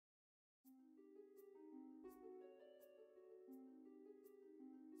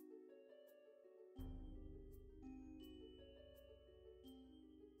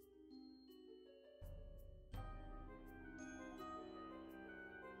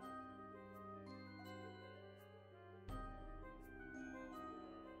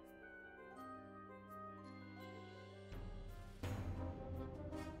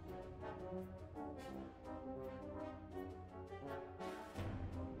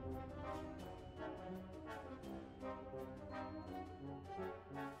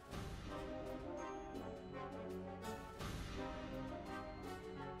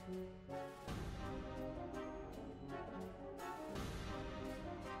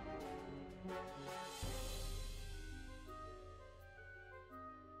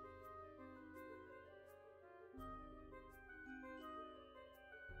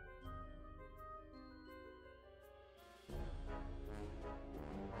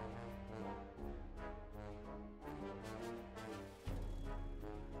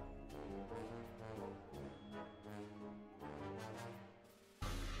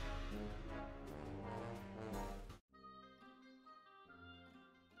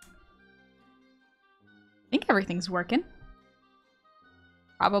everything's working.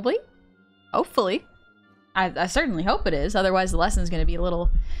 Probably. Hopefully. I certainly hope it is. Otherwise, the lesson's going to be a little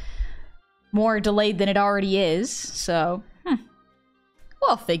more delayed than it already is. So,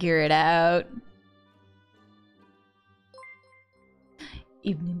 we'll figure it out.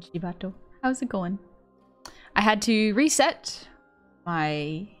 Evening, Shibato. How's it going? I had to reset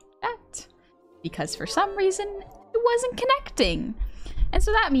my chat because for some reason it wasn't connecting. And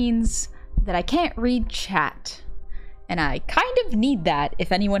so that means that I can't read chat. And I kind of need that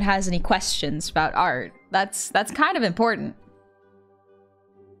if anyone has any questions about art. That's kind of important.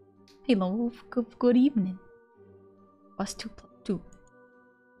 Hello, good evening. What's 2 plus 2?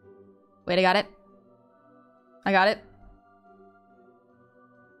 Wait, I got it. I got it.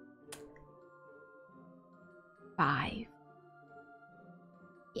 5.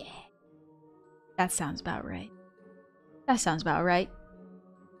 Yeah. That sounds about right. That sounds about right.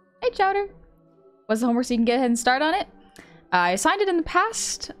 Hey, Chowder. What's the homework so you can get ahead and start on it? I assigned it in the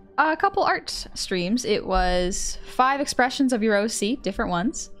past a couple art streams. It was 5 expressions of your OC, different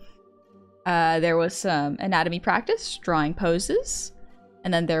ones. There was some anatomy practice, drawing poses,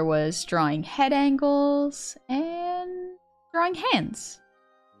 and then there was drawing head angles and drawing hands.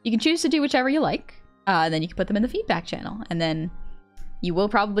 You can choose to do whichever you like, and then you can put them in the feedback channel, and then you will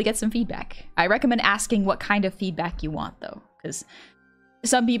probably get some feedback. I recommend asking what kind of feedback you want, though, because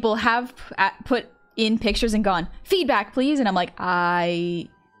some people have put in pictures and gone, feedback, please, and I'm like, I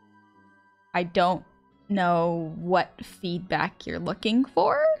don't know what feedback you're looking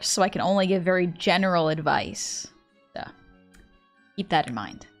for, so I can only give very general advice. So, keep that in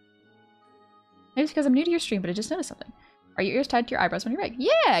mind. Maybe it's because I'm new to your stream, but I just noticed something. Are your ears tied to your eyebrows when you write?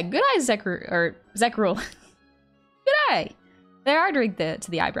 Yeah, good eye, Zekrul. Good eye. They are rigged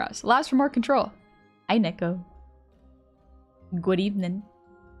to the eyebrows. Allows for more control. Hi, Neko. Good evening.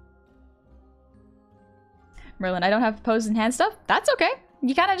 Merlin, I don't have pose and hand stuff. That's okay.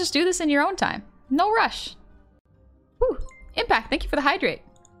 You kind of just do this in your own time. No rush. Whew. Impact, thank you for the hydrate.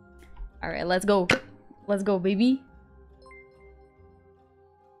 Alright, let's go. Let's go, baby.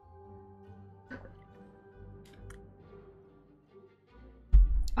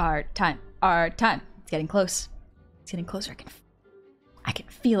 Art time. Art time. It's getting close. It's getting closer. I can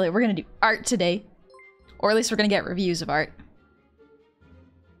feel it. We're gonna do art today. Or at least we're gonna get reviews of art.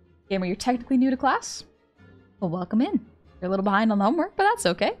 Gamer, you're technically new to class? Well, welcome in. You're a little behind on the homework, but that's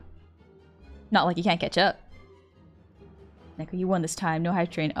okay. Not like you can't catch up. Neko, you won this time. No hype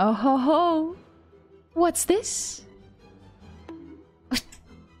train. Oh ho ho! What's this? But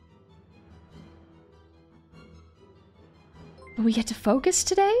we get to focus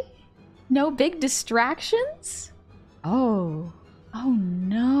today? No big distractions? Oh. Oh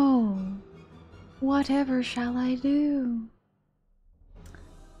no. Whatever shall I do?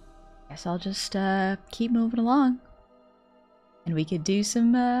 Guess I'll just keep moving along. And we could do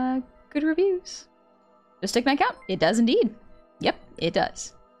some good reviews. Does Stickman count? It does indeed. Yep, it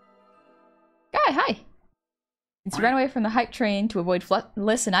does. Guy, hi. Since you ran away from the hype train to avoid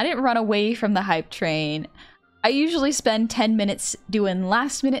listen, I didn't run away from the hype train. I usually spend 10 minutes doing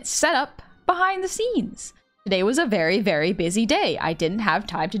last-minute setup behind the scenes. Today was a very, very busy day. I didn't have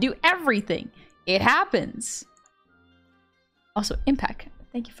time to do everything. It happens. Also, Impact.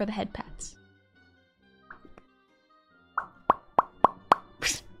 Thank you for the head pats.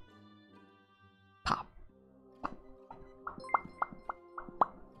 Pop.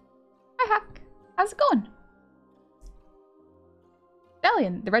 Hi, Hack. How's it going?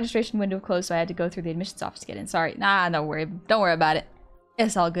 Stallion, the registration window closed, so I had to go through the admissions office to get in. Sorry. Nah, don't worry. Don't worry about it.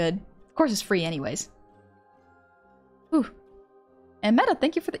 It's all good. Of course, it's free anyways. Ooh. And Meta,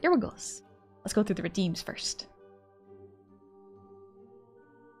 thank you for the irregulars. Let's go through the redeems first.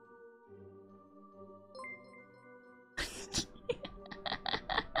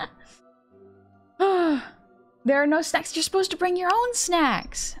 There are no snacks. You're supposed to bring your own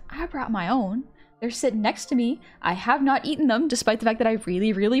snacks. I brought my own. They're sitting next to me. I have not eaten them, despite the fact that I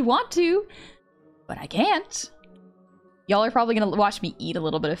really, really want to. But I can't. Y'all are probably gonna watch me eat a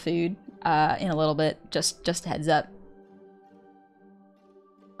little bit of food in a little bit. Just a heads up.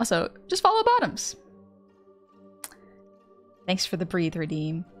 Also, just follow Bottoms. Thanks for the breathe,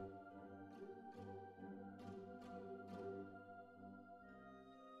 redeem.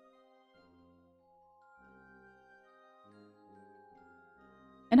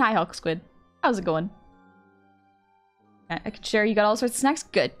 And hi, Hulk Squid. How's it going? I can share. You got all sorts of snacks?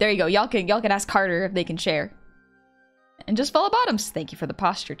 Good. There you go. Y'all can ask Carter if they can share. And just follow Bottoms. Thank you for the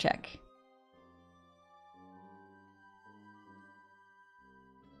posture check.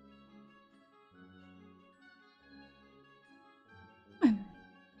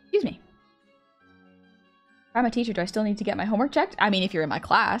 Excuse me. If I'm a teacher, do I still need to get my homework checked? I mean, if you're in my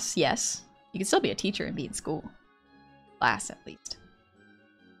class, yes. You can still be a teacher and be in school. Class, at least.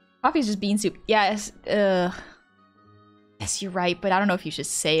 Coffee's just bean soup. Yes, yes, you're right, but I don't know if you should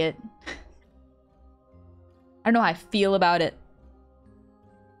say it. I don't know how I feel about it.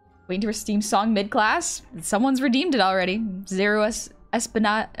 Waiting to redeem song mid-class? Someone's redeemed it already. Zero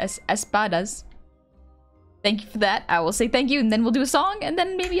Espadas. Thank you for that. I will say thank you, and then we'll do a song, and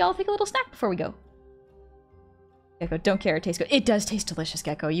then maybe I'll take a little snack before we go. Gecko, don't care. It tastes good. It does taste delicious,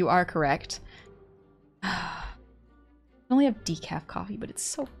 Gecko. You are correct. I only have decaf coffee, but it's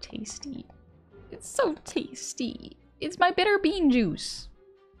so tasty. It's so tasty. It's my bitter bean juice.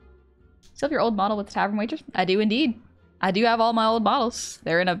 Still have your old model with the tavern waitress? I do indeed. I do have all my old models.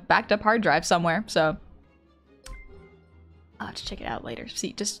 They're in a backed up hard drive somewhere, so I'll have to check it out later.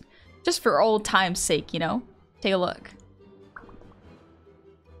 See, just for old time's sake, you know? Take a look.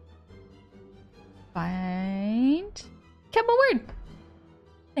 Find. Kept my word.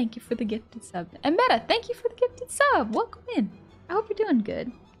 Thank you for the gifted sub. And Meta, thank you for the gifted sub. Welcome in. I hope you're doing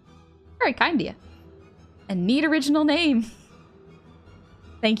good. Very kind of you. And neat original name.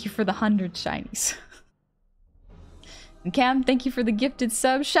 Thank you for the 100 shinies. And Cam, thank you for the gifted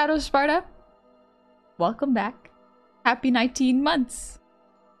sub. Shadow Sparta, welcome back. Happy 19 months.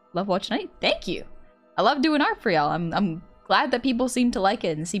 Love watching it. Thank you. I love doing art for y'all. I'm glad that people seem to like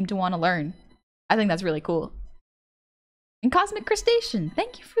it and seem to want to learn. I think that's really cool. And Cosmic Crustacean,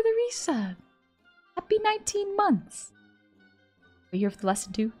 thank you for the resub. Happy 19 months. Are you here for the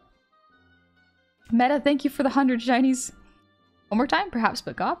lesson too? Meta, thank you for the 100 shinies. One more time, perhaps,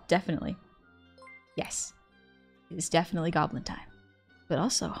 but Gob, definitely. Yes, it is definitely Goblin time. But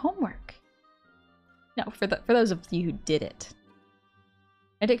also homework. No, for those of you who did it.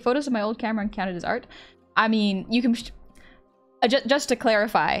 I take photos of my old camera and count it as art. I mean, you can... just to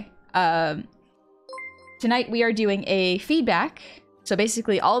clarify, tonight we are doing a feedback. So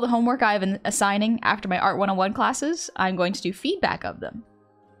basically all the homework I've been assigning after my Art 101 classes, I'm going to do feedback of them.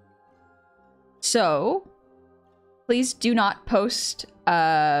 So, please do not post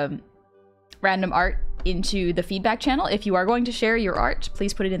random art into the feedback channel. If you are going to share your art,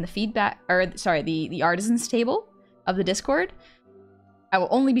 please put it in the feedback, or sorry, the artisans table of the Discord. I will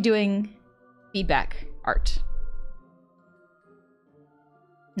only be doing feedback art.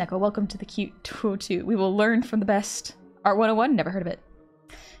 Neko, welcome to the cute 202. We will learn from the best. Art 101? Never heard of it.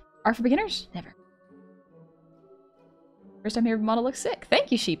 Art for beginners? Never. First time here, model looks sick.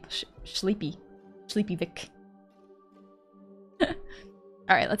 Thank you, Sheep. Sleepy. Sleepy Vic.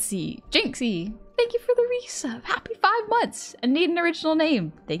 Alright, let's see. Jinxie! Thank you for the resub. Happy 5 months! And need an original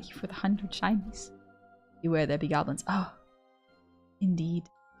name. Thank you for the 100 shinies. Beware, there be goblins. Oh. Indeed.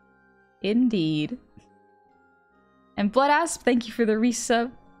 Indeed. And Blood Asp, thank you for the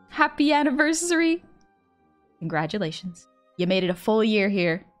resub. Happy anniversary! Congratulations. You made it a full year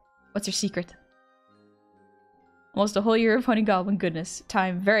here. What's your secret? Almost a whole year of Honey Goblin goodness.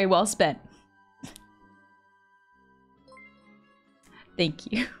 Time very well spent.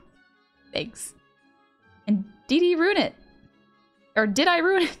 Thank you. Thanks. And did he ruin it? Or did I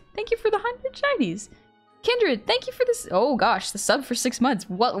ruin it? Thank you for the 100 shinies. Kindred, thank you for this. Oh gosh, the sub for 6 months.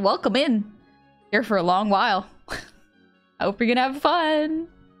 Welcome in. Here for a long while. I hope you're gonna have fun.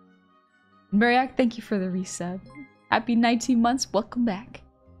 Mariak, thank you for the resub. Happy 19 months. Welcome back.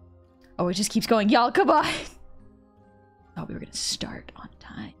 Oh, it just keeps going. Y'all, come on. Thought we were gonna start on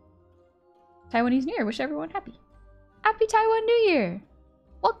time. Taiwanese New Year. Wish everyone happy. Happy Taiwan New Year.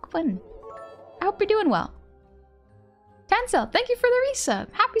 Welcome. I hope you're doing well. Tancel, thank you for the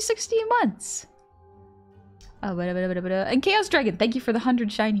resub. Happy 16 months. Oh, and Chaos Dragon, thank you for the 100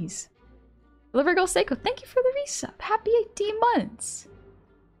 shinies. Deliver Girl Seiko, thank you for the resub. Happy 18 months.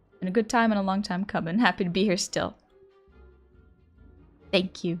 Been a good time and a long time coming. Happy to be here still.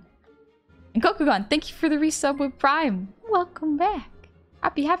 Thank you. And Kokugan, thank you for the resub with Prime. Welcome back.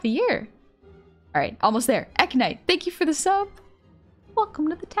 Happy year. Alright, almost there. Eknite, thank you for the sub. Welcome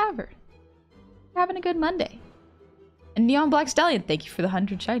to the tavern. You're having a good Monday. And Neon Black Stallion, thank you for the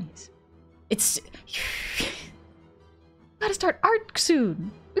 100 shinies. It's... we gotta start art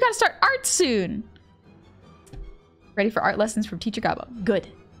soon. We gotta start art soon. Ready for art lessons from Teacher Gabo. Good.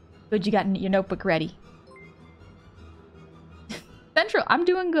 Good, you got your notebook ready. Central, I'm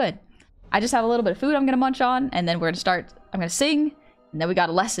doing good. I just have a little bit of food I'm gonna munch on, and then we're gonna start. I'm gonna sing, and then we got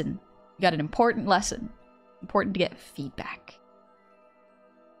a lesson. We got an important lesson. Important to get feedback.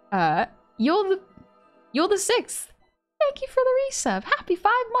 You'll the 6th. Thank you for the resub. Happy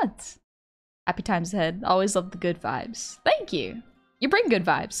 5 months. Happy times ahead. Always love the good vibes. Thank you. You bring good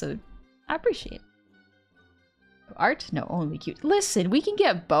vibes, so I appreciate it. Art? No, only cute. Listen, we can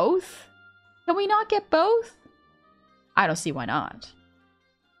get both. Can we not get both? I don't see why not.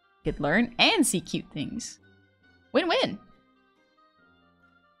 You could learn and see cute things. Win-win.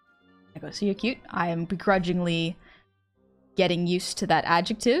 I go see you cute. I am begrudgingly getting used to that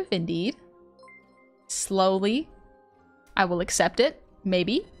adjective, indeed. Slowly. I will accept it.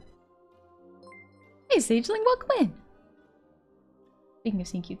 Maybe. Hey, Sageling, welcome in. Speaking of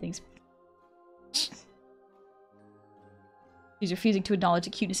seeing cute things. She's refusing to acknowledge a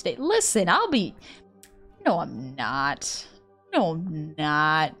cuteness state. Listen, I'll be... No, I'm not. No, I'm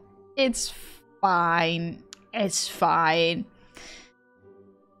not. It's fine. It's fine.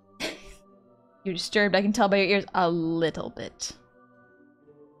 You're disturbed, I can tell by your ears. A little bit.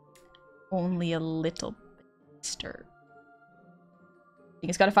 Only a little bit disturbed. I think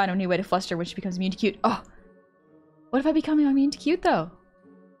it's gotta find a new way to fluster when she becomes immune to cute. Oh! What if I become immune to cute, though?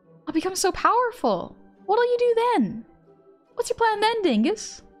 I'll become so powerful. What'll you do then? What's your plan then,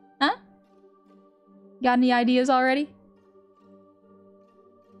 Dingus? Huh? Got any ideas already?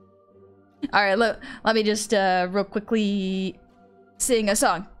 Alright, let me just real quickly sing a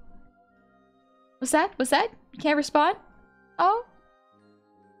song. What's that? What's that? You can't respond? Oh?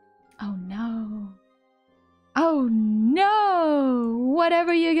 Oh no. Oh no!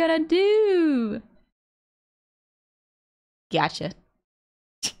 Whatever you gonna do? Gotcha.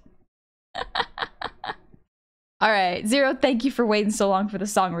 Alright, Zero, thank you for waiting so long for the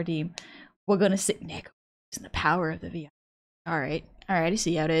song redeem. We're gonna sit Nick using the power of the VR. Alright, I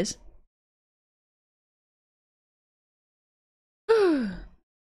see how it is.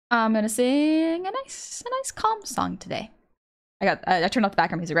 I'm gonna sing a nice calm song today. I turned off the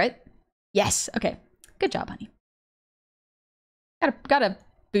background music, right? Yes, okay. Good job, honey. Gotta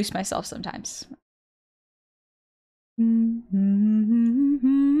boost myself sometimes.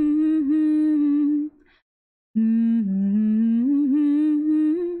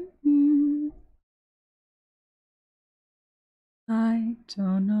 I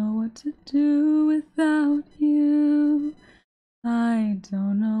don't know what to do without you. I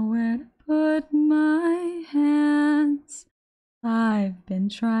don't know where to put my hands. I've been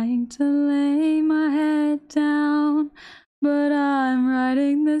trying to lay my head down, but I'm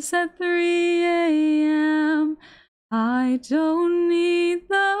writing this at 3 a.m. I don't need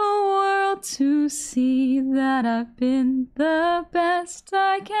the world to see that I've been the best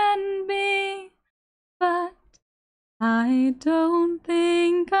I can be, but I don't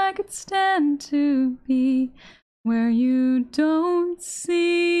think I could stand to be where you don't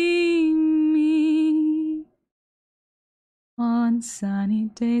see me. On sunny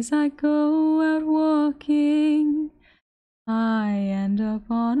days I go out walking. I end up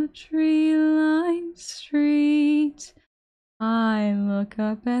on a tree-lined street. I look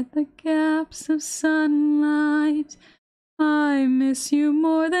up at the gaps of sunlight. I miss you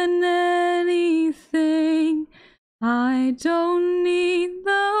more than anything. I don't need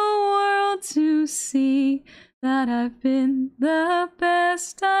the world to see that I've been the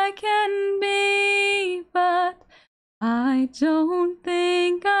best I can be, but I don't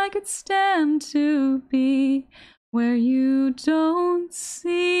think I could stand to be where you don't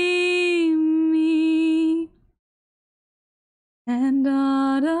see me. And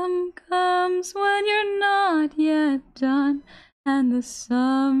autumn comes when you're not yet done, and the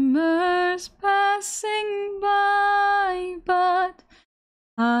summer's passing by, but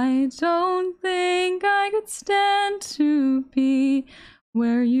I don't think I could stand to be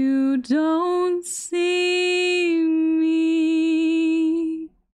where you don't see me.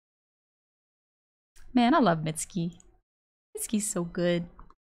 Man, I love Mitsuki. Mitsuki's so good.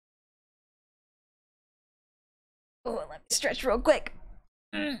 Oh, let me stretch real quick.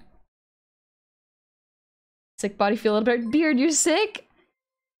 Sick body, feel a little better. Beard, you're sick?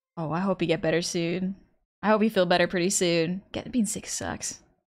 Oh, I hope you get better soon. I hope you feel better pretty soon. Being sick sucks.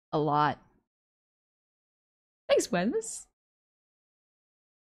 A lot. Thanks, Wes.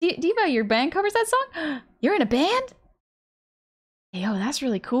 Diva, your band covers that song? You're in a band? Hey, oh, that's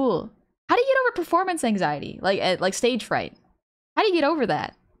really cool. How do you get over performance anxiety? Like stage fright? How do you get over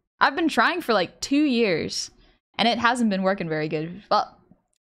that? I've been trying for like 2 years, and it hasn't been working very good. Well,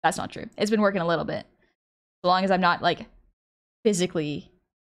 that's not true. It's been working a little bit. So long as I'm not, like, physically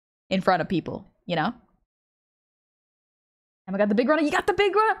in front of people, you know? And I got the big runner. You got the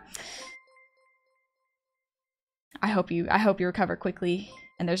big runner! I hope you recover quickly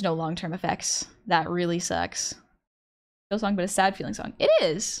and there's no long-term effects. That really sucks. No song, but a sad feeling song. It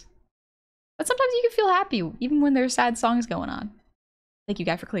is! But sometimes you can feel happy even when there's sad songs going on. Thank you,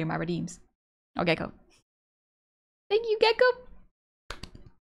 Guy, for clearing my redeems. Oh, Gecko. Thank you, Gecko!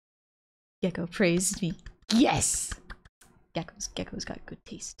 Gecko praised me. Yes! Gecko's got good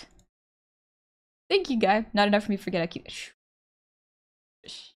taste. Thank you, guy. Not enough for me to forget how cute.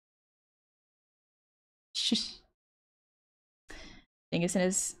 Shh. Thing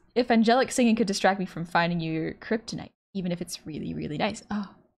is, if angelic singing could distract me from finding your kryptonite, even if it's really, really nice. Oh.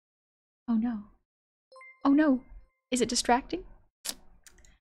 Oh no. Oh no. Is it distracting?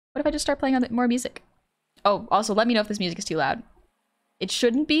 What if I just start playing on more music? Oh, also, let me know if this music is too loud. It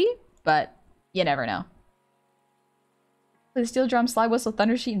shouldn't be, but you never know. Play the steel drum, slide whistle,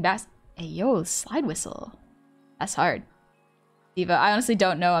 thunder sheet, and bass. Hey, yo, slide whistle. That's hard. Diva, I honestly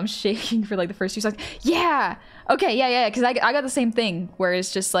don't know. I'm shaking for like the first 2 songs. Yeah! Okay, yeah, because I got the same thing where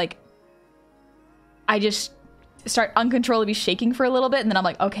it's just like I just start uncontrollably shaking for a little bit and then I'm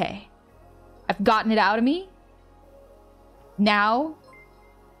like, okay, I've gotten it out of me. Now,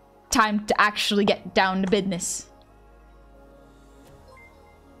 time to actually get down to business.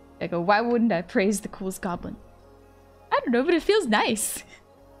 I go, why wouldn't I praise the coolest goblin? I don't know, but it feels nice.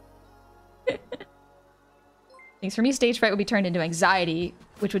 Things for me, stage fright would be turned into anxiety,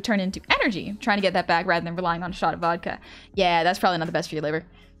 which would turn into energy. Trying to get that back rather than relying on a shot of vodka. Yeah, that's probably not the best for your liver.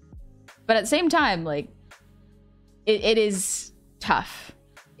 But at the same time, like, it is tough.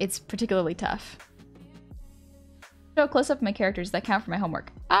 It's particularly tough. Show a close-up of my characters. Does that count for my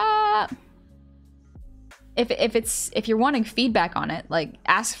homework? If you're wanting feedback on it, like,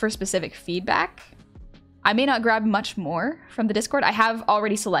 ask for specific feedback. I may not grab much more from the Discord. I have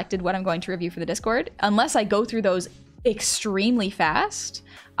already selected what I'm going to review for the Discord. Unless I go through those extremely fast,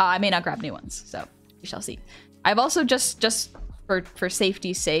 I may not grab new ones. So we shall see. I've also just for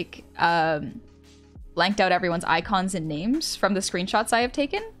safety's sake, blanked out everyone's icons and names from the screenshots I have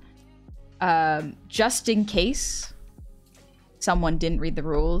taken. Just in case someone didn't read the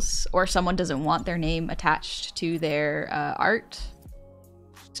rules or someone doesn't want their name attached to their art.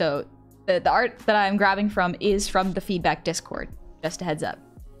 So the art that I'm grabbing from is from the feedback Discord. Just a heads up.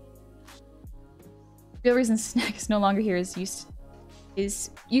 Real reason Snack is no longer here is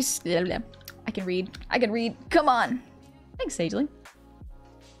I can read. Come on. Thanks, Sagely. You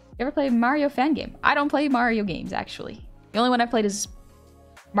ever play Mario fan game? I don't play Mario games, actually. The only one I played is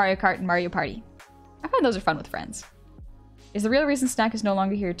Mario Kart and Mario Party. I find those are fun with friends. Is the real reason Snack is no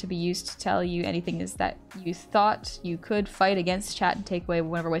longer here to be used to tell you anything is that you thought you could fight against chat and take away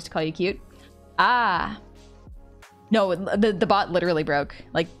whatever ways to call you cute? Ah. No, the bot literally broke.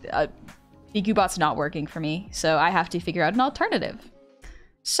 Like, BQ bot's not working for me, so I have to figure out an alternative.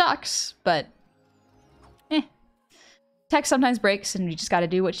 Sucks, but tech sometimes breaks and you just gotta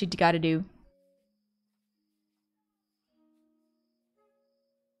do what you gotta do.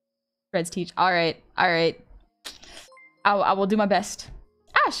 Red's teach. Alright. I will do my best.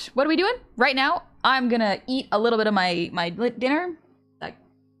 Ash, what are we doing? Right now, I'm gonna eat a little bit of my dinner. Like,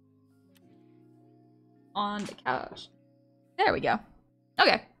 on the couch. There we go.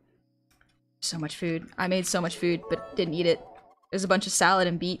 Okay. So much food. I made so much food, but didn't eat it. There's a bunch of salad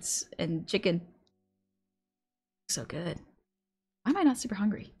and beets and chicken. So good. Why am I not super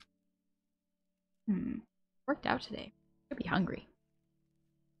hungry? Worked out today. Should be hungry.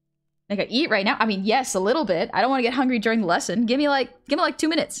 Like I eat right now? I mean, yes, a little bit. I don't want to get hungry during the lesson. Give me like 2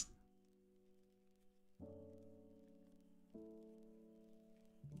 minutes.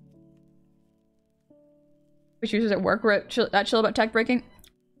 Which users at work were chill about tech breaking?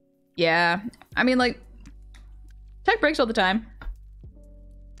 Yeah. I mean, like, tech breaks all the time.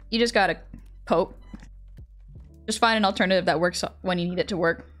 You just gotta cope. Just find an alternative that works when you need it to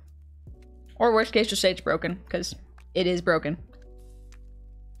work. Or worst case, just say it's broken, because it is broken.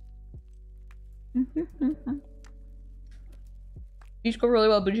 Beets go really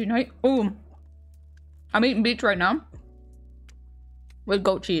well, bougie night. Ooh. I'm eating beets right now. With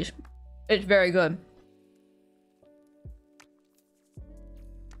goat cheese. It's very good.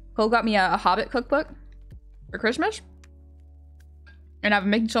 Cole got me a Hobbit cookbook for Christmas. And I've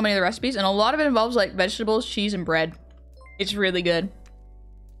been making so many of the recipes, and a lot of it involves like vegetables, cheese, and bread. It's really good.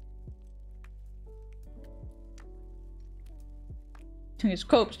 It's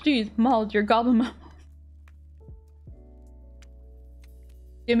copes, cheese, mold, your goblin mom.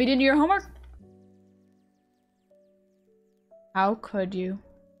 Jimmy, didn't do your homework? How could you?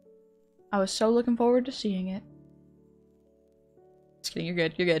 I was so looking forward to seeing it. Just kidding, you're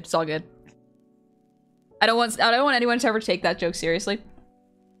good, it's all good. I don't want anyone to ever take that joke seriously.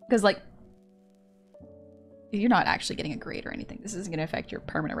 Because, like, you're not actually getting a grade or anything. This isn't gonna affect your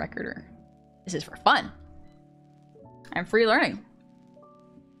permanent record or... This is for fun. I'm free learning.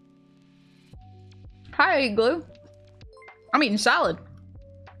 Hi, Glue. I'm eating salad.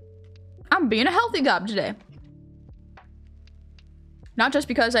 I'm being a healthy gob today. Not just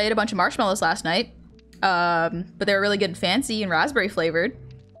because I ate a bunch of marshmallows last night, but they were really good and fancy and raspberry flavored.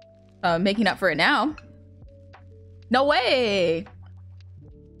 making up for it now. No way!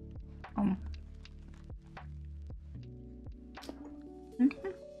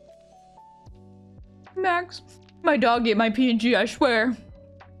 Max, my dog ate my PNG, I swear.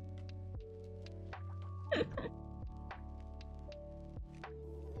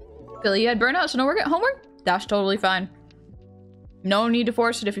 Billy, you had burnout, so no work at homework? That's totally fine. No need to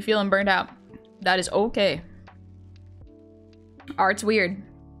force it if you're feeling burnt out. That is okay. Art's weird.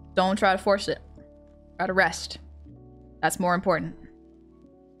 Don't try to force it. Try to rest. That's more important.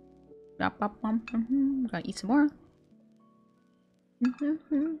 Gonna eat some more.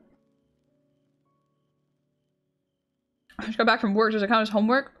 I just got back from work. Does it count as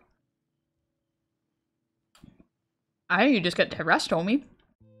homework? I think you just get to rest, homie.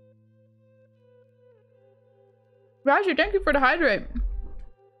 Raji, thank you for the hydrate.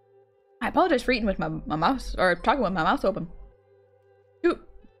 I apologize for eating with my mouth, or talking with my mouth open. Dude,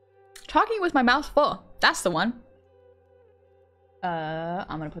 talking with my mouth full. That's the one. I'm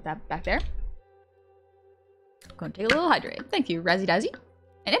gonna put that back there. I'm gonna take a little hydrate. Thank you, Razzie Dazzy.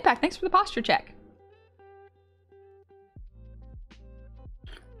 And Impact, thanks for the posture check.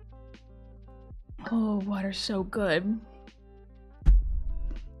 Oh, water's so good.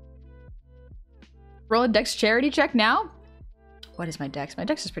 Roll a dex charity check now? What is my dex? My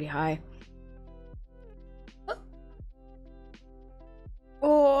dex is pretty high.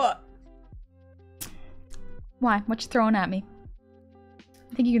 Oh. Why? What you throwing at me?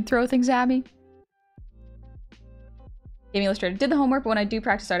 Think you can throw things at me? Game Illustrator did the homework, but when I do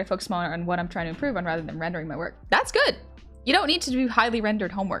practice art, I focus more on what I'm trying to improve on rather than rendering my work. That's good! You don't need to do highly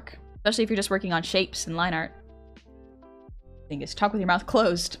rendered homework, especially if you're just working on shapes and line art. Thing is, talk with your mouth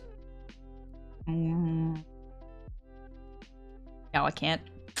closed. No, I can't.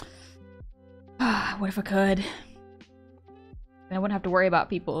 What if I could? Then I wouldn't have to worry about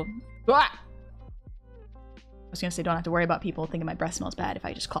people. I was gonna say don't have to worry about people thinking my breath smells bad if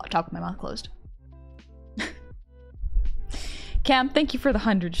I just talk with my mouth closed. Cam, thank you for the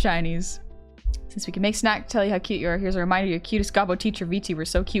 100 shinies. Since we can make snack tell you how cute you are, here's a reminder your cutest Gobbo teacher VTuber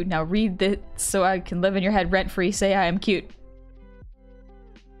so cute. Now read this so I can live in your head rent-free. Say I am cute.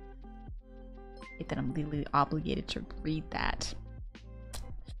 I hate that I'm legally obligated to read that.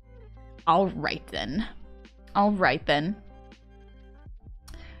 Alright then. Alright then.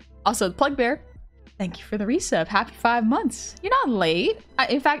 Also, the Plug Bear, thank you for the resub. Happy 5 months. You're not late.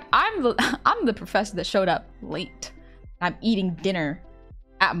 In fact, I'm the professor that showed up late. I'm eating dinner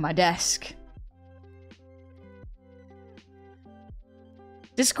at my desk.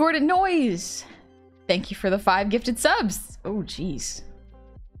 Discordant Noise, thank you for the 5 gifted subs. Oh, jeez.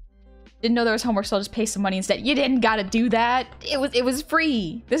 Didn't know there was homework, so I'll just pay some money instead. You didn't gotta do that. It was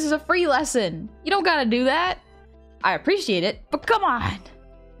free. This is a free lesson. You don't gotta do that. I appreciate it, but come on.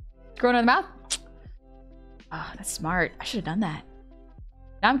 Growing in the mouth? Ah, that's smart. I should have done that.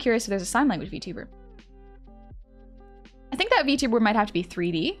 Now I'm curious if there's a sign language VTuber. I think that VTuber might have to be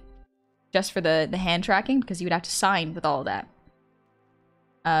 3D, just for the hand tracking, because you would have to sign with all of that.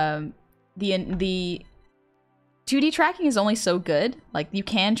 The 2D tracking is only so good. Like, you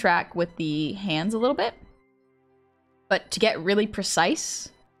can track with the hands a little bit, but to get really precise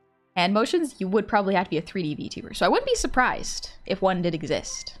hand motions, you would probably have to be a 3D VTuber. So I wouldn't be surprised if one did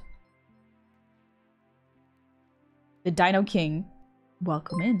exist. The Dino King,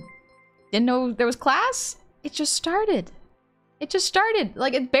 welcome in. Didn't know there was class? It just started. It just started.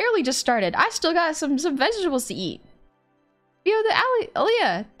 Like, it barely just started. I still got some vegetables to eat. Yo,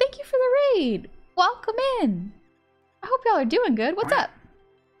 Aaliyah, thank you for the raid. Welcome in. I hope y'all are doing good. What's up?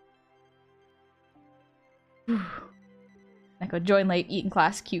 I go join late, eat in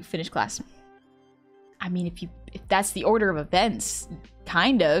class, cute, finish class. I mean, if that's the order of events,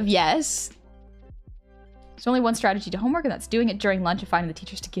 kind of, yes. There's only one strategy to homework, and that's doing it during lunch and finding the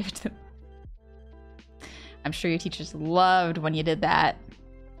teachers to give it to them. I'm sure your teachers loved when you did that.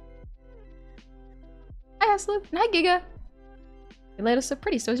 Hi, Aslu. And hi, Giga. Your laid us so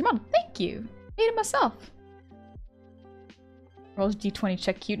pretty, so is your model. Thank you. Made it myself. Rolls D20,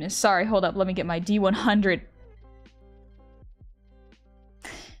 check cuteness. Sorry, hold up. Let me get my D100.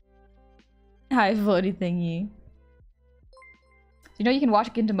 Hi, floaty thingy. You know you can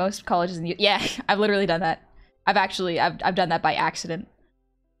walk into most colleges and yeah, I've literally done that. I've done that by accident.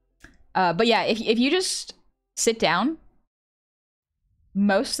 But yeah, if you just sit down,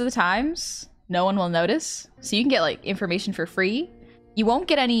 most of the times no one will notice. So you can get like information for free. You won't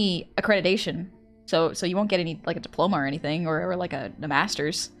get any accreditation. So you won't get any like a diploma or anything or like a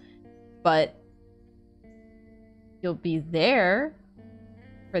master's. But you'll be there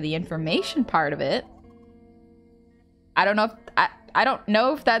for the information part of it. I don't know if I don't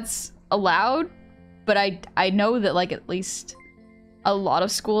know if that's allowed, but I know that like at least a lot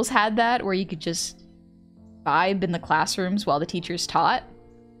of schools had that where you could just vibe in the classrooms while the teachers taught.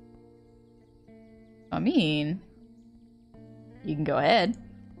 I mean, you can go ahead.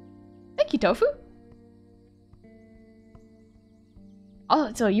 Thank you, Tofu.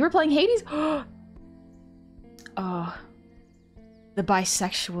 Oh, so you were playing Hades? Oh, the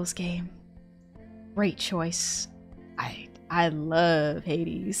bisexuals game. Great choice. I love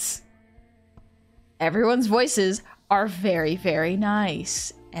Hades. Everyone's voices are very, very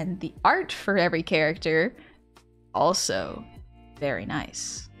nice. And the art for every character, also very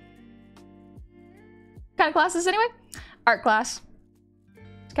nice. What kind of class is this anyway? Art class.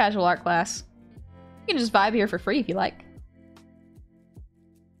 It's casual art class. You can just vibe here for free if you like.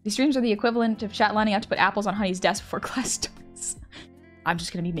 These streams are the equivalent of chat lining up to put apples on Honey's desk before class starts. I'm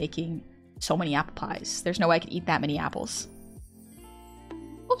just gonna be making so many apple pies. There's no way I could eat that many apples.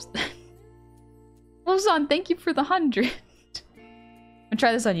 Oops. Wolfson, thank you for the 100. I'm gonna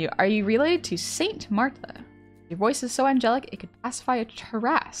try this on you. Are you related to Saint Martha? Your voice is so angelic, it could pacify a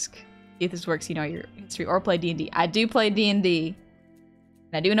Tarrasque. If this works, you know your history or play D&D. I do play D&D.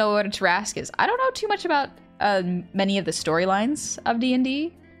 And I do know what a Tarrasque is. I don't know too much about many of the storylines of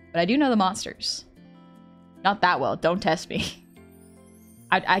D&D, but I do know the monsters. Not that well. Don't test me.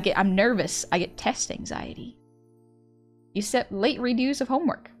 I'm nervous. I get test anxiety. You accept late redos of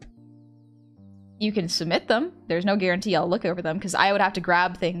homework. You can submit them. There's no guarantee I'll look over them because I would have to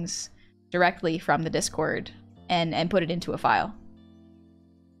grab things directly from the Discord and put it into a file.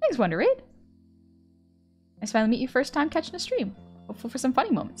 Thanks, Wonderade. Nice finally meet you first time catching a stream. Hopeful for some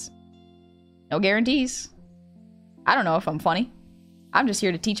funny moments. No guarantees. I don't know if I'm funny. I'm just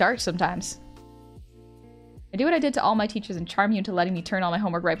here to teach art sometimes. I do what I did to all my teachers and charm you into letting me turn all my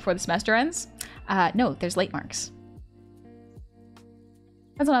homework right before the semester ends. No, there's late marks.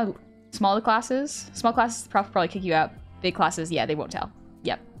 Depends on how small the class is. Small classes, the prof will probably kick you out. Big classes, yeah, they won't tell.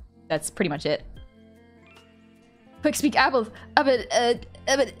 Yep, that's pretty much it. Quick speak apples. I think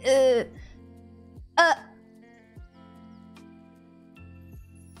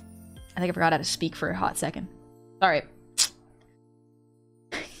I forgot how to speak for a hot second. Sorry.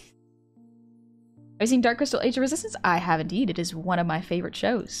 Have you seen Dark Crystal Age of Resistance? I have indeed. It is one of my favorite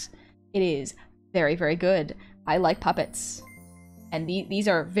shows. It is very, very good. I like puppets. And these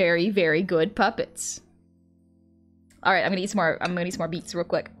are very, very good puppets. Alright, I'm gonna eat some more beets real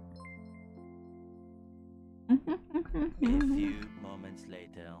quick. A few moments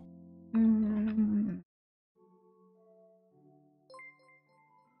later.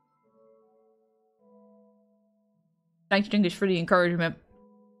 Thanks, Dingus, for the encouragement.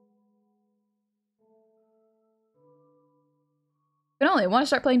 I want to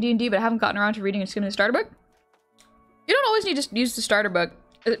start playing D&D, but I haven't gotten around to reading and skimming the starter book. You don't always need to use the starter book,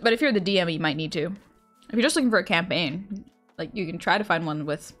 but if you're the DM, you might need to. If you're just looking for a campaign, like, you can try to find one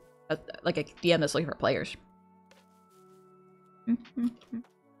with, like, a DM that's looking for players.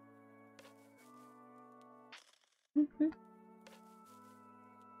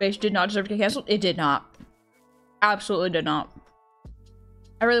 Base did not deserve to get canceled. It did not. Absolutely did not.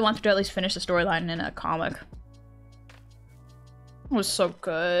 I really wanted to at least finish the storyline in a comic. It was so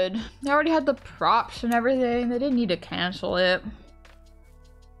good. They already had the props and everything. They didn't need to cancel it.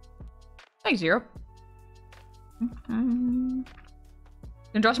 Thanks, Zero. Gonna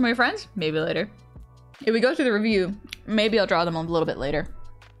draw some of your friends? Maybe later. If we go through the review, maybe I'll draw them a little bit later.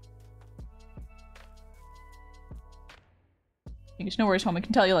 You just know where he's home. I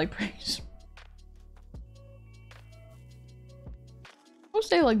can tell you like praise. Don't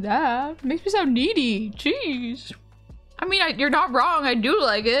say like that. It makes me sound needy. Jeez. I mean, you're not wrong. I do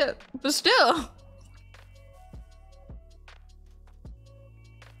like it, but still.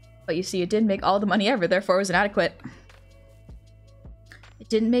 But you see, it didn't make all the money ever, therefore it was inadequate. It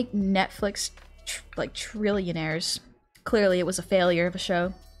didn't make Netflix like trillionaires. Clearly, it was a failure of a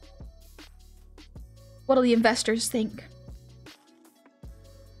show. What'll the investors think?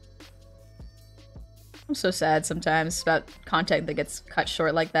 I'm so sad sometimes about content that gets cut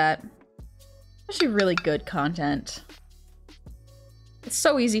short like that. Especially really good content. It's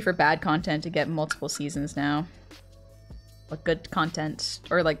so easy for bad content to get multiple seasons now. But good content,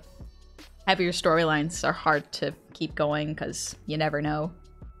 or like heavier storylines, are hard to keep going because you never know.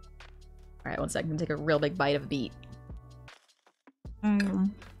 Alright, one second. I'm gonna take a real big bite of a beet.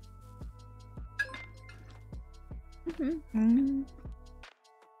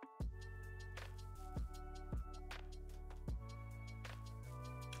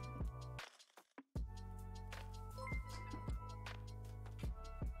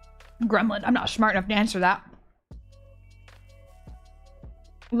 Gremlin, I'm not smart enough to answer that.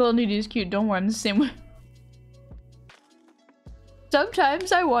 Little Nudie is cute. Don't worry, I'm the same way.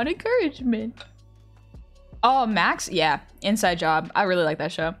 Sometimes I want encouragement. Oh, Max? Yeah. Inside Job. I really like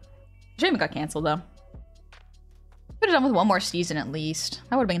that show. Shame it got canceled, though. Could have done with one more season at least.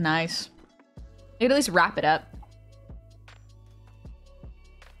 That would have been nice. They could at least wrap it up.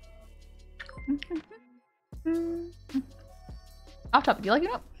 Off topic, do you like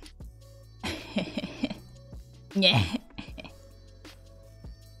it? Yeah.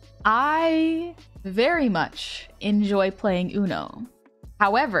 I very much enjoy playing Uno.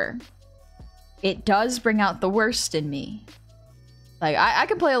 However, it does bring out the worst in me. Like, I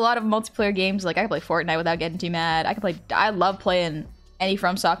can play a lot of multiplayer games. Like, I can play Fortnite without getting too mad. I love playing any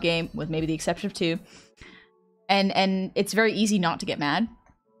FromSoft game, with maybe the exception of 2. And it's very easy not to get mad.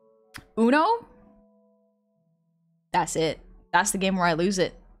 Uno? That's it. That's the game where I lose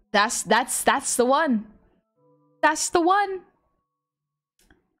it. That's the one. That's the one.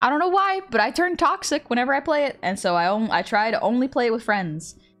 I don't know why, but I turn toxic whenever I play it. And so I try to only play it with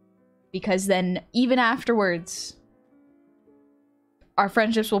friends. Because then, even afterwards, our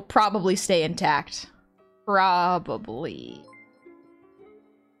friendships will probably stay intact. Probably.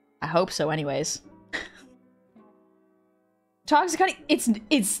 I hope so anyways. Toxic Honey,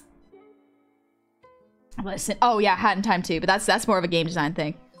 it's... Listen, oh yeah, Hat in Time too, but that's more of a game design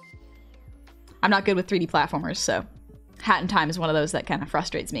thing. I'm not good with 3D platformers, so Hat in Time is one of those that kind of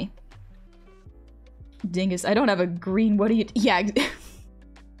frustrates me. Dingus, I don't have a green, what do you... Yeah,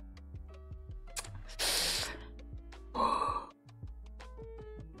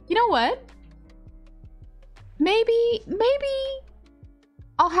 you know what? Maybe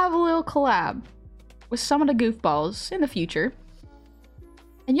I'll have a little collab with some of the goofballs in the future.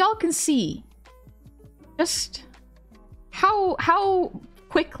 And y'all can see just how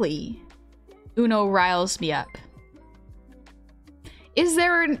quickly Uno riles me up. Is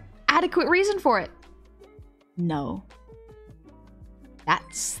there an adequate reason for it? No.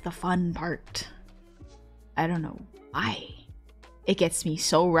 That's the fun part. I don't know why. It gets me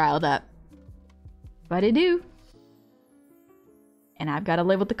so riled up. But I do. And I've got to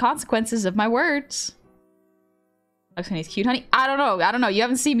live with the consequences of my words. Toxic Honey's cute, honey? I don't know. You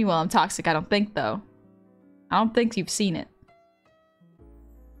haven't seen me while I'm toxic, I don't think, though. I don't think you've seen it.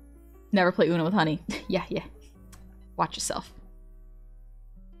 Never play Uno with Honey. Yeah. Watch yourself.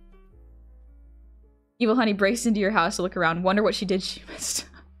 Evil Honey breaks into your house to look around. Wonder what she did. She messed up.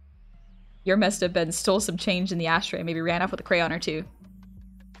 Your messed up Ben stole some change in the ashtray. Maybe ran off with a crayon or two.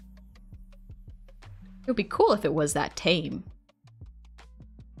 It would be cool if it was that tame.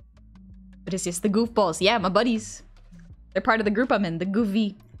 But it's just the goofballs. Yeah, my buddies. They're part of the group I'm in. The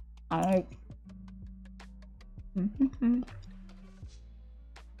Goofy. Oh. We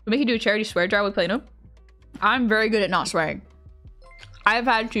make you do a charity swear jar with Plano. I'm very good at not swearing. I've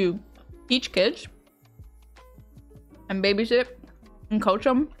had to teach kids and babysit and coach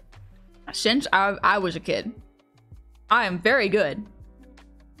them since I was a kid. I am very good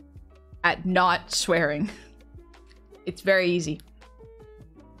at not swearing. It's very easy.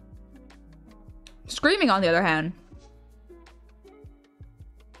 Screaming, on the other hand.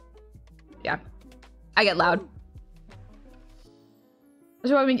 Yeah. I get loud.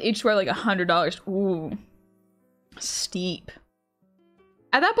 That's why we each swear like $100. Ooh. Steep.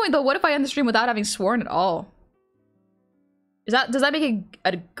 At that point though, what if I end the stream without having sworn at all? Does that make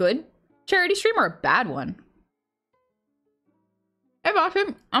a good charity stream or a bad one? Hey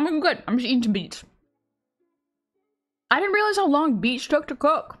Boston, I'm looking good. I'm just eating some beets. I didn't realize how long beets took to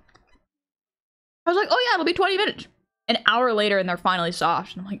cook. I was like, oh yeah, it'll be 20 minutes. An hour later and they're finally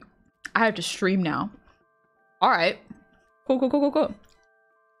soft. And I'm like, I have to stream now. Alright. Cool.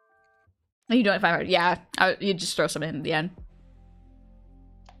 Are you doing it 500? Yeah, you just throw some in at the end.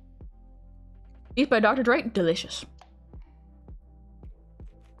 Beef by Dr. Dre, delicious.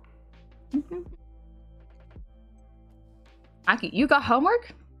 Aki, you got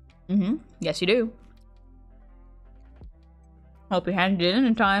homework? Yes, you do. Hope you handed it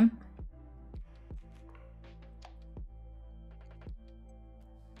in time.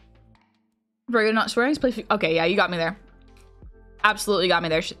 Very good not swearing. Okay, yeah, you got me there. Absolutely got me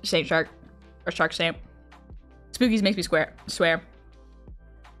there, Saint Shark. Or Shark Saint. Spookies makes me swear.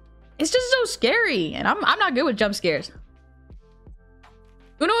 It's just so scary, and I'm not good with jump scares.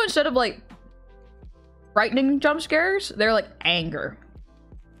 You know, instead of like frightening jump scares, they're like anger.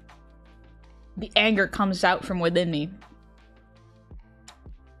 The anger comes out from within me.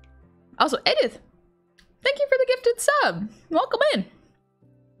 Also, Edith, thank you for the gifted sub. Welcome in.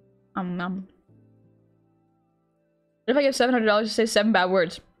 What if I give $700 to say 7 bad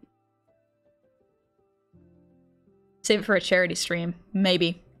words? Save it for a charity stream.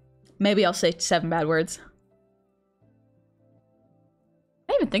 Maybe. Maybe I'll say 7 bad words.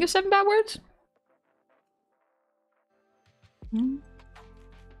 I didn't even think of 7 bad words.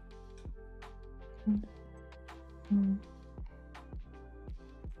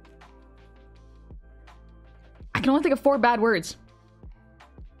 I can only think of 4 bad words.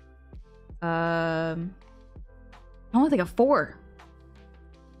 I only think of 4.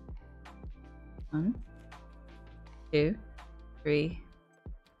 1, 2, 3,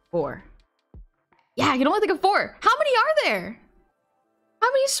 4. Yeah, I can only think of 4. How many are there?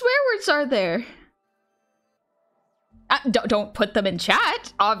 How many swear words are there? Don't put them in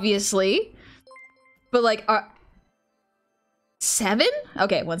chat, obviously. But like, 7?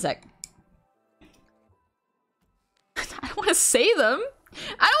 Okay, 1 sec. I don't want to say them.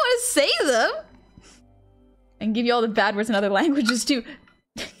 I don't want to say them. And give you all the bad words in other languages too.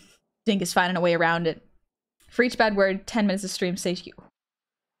 Dink is finding a way around it. For each bad word, 10 minutes of stream saves you.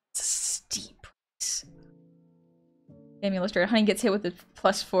 It's a steep price. Game illustrator, Honey gets hit with a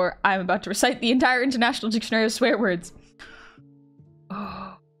 +4. I'm about to recite the entire International Dictionary of Swear Words.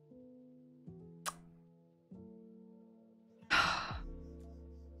 Oh.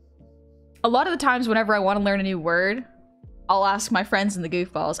 A lot of the times whenever I want to learn a new word, I'll ask my friends in the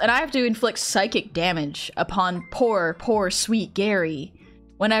goofballs, and I have to inflict psychic damage upon poor, sweet Gary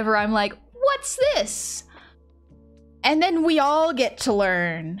whenever I'm like, what's this? And then we all get to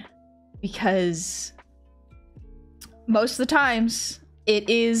learn, because most of the times it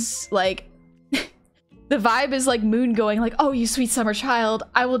is like, the vibe is like Moon going like, oh, you sweet summer child,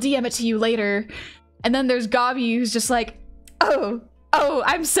 I will DM it to you later. And then there's Gobby who's just like, oh,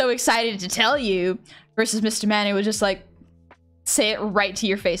 I'm so excited to tell you. Versus Mr. Man who would just like, say it right to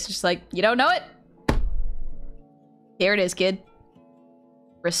your face. Just like, you don't know it? Here it is, kid.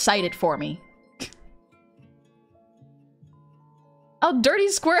 Recite it for me. Oh, Dirty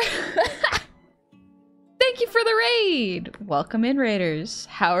Squirrel. Thank you for the raid. Welcome in, raiders.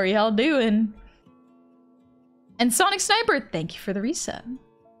 How are y'all doing? And Sonic Sniper, thank you for the reset.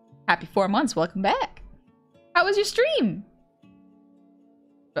 Happy 4 months. Welcome back. How was your stream?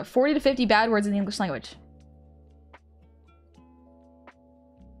 About 40 to 50 bad words in the English language.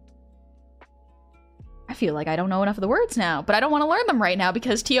 I feel like I don't know enough of the words now, but I don't want to learn them right now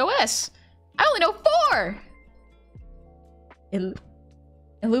because TOS. I only know 4!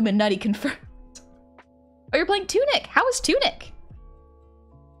 Illuminati confirmed. Oh, you're playing Tunic. How is Tunic?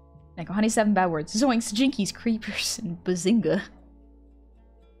 Echo Honey, 7 bad words. Zoinks, Jinkies, Creepers, and Bazinga.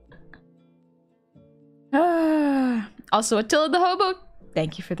 Also, Attila the Hobo,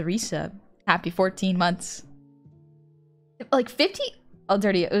 thank you for the resub. Happy 14 months. Like 50? Oh,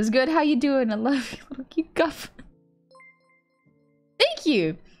 Dirty, it was good. How you doing? I love you, little cute guff. Thank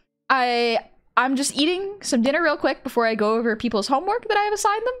you. I'm just eating some dinner real quick before I go over people's homework that I have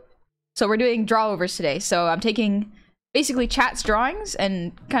assigned them. So we're doing draw-overs today. So I'm taking basically chat's drawings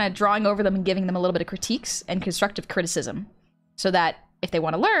and kind of drawing over them and giving them a little bit of critiques and constructive criticism so that if they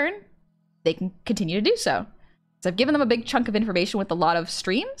want to learn, they can continue to do so. So I've given them a big chunk of information with a lot of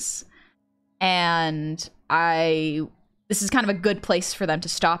streams, and this is kind of a good place for them to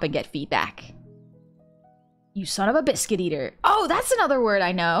stop and get feedback. You son of a biscuit eater. Oh, that's another word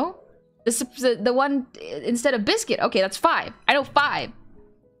I know. This is the one instead of biscuit. Okay, that's 5. I know 5.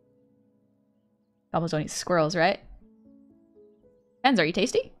 Almost don't eat squirrels, right? Depends, are you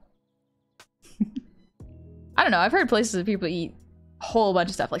tasty? I don't know, I've heard places that people eat a whole bunch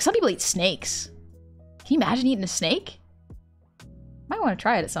of stuff. Like some people eat snakes. Can you imagine eating a snake? Might want to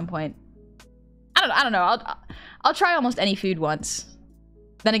try it at some point. I don't know. I'll try almost any food once.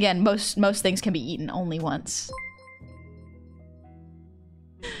 Then again, most things can be eaten only once.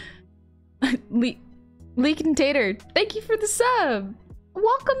 Leek and Tater, thank you for the sub.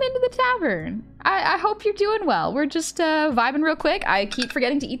 Welcome into the tavern. I hope you're doing well. We're just vibing real quick. I keep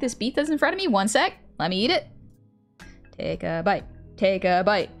forgetting to eat this beef that's in front of me. 1 sec. Let me eat it. Take a bite. Take a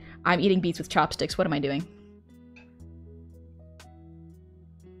bite. I'm eating beets with chopsticks. What am I doing?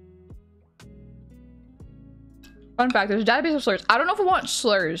 Fun fact, there's a database of slurs. I don't know if I want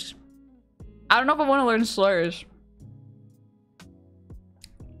slurs. I don't know if I want to learn slurs.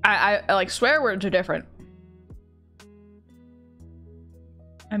 I like swear words are different.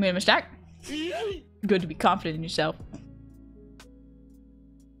 I made a mistake. Good to be confident in yourself.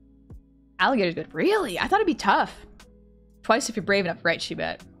 Alligator's good. Really? I thought it'd be tough. Twice if you're brave enough. Right, she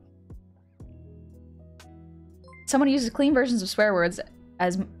bet. Someone who uses clean versions of swear words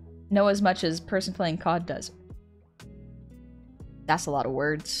know as much as person playing COD does. That's a lot of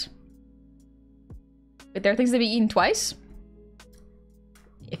words. But there are things that be eaten twice?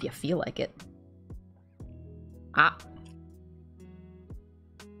 If you feel like it. Ah.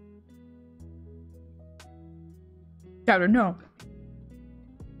 Chowder, no.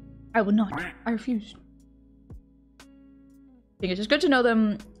 I will not. I refuse. I think it's just good to know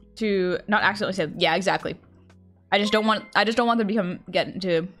them to not accidentally say, yeah, exactly. I just don't want them to get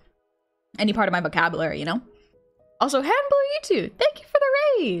into any part of my vocabulary, you know? Also, Handler, you too. Thank you for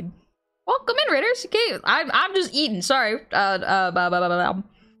the raid. Welcome in, Raiders. Okay, I'm just eating. Sorry. Oh,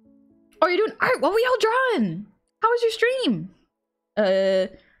 you're doing art. What were y'all drawing? How was your stream? I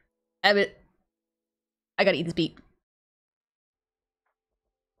gotta eat this beet.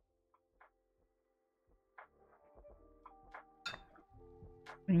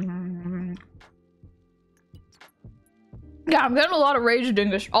 Yeah, I'm getting a lot of rage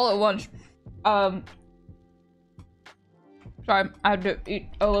dingus all at once. Sorry, I had to eat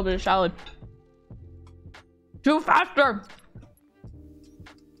a little bit of salad. Too faster!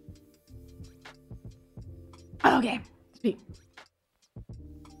 Okay, speak.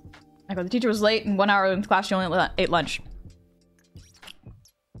 The teacher was late, and 1 hour in class she only ate lunch.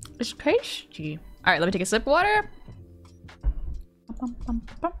 It's tasty. Alright, let me take a sip of water.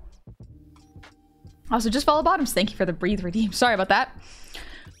 Also, just follow bottoms. Thank you for the breathe redeem. Sorry about that.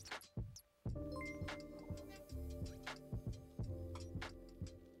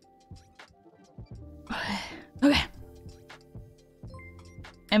 Okay.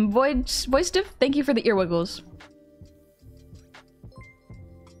 And voice diff, thank you for the ear wiggles.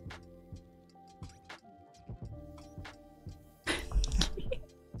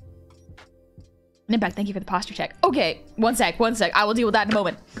 Impact, thank you for the posture check. Okay, one sec. I will deal with that in a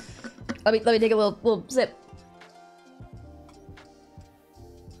moment. Let me take a little sip.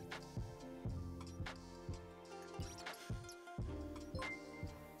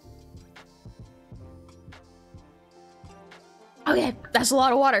 Okay, that's a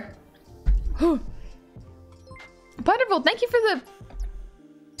lot of water. Wonderful, thank you for the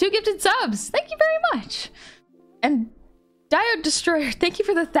 2 gifted subs. Thank you very much. And Diode Destroyer, thank you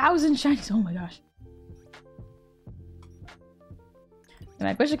for the 1,000 shinies. Oh my gosh. And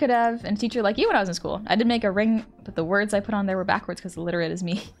I wish I could have a teacher like you when I was in school. I did make a ring, but the words I put on there were backwards because illiterate is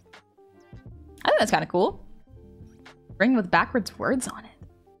me. I think that's kind of cool. Ring with backwards words on it.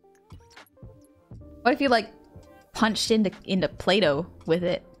 What if you like punched into Play-Doh with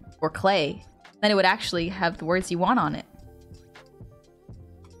it or clay? Then it would actually have the words you want on it.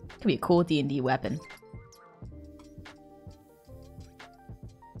 Could be a cool D&D weapon.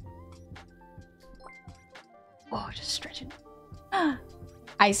 Oh, just stretching.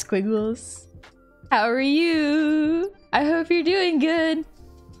 Ice Squiggles. How are you? I hope you're doing good.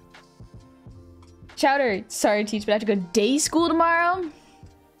 Chowder, sorry to teach, but I have to go day school tomorrow.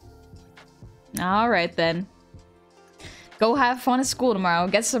 Alright then. Go have fun at school tomorrow.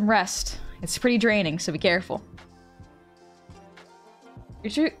 Get some rest. It's pretty draining, so be careful.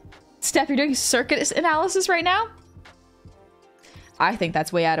 Steph, you're doing circuit analysis right now? I think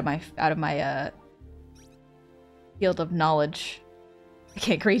that's way out of my field of knowledge. I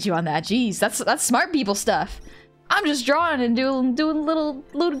can't grade you on that. Jeez, that's smart people stuff. I'm just drawing and doing little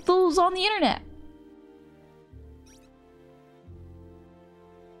doodles on the internet.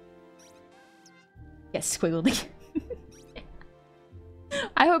 Yes, Squiggly.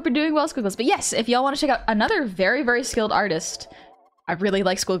 I hope you're doing well, Squiggles. But yes, if y'all want to check out another very, very skilled artist, I really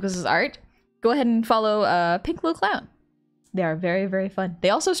like Squiggles' art, go ahead and follow Pink Little Clown. They are very, very fun. They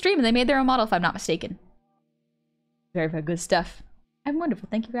also stream and they made their own model, if I'm not mistaken. Very, very good stuff. I'm wonderful.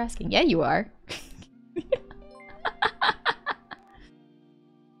 Thank you for asking. Yeah, you are.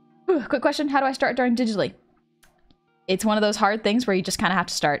 Ooh, quick question. How do I start drawing digitally? It's one of those hard things where you just kind of have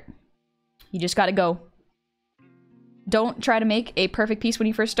to start. You just gotta go. Don't try to make a perfect piece when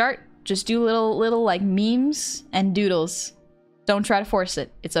you first start. Just do little like memes and doodles. Don't try to force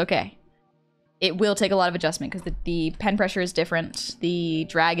it. It's okay. It will take a lot of adjustment because the pen pressure is different. The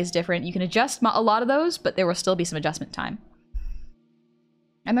drag is different. You can adjust a lot of those, but there will still be some adjustment time.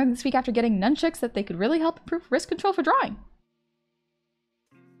 I learned this week after getting nunchucks that they could really help improve wrist control for drawing.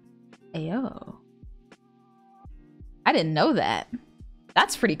 Ayo. I didn't know that.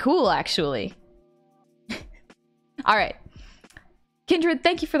 That's pretty cool, actually. Alright. Kindred,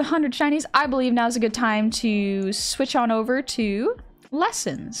 thank you for the 100 shinies. I believe now's a good time to switch on over to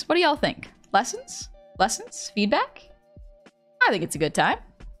lessons. What do y'all think? Lessons? Lessons? Feedback? I think it's a good time.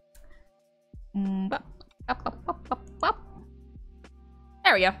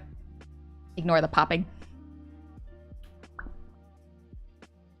 There we go. Ignore the popping.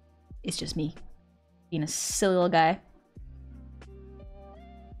 It's just me. Being a silly little guy.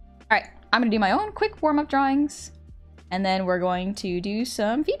 Alright, I'm gonna do my own quick warm-up drawings. And then we're going to do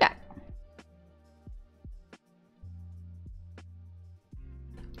some feedback.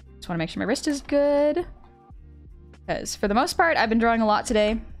 Just want to make sure my wrist is good. Because for the most part, I've been drawing a lot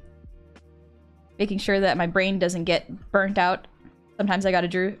today. Making sure that my brain doesn't get burnt out. Sometimes I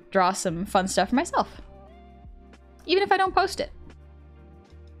gotta draw some fun stuff for myself. Even if I don't post it.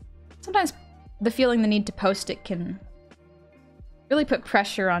 Sometimes the feeling the need to post it can really put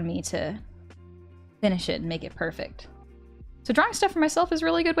pressure on me to finish it and make it perfect. So drawing stuff for myself is a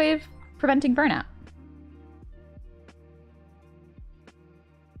really good way of preventing burnout.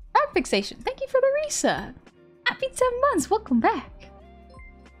 Crowd fixation. Thank you for the resub. Happy 10 months. Welcome back.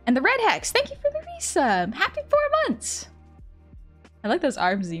 And the Red Hex. Thank you for the resub. Happy 4 months. I like those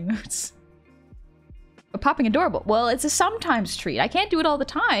arms emotes. But popping adorable. Well, it's a sometimes treat. I can't do it all the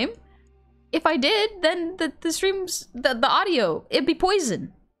time. If I did, then the streams, the audio, it'd be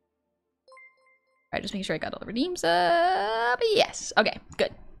poison. Alright, just making sure I got all the redeems up. Yes. Okay,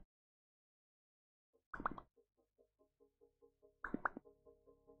 good.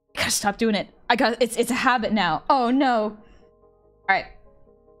 I gotta stop doing it. It's a habit now. Oh no. Alright.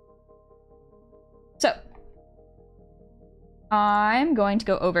 So. I'm going to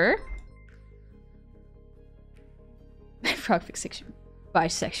go over frog fixation.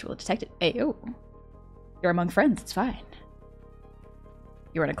 Bisexual detected. Ayo. You're among friends, it's fine.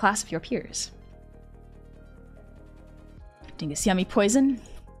 You're in a class of your peers. Dingus yummy poison.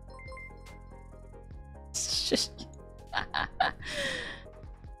 It's just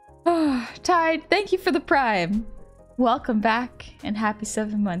oh, Tide, thank you for the prime. Welcome back and happy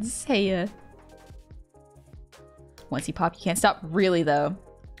 7 months. Hey once you pop, you can't stop. Really though.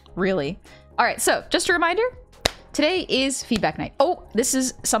 Really. Alright, so just a reminder. Today is feedback night. Oh, this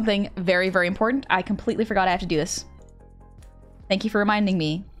is something very, very important. I completely forgot I have to do this. Thank you for reminding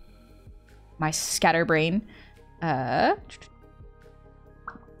me. My scatterbrain. There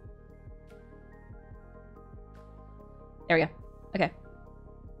we go. Okay.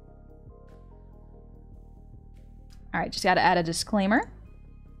 Alright, just gotta add a disclaimer.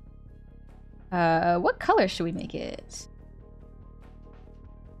 What color should we make it?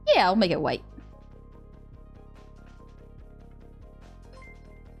 Yeah, I'll make it white.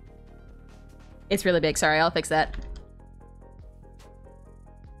 It's really big. Sorry, I'll fix that.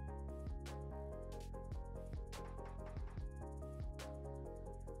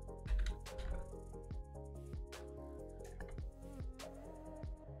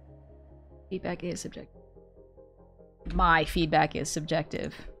 Feedback is subjective. My feedback is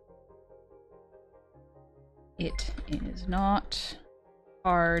subjective. It is not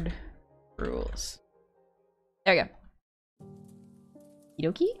hard rules. There we go. Okie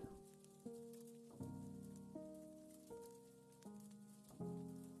dokie.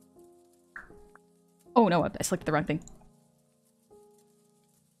 Oh no, I selected the wrong thing.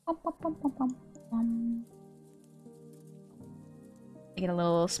 Make it a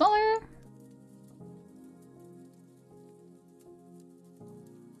little smaller.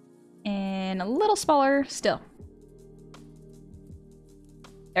 And a little smaller still.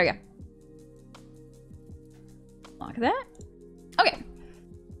 There we go. Lock that. Okay.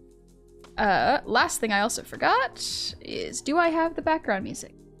 Last thing I also forgot is, do I have the background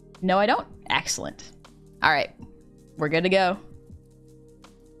music? No, I don't. Excellent. All right, we're good to go.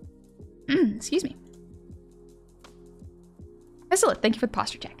 Excuse me. Priscilla, thank you for the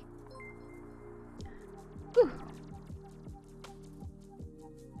posture check. Whew.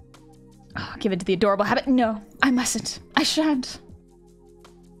 Oh, give in to the adorable habit. No, I mustn't. I shan't.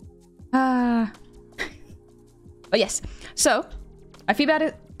 But yes, so my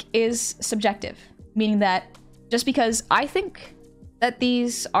feedback is subjective, meaning that just because I think that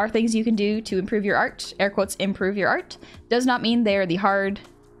these are things you can do to improve your art, air quotes, improve your art, does not mean they're the hard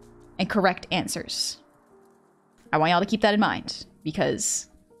and correct answers. I want y'all to keep that in mind, because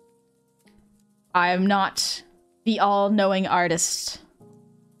I am not the all-knowing artist.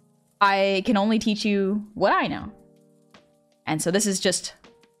 I can only teach you what I know. And so this is just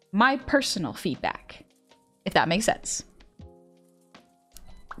my personal feedback, if that makes sense.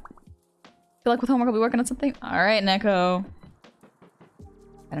 Feel like with homework I'll be working on something? Alright, Neko.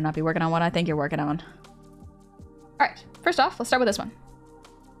 Better not be working on what I think you're working on. Alright, first off, let's start with this one.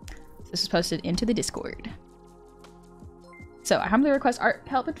 This is posted into the Discord. So, I humbly request art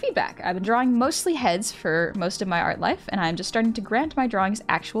help and feedback. I've been drawing mostly heads for most of my art life, and I'm just starting to grant my drawings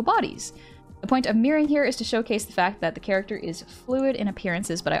actual bodies. The point of mirroring here is to showcase the fact that the character is fluid in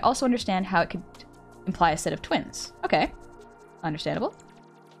appearances, but I also understand how it could imply a set of twins. Okay. Understandable.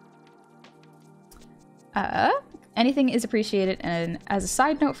 Anything is appreciated, and as a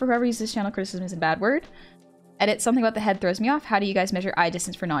side note for whoever uses this channel, criticism is a bad word. Edit, something about the head throws me off. How do you guys measure eye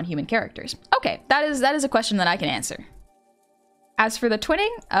distance for non-human characters? Okay, that is a question that I can answer. As for the twinning,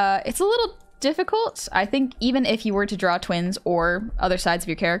 it's a little difficult. I think even if you were to draw twins or other sides of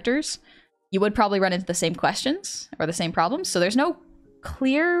your characters, you would probably run into the same questions or the same problems. So there's no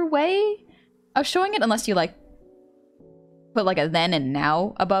clear way of showing it unless you like put like a then and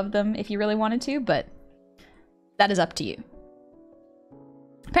now above them if you really wanted to, but that is up to you.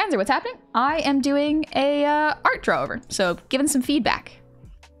 Panzer, what's happening? I am doing a art draw over, so giving some feedback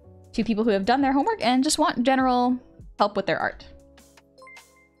to people who have done their homework and just want general help with their art.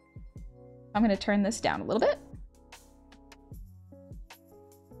 I'm going to turn this down a little bit.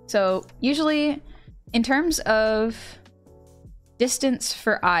 So usually in terms of distance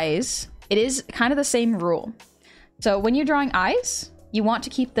for eyes, it is kind of the same rule. So when you're drawing eyes, you want to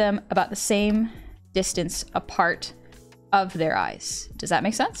keep them about the same distance apart of their eyes. Does that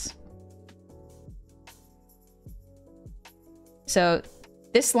make sense? So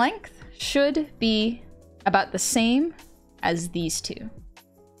this length should be about the same as these two.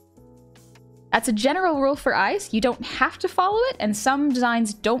 That's a general rule for eyes. You don't have to follow it, and some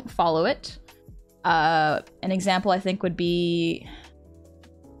designs don't follow it. An example I think would be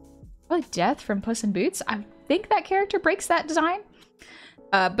probably Death from Puss in Boots. I think that character breaks that design.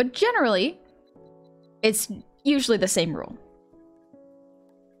 But generally, it's usually the same rule.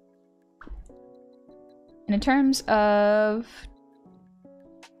 And in terms of...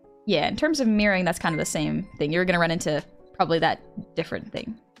 yeah, in terms of mirroring, that's kind of the same thing. You're going to run into probably that different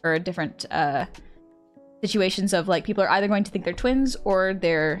thing. Or different situations of like people are either going to think they're twins or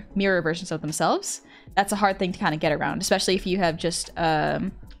they're mirror versions of themselves. That's a hard thing to kind of get around, especially if you have just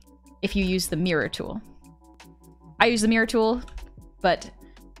if you use the mirror tool. I use the mirror tool, but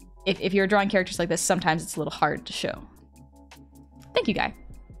if you're drawing characters like this, sometimes it's a little hard to show. Thank you, Guy.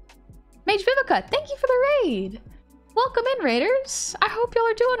 Mage Vivica, thank you for the raid. Welcome in, raiders. I hope y'all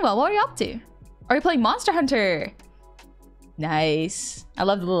are doing well. What are you up to? Are you playing Monster Hunter? Nice. I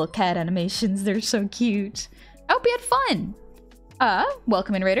love the little cat animations. They're so cute. I hope you had fun.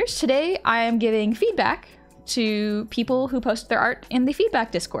 Welcome in, raiders. Today I am giving feedback to people who posted their art in the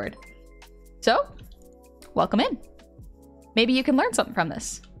feedback Discord. So, welcome in. Maybe you can learn something from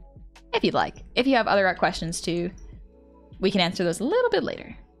this, if you'd like. If you have other art questions too, we can answer those a little bit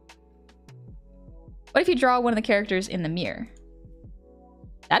later. What if you draw one of the characters in the mirror?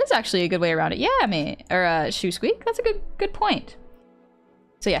 That is actually a good way around it. Yeah, mate. Or Shoe Squeak. That's a good point.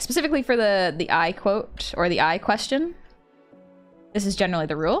 So yeah, specifically for the eye quote or the eye question, this is generally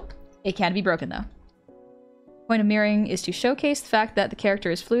the rule. It can be broken though. Point of mirroring is to showcase the fact that the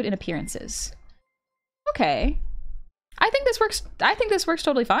character is fluid in appearances. Okay. I think this works. I think this works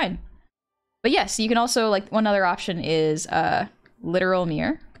totally fine. But yes, you can also, like, one other option is literal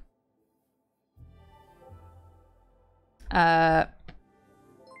mirror.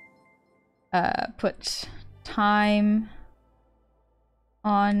 Put time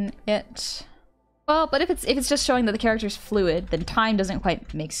on it. Well, but if it's just showing that the character's fluid, then time doesn't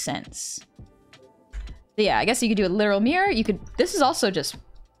quite make sense. So yeah, I guess you could do a literal mirror. You could. This is also just.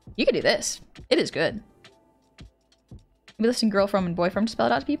 You could do this. It is good. Maybe listing girl from and boy from to spell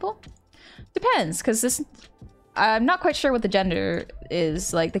it out to people. Depends, because this. I'm not quite sure what the gender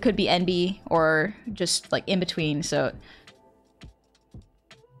is. Like, they could be NB or just like in between. So.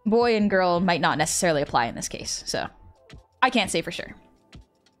 Boy and girl might not necessarily apply in this case, so I can't say for sure.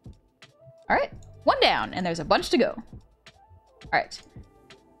 Alright, one down, and there's a bunch to go. Alright.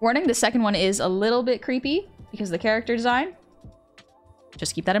 Warning, the second one is a little bit creepy because of the character design.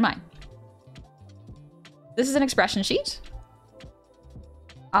 Just keep that in mind. This is an expression sheet.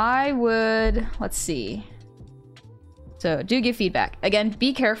 I would... let's see. So, do give feedback. Again,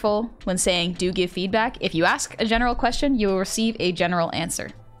 be careful when saying do give feedback. If you ask a general question, you will receive a general answer.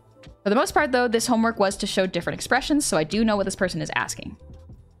 For the most part, though, this homework was to show different expressions, so I do know what this person is asking.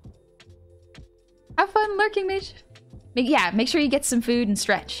 Have fun lurking, mage. Yeah, make sure you get some food and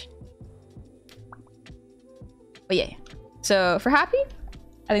stretch. But yeah. So, for happy,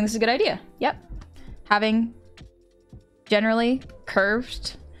 I think this is a good idea. Yep. Having generally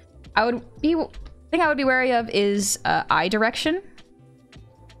curved, thing I would be wary of is eye direction.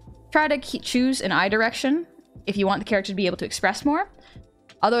 Try to choose an eye direction if you want the character to be able to express more.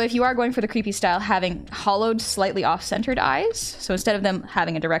 Although if you are going for the creepy style, having hollowed, slightly off-centered eyes, so instead of them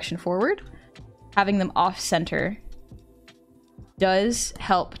having a direction forward, having them off-center does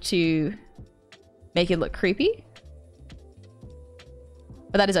help to make it look creepy.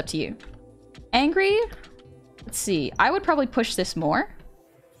 But that is up to you. Angry? Let's see. I would probably push this more.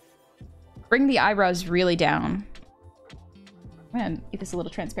 Bring the eyebrows really down. I'm gonna make this a little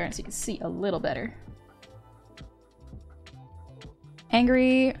transparent so you can see a little better.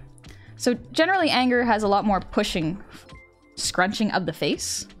 Angry. So generally anger has a lot more pushing, scrunching of the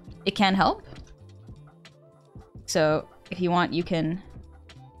face. It can help. So if you want, you can...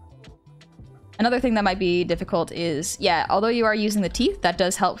 Another thing that might be difficult is, yeah, although you are using the teeth, that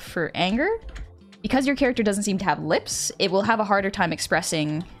does help for anger. Because your character doesn't seem to have lips, it will have a harder time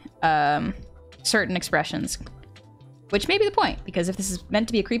expressing certain expressions. Which may be the point, because if this is meant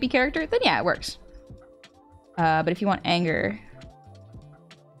to be a creepy character, then yeah, it works. But if you want anger...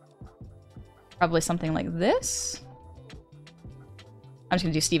 Probably something like this. I'm just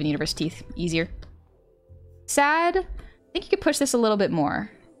gonna do Steven Universe teeth. Easier. Sad. I think you could push this a little bit more.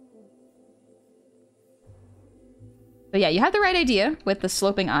 But yeah, you had the right idea with the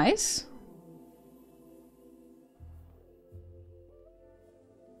sloping eyes.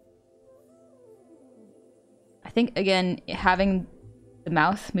 I think, again, having the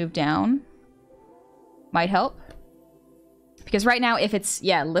mouth move down might help. Because right now, if it's,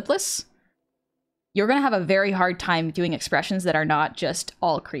 yeah, lipless, you're gonna have a very hard time doing expressions that are not just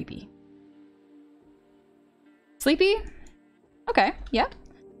all creepy. Sleepy? Okay, yeah.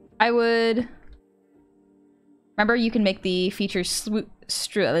 I would... Remember, you can make the features slope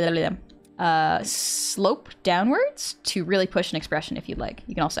downwards to really push an expression if you'd like.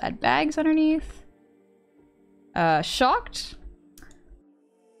 You can also add bags underneath. Shocked.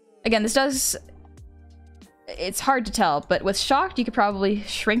 Again, this does... It's hard to tell, but with shocked, you could probably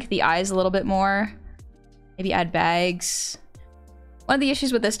shrink the eyes a little bit more. Maybe add bags. One of the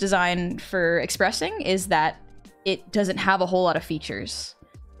issues with this design for expressing is that it doesn't have a whole lot of features.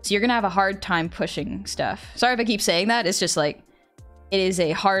 So you're gonna have a hard time pushing stuff. Sorry if I keep saying that, it's just like, it is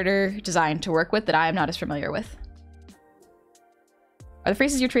a harder design to work with that I am not as familiar with. Are the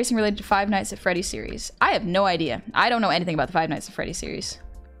faces you're tracing related to Five Nights at Freddy's series? I have no idea. I don't know anything about the Five Nights at Freddy's series.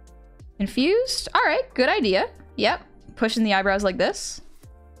 Confused? Alright, good idea. Yep, pushing the eyebrows like this.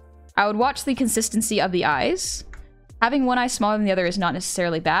 I would watch the consistency of the eyes. Having one eye smaller than the other is not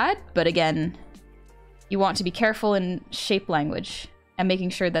necessarily bad, but again, you want to be careful in shape language and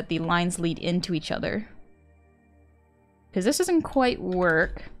making sure that the lines lead into each other. Because this doesn't quite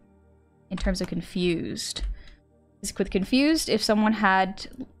work in terms of confused. With confused, if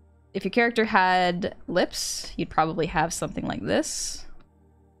your character had lips, you'd probably have something like this.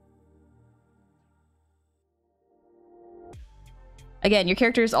 Again, your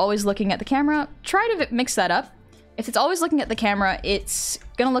character is always looking at the camera. Try to mix that up. If it's always looking at the camera, it's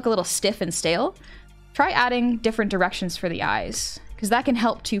gonna look a little stiff and stale. Try adding different directions for the eyes, because that can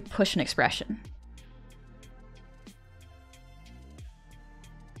help to push an expression.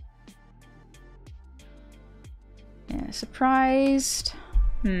 Yeah, surprised.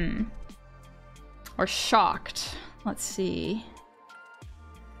 Or shocked. Let's see.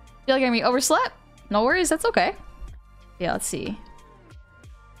 Feel like I'm gonna be overslept? No worries, that's okay. Yeah, let's see.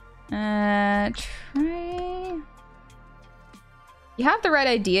 Try... You have the right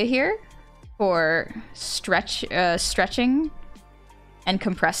idea here for stretching and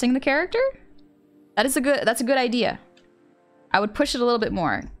compressing the character. That's a good idea. I would push it a little bit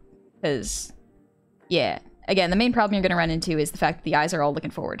more, because, yeah. Again, the main problem you're going to run into is the fact that the eyes are all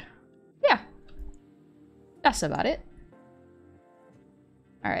looking forward. Yeah. That's about it.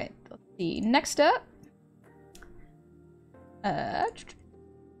 Alright, let's see. Next up.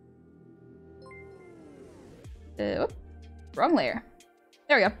 Wrong layer.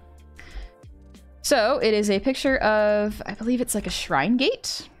 There we go. So, it is a picture of, I believe it's like a shrine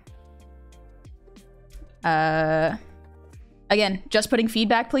gate. Again, just putting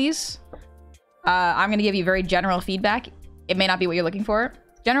feedback, please. I'm gonna give you very general feedback. It may not be what you're looking for.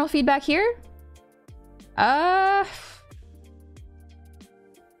 General feedback here.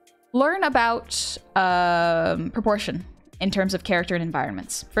 Learn about proportion in terms of character and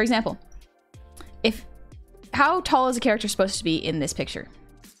environments. For example, how tall is a character supposed to be in this picture?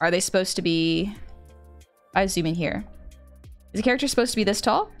 Are they supposed to be... I zoom in here. Is a character supposed to be this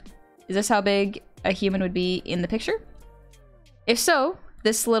tall? Is this how big a human would be in the picture? If so,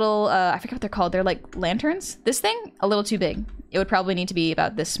 this little, I forget what they're called. They're like lanterns. This thing, a little too big. It would probably need to be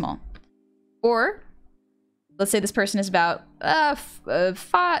about this small. Or, let's say this person is about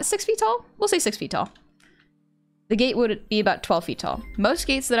 6 feet tall. We'll say 6 feet tall. The gate would be about 12 feet tall. Most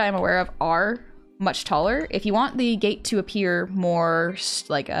gates that I'm aware of are much taller. If you want the gate to appear more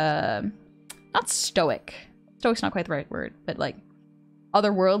like, not stoic. Stoic's not quite the right word, but like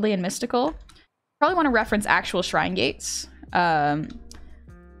otherworldly and mystical. Probably want to reference actual shrine gates. They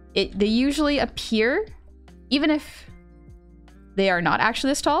usually appear, even if they are not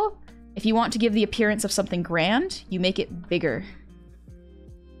actually this tall, if you want to give the appearance of something grand, you make it bigger.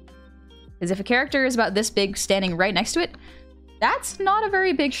 Because if a character is about this big standing right next to it, that's not a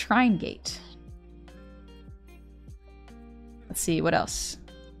very big shrine gate. Let's see, what else?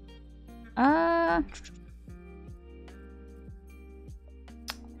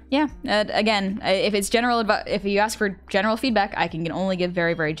 Yeah, again, if it's general, if you ask for general feedback, I can only give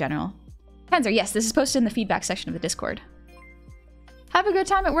very, very general. Panzer, yes, this is posted in the feedback section of the Discord. Have a good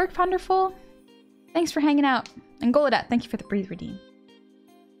time at work, Ponderful. Thanks for hanging out. And Golodat, thank you for the Breathe Redeem.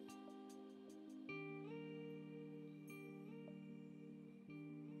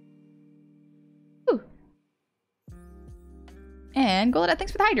 Ooh. And Golodat,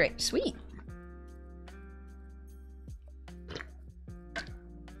 thanks for the Hydrate. Sweet.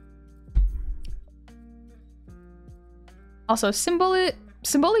 Also, Symboli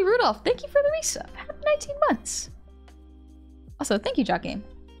Rudolph, thank you for the resub. Happy 19 months. Also, thank you, Jock Game.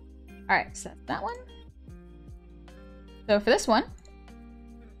 Alright, so that's that one. So for this one,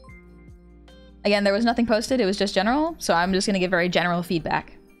 again, there was nothing posted, it was just general, so I'm just going to give very general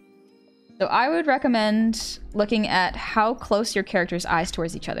feedback. So I would recommend looking at how close your character's eyes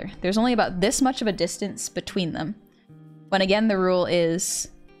towards each other. There's only about this much of a distance between them. When again, the rule is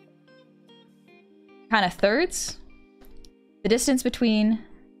kind of thirds. The distance between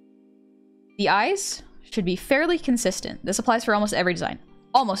the eyes should be fairly consistent. This applies for almost every design.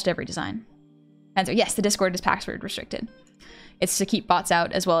 Almost every design. Answer, yes, the Discord is password restricted. It's to keep bots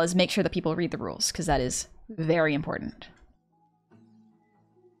out as well as make sure that people read the rules, because that is very important.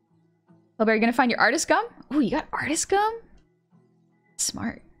 Hilberry, you gonna find your artist gum? Ooh, you got artist gum?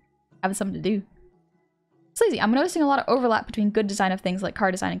 Smart. Having something to do. Sleazy, I'm noticing a lot of overlap between good design of things like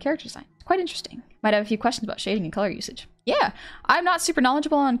car design and character design. It's quite interesting. Might have a few questions about shading and color usage. Yeah, I'm not super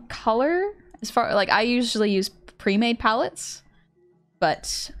knowledgeable on color. As far, like, I usually use pre-made palettes,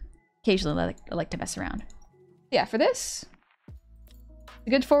 but occasionally I like to mess around. Yeah, for this,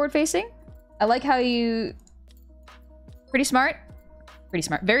 good forward facing. I like how you, pretty smart,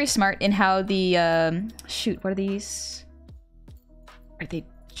 very smart in how the, shoot, what are these? Are they,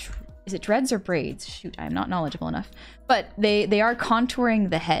 is it dreads or braids? Shoot, I'm not knowledgeable enough. But they are contouring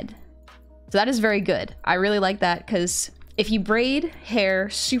the head. So that is very good. I really like that because if you braid hair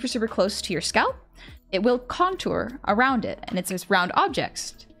super, super close to your scalp, it will contour around it, and it's just round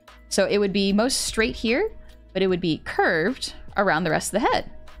objects. So it would be most straight here, but it would be curved around the rest of the head.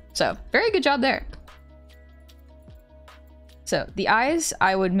 So very good job there. So the eyes,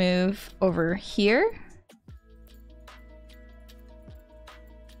 I would move over here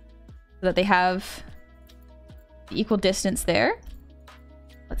so that they have the equal distance there.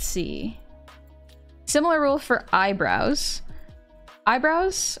 Let's see. Similar rule for eyebrows.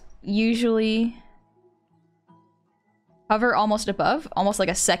 Eyebrows usually hover almost above, almost like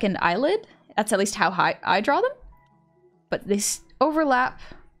a second eyelid. That's at least how high I draw them. But they overlap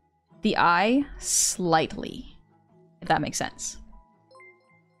the eye slightly, if that makes sense.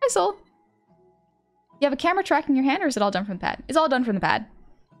 Hi, Soul. You have a camera tracking your hand, or is it all done from the pad? It's all done from the pad.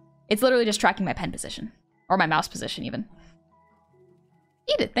 It's literally just tracking my pen position. Or my mouse position, even.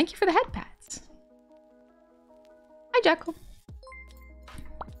 Edith, thank you for the head pads. Hi, Jackal.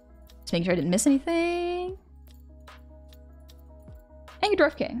 Just making sure I didn't miss anything. Thank you,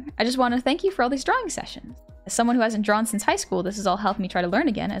 Dwarf King. I just want to thank you for all these drawing sessions. As someone who hasn't drawn since high school, this has all helped me try to learn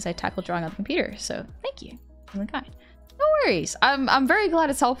again as I tackle drawing on the computer. So, thank you. Really kind. No worries. I'm very glad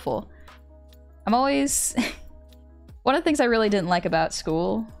it's helpful. I'm always... One of the things I really didn't like about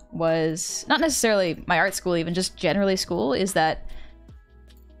school was... Not necessarily my art school even, just generally school, is that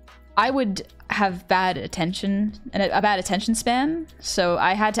I would have bad attention, and a bad attention span, so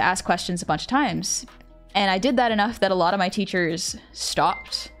I had to ask questions a bunch of times. And I did that enough that a lot of my teachers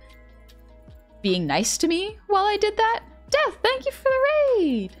stopped being nice to me while I did that. Death, thank you for the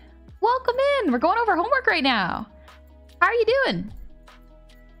raid! Welcome in! We're going over homework right now! How are you doing?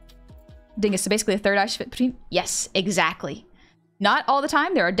 Dingus, so basically a third eye should fit between... Yes, exactly. Not all the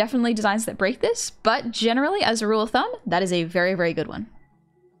time, there are definitely designs that break this, but generally, as a rule of thumb, that is a very, very good one.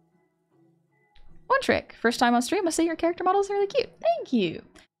 One trick. First time on stream, I say your character model is really cute. Thank you.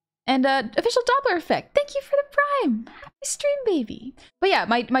 And official Doppler effect. Thank you for the prime. Happy stream, baby. But yeah,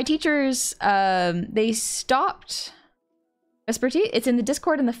 my teachers, they stopped. Vespertine, it's in the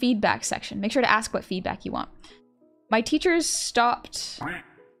Discord in the feedback section. Make sure to ask what feedback you want. My teachers stopped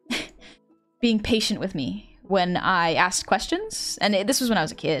being patient with me when I asked questions. And this was when I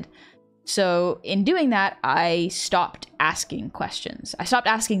was a kid. So in doing that, I stopped asking questions. I stopped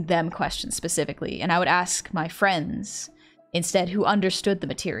asking them questions specifically, and I would ask my friends instead who understood the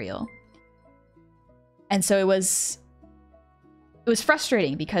material. And so it was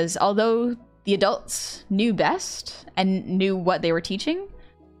frustrating because although the adults knew best and knew what they were teaching,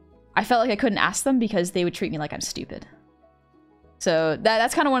 I felt like I couldn't ask them because they would treat me like I'm stupid. So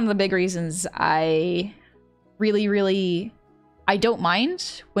that's kind of one of the big reasons I really... I don't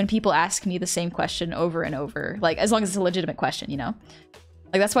mind when people ask me the same question over and over, like as long as it's a legitimate question, you know?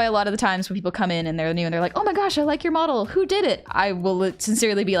 Like, that's why a lot of the times when people come in and they're new and they're like, oh my gosh, I like your model. Who did it? I will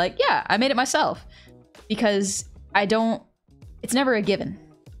sincerely be like, yeah, I made it myself. Because I don't... It's never a given.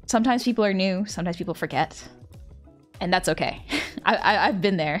 Sometimes people are new. Sometimes people forget. And that's okay. I've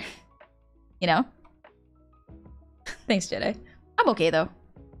been there. You know? Thanks, Jedi. I'm okay, though.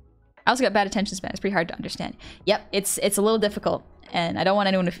 I also got bad attention span. It's pretty hard to understand. Yep, it's a little difficult. And I don't want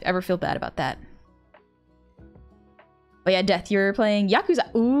anyone to ever feel bad about that. Oh yeah, Death, you're playing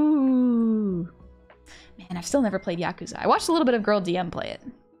Yakuza. Ooh. Man, I've still never played Yakuza. I watched a little bit of Girl DM play it.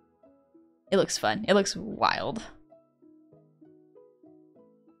 It looks fun. It looks wild.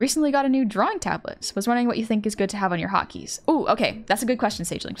 Recently got a new drawing tablet. Was wondering what you think is good to have on your hotkeys. Ooh, okay. That's a good question,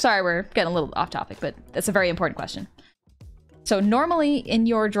 Sageling. Sorry, we're getting a little off topic, but that's a very important question. So normally in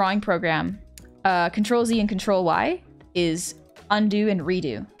your drawing program, Control Z and Control Y is undo and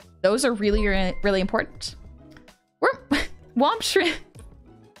redo. Those are really, really important. Womp Shrimp.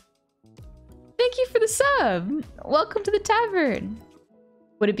 Thank you for the sub. Welcome to the tavern.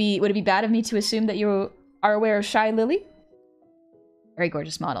 Would it be bad of me to assume that you are aware of Shy Lily? Very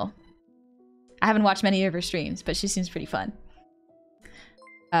gorgeous model. I haven't watched many of her streams, but she seems pretty fun.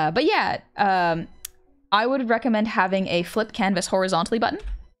 But yeah, I would recommend having a flip canvas horizontally button.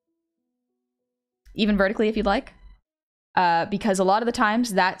 Even vertically if you'd like. Because a lot of the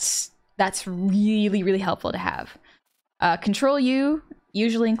times that's really, really helpful to have. Control U,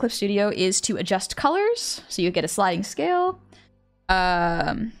 usually in Clip Studio, is to adjust colors, so you get a sliding scale.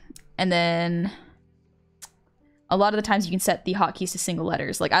 And then a lot of the times you can set the hotkeys to single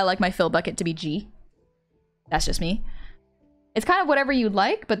letters. Like, I like my fill bucket to be G. That's just me. It's kind of whatever you'd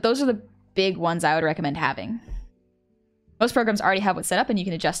like, but those are the big ones I would recommend having. Most programs already have what's set up, and you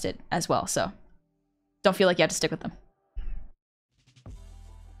can adjust it as well, so don't feel like you have to stick with them.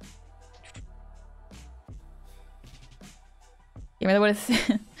 You remember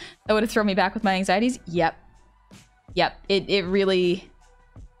that would have thrown me back with my anxieties? Yep. Yep. It really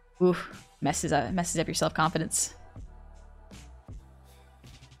messes up your self-confidence.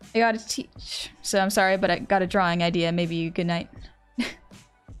 I gotta teach. So I'm sorry, but I got a drawing idea. Maybe good night. Good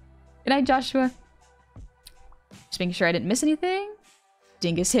night, Joshua. Just making sure I didn't miss anything.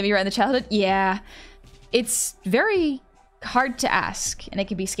 Dingus hit me right in the childhood. Yeah. It's very hard to ask, and it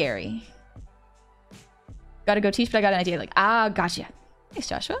can be scary. Gotta go teach, but I got an idea. Like, gotcha. Thanks,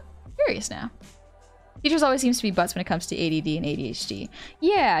 Joshua. Curious now. Teachers always seems to be butts when it comes to ADD and ADHD.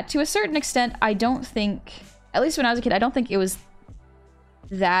 Yeah, to a certain extent, I don't think... At least when I was a kid, I don't think it was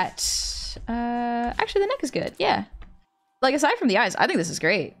that... Actually, the neck is good. Yeah. Like, aside from the eyes, I think this is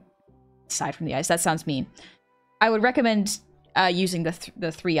great. Aside from the eyes, that sounds mean. I would recommend using the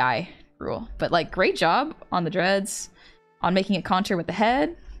 3-eye rule. But, like, great job on the dreads. On making it contour with the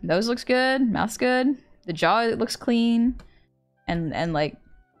head. Nose looks good. Mouth's good. The jaw looks clean, and like,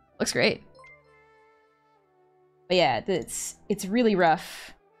 looks great. But yeah, it's really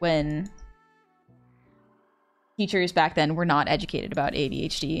rough when teachers back then were not educated about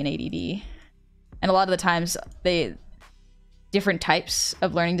ADHD and ADD. And a lot of the times, different types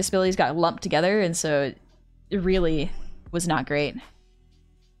of learning disabilities got lumped together, and so it really was not great.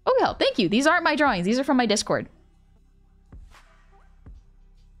 Oh hell, thank you! These aren't my drawings, these are from my Discord.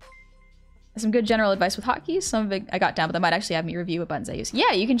 Some good general advice with hotkeys. Some of it I got down, but they might actually have me review what buttons I use.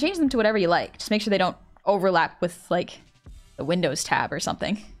 Yeah, you can change them to whatever you like. Just make sure they don't overlap with, like, the Windows tab or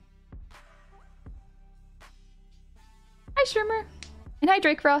something. Hi, Shrimmer. And hi,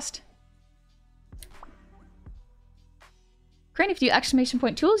 Drake Frost. Crane, if you do exclamation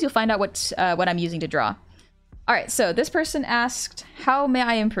point tools, you'll find out what I'm using to draw. Alright, so this person asked, how may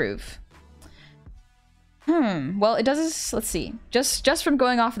I improve? Well, it does... Let's see. Just from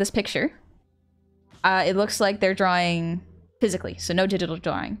going off of this picture... it looks like they're drawing physically, so no digital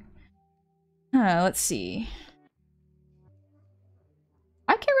drawing. Let's see.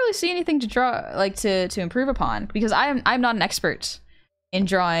 I can't really see anything to draw, like, to improve upon, because I'm not an expert in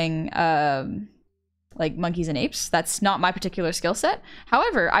drawing, like, monkeys and apes. That's not my particular skill set.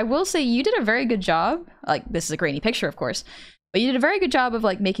 However, I will say you did a very good job. Like, this is a grainy picture, of course, but you did a very good job of,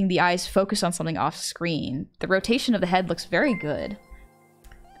 like, making the eyes focus on something off screen. The rotation of the head looks very good.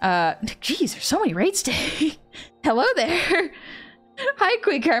 Geez, there's so many raids today. Hello there. Hi,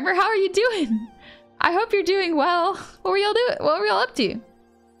 Quick Armor. How are you doing? I hope you're doing well. What were y'all doing? What were y'all up to?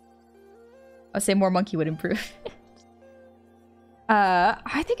 I'd say more monkey would improve.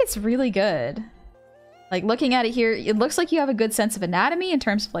 I think it's really good. Like, looking at it here, it looks like you have a good sense of anatomy in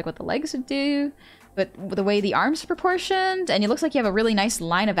terms of, like, what the legs would do, but the way the arms are proportioned, and it looks like you have a really nice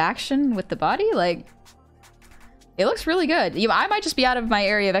line of action with the body. Like, it looks really good. I might just be out of my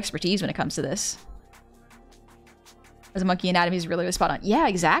area of expertise when it comes to this. as a monkey anatomy is really spot on. Yeah,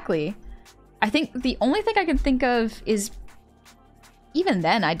 exactly. I think the only thing I can think of is, even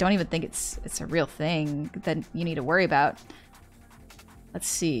then, I don't even think it's a real thing that you need to worry about. Let's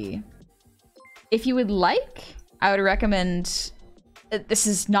see. If you would like, I would recommend, this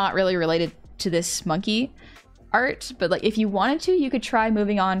is not really related to this monkey art, but like if you wanted to, you could try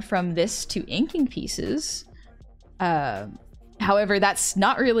moving on from this to inking pieces. However, that's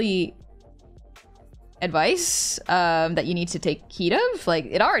not really advice that you need to take heed of. Like,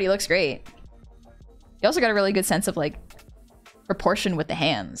 it already looks great. You also got a really good sense of like proportion with the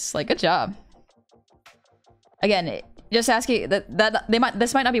hands. Like, good job. Again, just asking that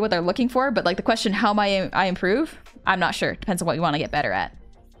this might not be what they're looking for, but like the question, how might I improve? I'm not sure. Depends on what you want to get better at.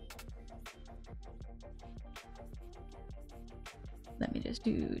 Let me just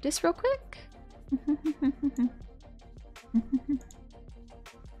do this real quick.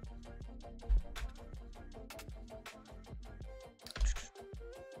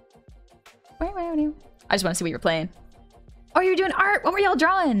 I just want to see what you're playing. Oh, you're doing art! What were y'all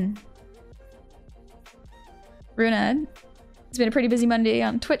drawing? Runa, it's been a pretty busy Monday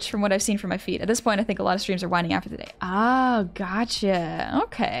on Twitch from what I've seen from my feed. At this point, I think a lot of streams are winding after the day. Oh, gotcha.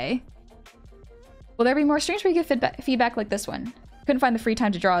 Okay. Will there be more streams where you get feedback like this one? Couldn't find the free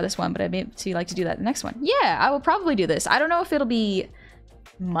time to draw this one, but I'd maybe like to do that the next one. Yeah, I will probably do this. I don't know if it'll be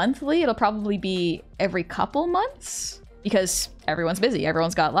monthly. It'll probably be every couple months because everyone's busy.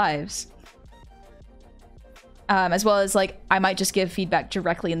 Everyone's got lives. As well as, like, I might just give feedback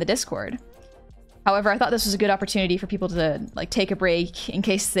directly in the Discord. However, I thought this was a good opportunity for people to, like, take a break in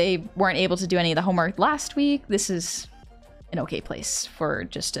case they weren't able to do any of the homework last week. This is an okay place for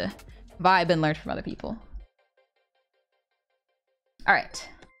just to vibe and learn from other people. All right,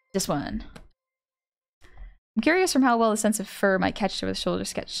 this one. I'm curious from how well the sense of fur might catch over the shoulder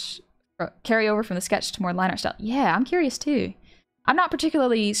sketch, carry over from the sketch to more line art style. Yeah, I'm curious too. I'm not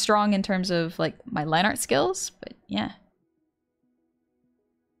particularly strong in terms of like my line art skills, but yeah.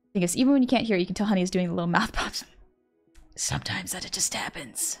 I guess even when you can't hear, you can tell Honey is doing the little mouth pops. Sometimes that it just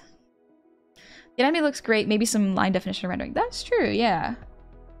happens. The anatomy looks great. Maybe some line definition rendering. That's true, yeah.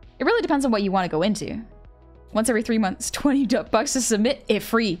 It really depends on what you want to go into. Once every 3 months, $20 to submit. It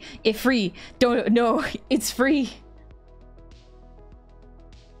free. It free. Don't, no, it's free.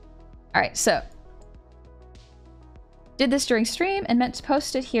 All right, so. Did this during stream and meant to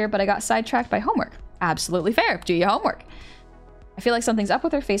post it here, but I got sidetracked by homework. Absolutely fair. Do your homework. I feel like something's up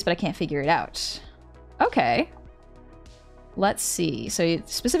with her face, but I can't figure it out. Okay. Let's see. So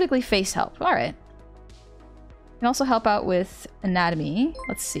specifically face help. All right. You can also help out with anatomy.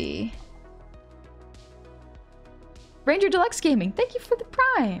 Let's see. Ranger Deluxe Gaming, thank you for the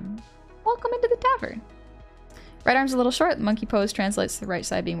prime. Welcome into the tavern. Right arm's a little short. The monkey pose translates to the right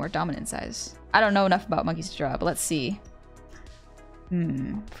side being more dominant in size. I don't know enough about monkeys to draw, but let's see.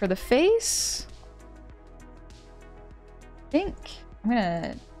 For the face, I think I'm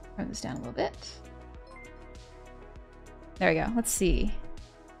gonna turn this down a little bit. There we go. Let's see.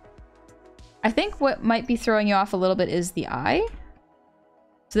 I think what might be throwing you off a little bit is the eye.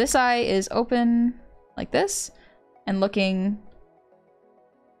 So this eye is open like this and looking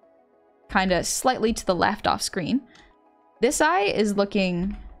kind of slightly to the left off screen. This eye is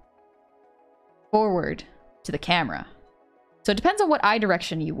looking forward to the camera. So it depends on what eye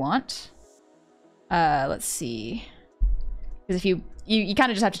direction you want. Let's see. Because if you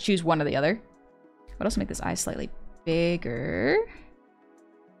kind of just have to choose one or the other. What else will make this eye slightly bigger?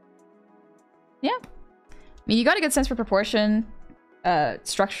 Yeah. I mean, you got a good sense for proportion.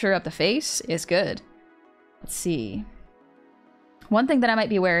 Structure of the face is good. Let's see. One thing that I might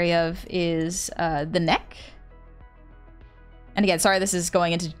be wary of is the neck. And again, sorry, this is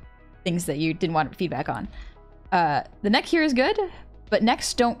going into things that you didn't want feedback on. The neck here is good, but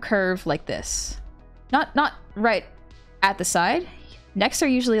necks don't curve like this. Not right at the side. Necks are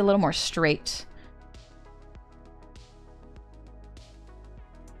usually a little more straight.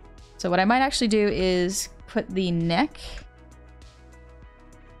 So what I might actually do is put the neck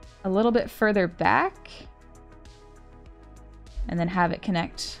a little bit further back and then have it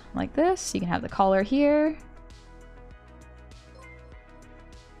connect like this. You can have the collar here.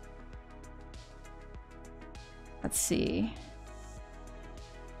 Let's see.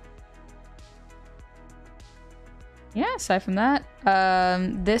 Yeah, aside from that,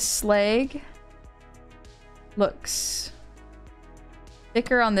 this leg looks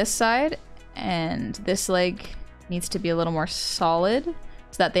thicker on this side, and this leg needs to be a little more solid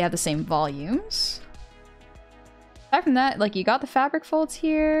so that they have the same volumes. Aside from that, like, you got the fabric folds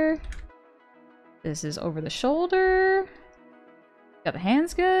here. This is over the shoulder. Got the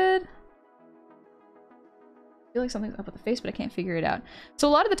hands good. I feel like something's up with the face, but I can't figure it out. So a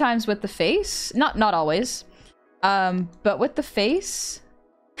lot of the times with the face, not always, but with the face,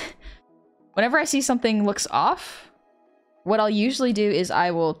 whenever I see something looks off, what I'll usually do is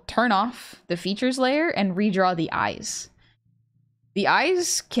I will turn off the features layer and redraw the eyes. The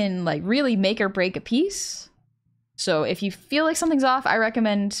eyes can like really make or break a piece. So if you feel like something's off, I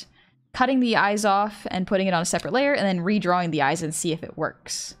recommend cutting the eyes off and putting it on a separate layer and then redrawing the eyes and see if it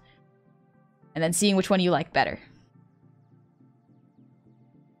works. And then seeing which one you like better.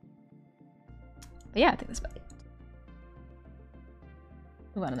 But yeah, I think that's about it.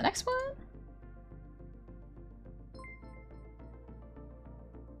 Move on to the next one.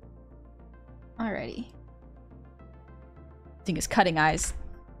 Alrighty. I think it's cutting eyes.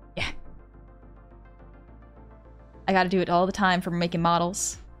 Yeah. I gotta do it all the time for making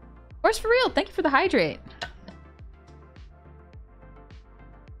models. Of course, for real. Thank you for the hydrate.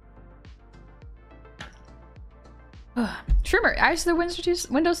 Trimmer, eyes to the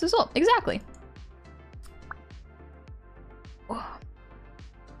Windows result. Exactly.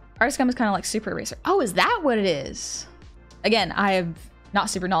 Artist gum is kind of like super eraser. Oh, is that what it is? Again, I am not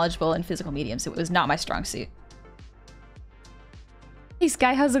super knowledgeable in physical mediums. It was not my strong suit. Hey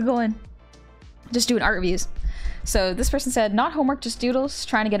Sky, how's it going? Just doing art reviews. So this person said, not homework, just doodles,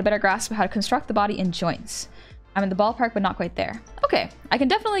 trying to get a better grasp of how to construct the body and joints. I'm in the ballpark, but not quite there. Okay, I can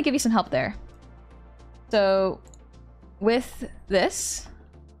definitely give you some help there. So with this,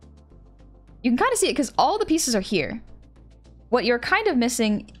 you can kind of see it because all the pieces are here. What you're kind of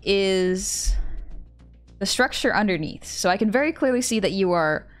missing is the structure underneath. So I can very clearly see that you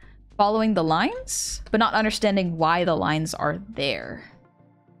are following the lines, but not understanding why the lines are there.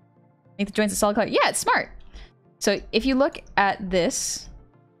 Make the joints a solid color. Yeah, it's smart. So if you look at this,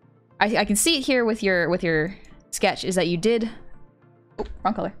 I can see it here with your sketch is that you did, oh,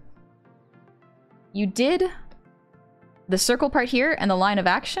 wrong color. You did the circle part here and the line of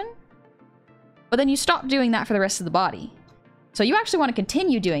action, but then you stopped doing that for the rest of the body. So you actually want to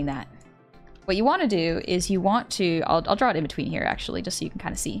continue doing that. What you want to do is you want to, I'll draw it in between here actually, just so you can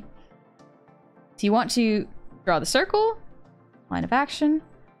kind of see. So you want to draw the circle, line of action,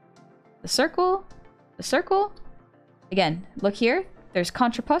 the circle. Again, look here, there's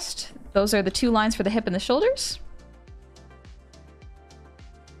contrapost. Those are the two lines for the hip and the shoulders.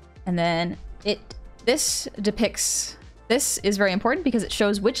 And then this depicts, this is very important because it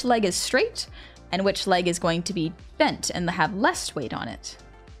shows which leg is straight and which leg is going to be bent and have less weight on it.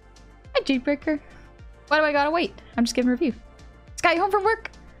 Hi, Jadebreaker. Why do I gotta wait? I'm just giving a review. Sky, you home from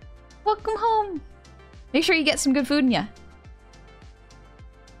work? Welcome home. Make sure you get some good food in ya.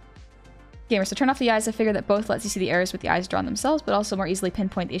 Gamer, so turn off the eyes. I figure that both lets you see the errors with the eyes drawn themselves, but also more easily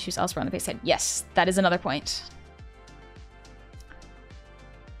pinpoint the issues elsewhere on the face head. Yes, that is another point.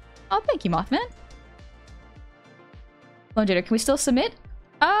 Oh, thank you, Mothman. Lone Jader, can we still submit?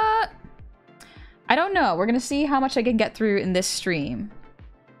 I don't know. We're gonna see how much I can get through in this stream.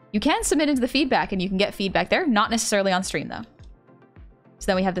 You can submit into the feedback and you can get feedback there. Not necessarily on stream though. So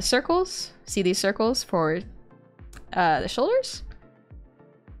then we have the circles. See these circles for the shoulders?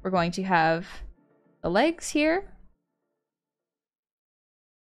 We're going to have the legs here.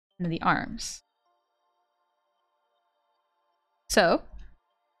 And then the arms. So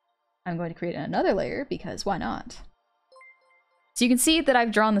I'm going to create another layer because why not? So you can see that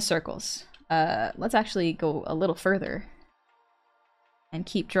I've drawn the circles. Let's actually go a little further and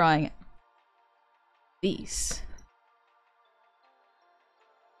keep drawing these.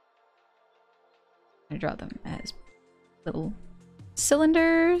 I'm gonna draw them as little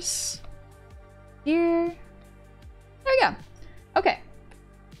cylinders here. There we go. Okay.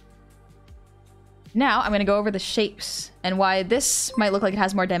 Now I'm gonna go over the shapes and why this might look like it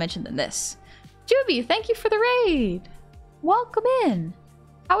has more dimension than this. Juby, thank you for the raid. Welcome in.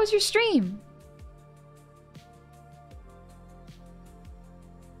 How was your stream?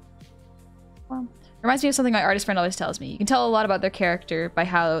 Well, reminds me of something my artist friend always tells me. You can tell a lot about their character by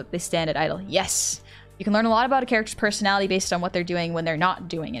how they stand at idle. Yes. You can learn a lot about a character's personality based on what they're doing when they're not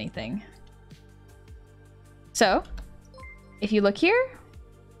doing anything. So, if you look here,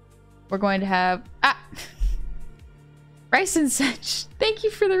 we're going to have... Rice and such. Thank you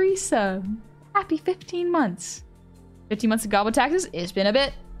for the resub. Happy 15 months. 15 months of Goblin taxes? It's been a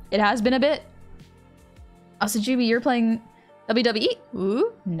bit. It has been a bit. Also, Juby, you're playing WWE?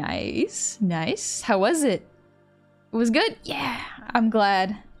 Ooh, nice. Nice. How was it? It was good? Yeah, I'm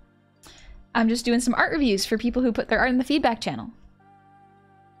glad. I'm just doing some art reviews for people who put their art in the feedback channel.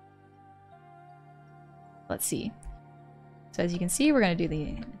 Let's see. So as you can see, we're going to do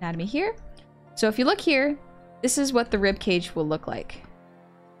the anatomy here. So if you look here, this is what the rib cage will look like.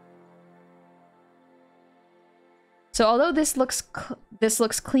 So although this looks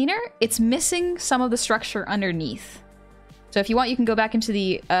cleaner, it's missing some of the structure underneath. So if you want, you can go back into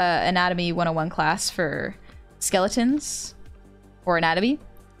the Anatomy 101 class for skeletons or anatomy.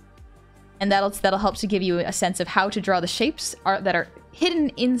 And that'll help to give you a sense of how to draw the shapes that are hidden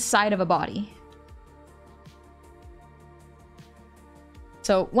inside of a body.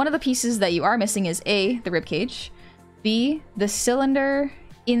 So one of the pieces that you are missing is A, the ribcage, B, the cylinder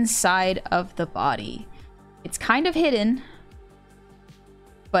inside of the body. It's kind of hidden,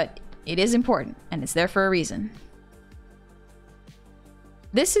 but it is important, and it's there for a reason.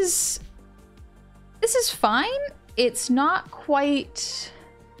 This is fine. It's not quite...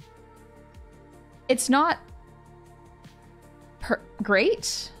 It's not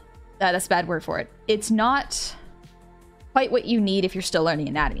great. That's a bad word for it. It's not quite what you need if you're still learning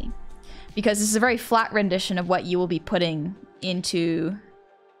anatomy. Because this is a very flat rendition of what you will be putting into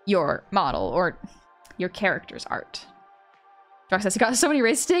your model or your character's art. Drox says, I got so many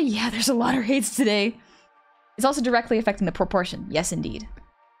raids today. Yeah, there's a lot of raids today. It's also directly affecting the proportion. Yes, indeed.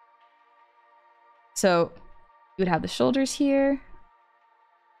 So you would have the shoulders here.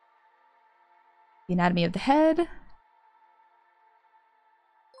 The anatomy of the head.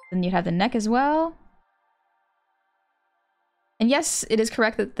 Then you'd have the neck as well. And yes, it is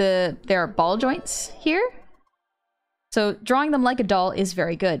correct that there are ball joints here. So drawing them like a doll is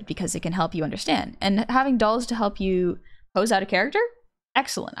very good because it can help you understand. And having dolls to help you pose out a character,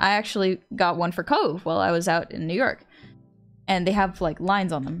 excellent. I actually got one for Cove while I was out in New York. And they have like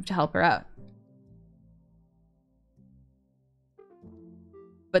lines on them to help her out.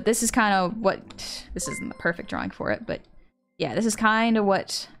 But this is kind of what... This isn't the perfect drawing for it, but yeah, this is kind of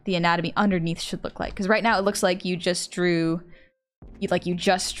what the anatomy underneath should look like. Because right now it looks like you just drew... you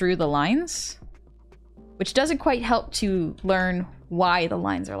just drew the lines, which doesn't quite help to learn why the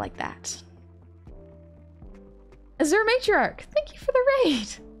lines are like that. Azure Matriarch, thank you for the raid!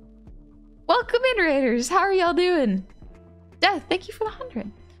 Welcome in, raiders! How are y'all doing? Death, thank you for the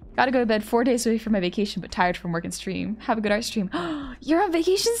 100. Gotta go to bed 4 days away from my vacation, but tired from work and stream. Have a good art stream. You're on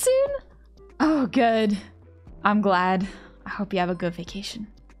vacation soon? Oh, good. I'm glad. I hope you have a good vacation.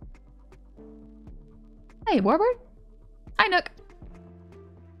 Hey, Warbird. Hi, Nook.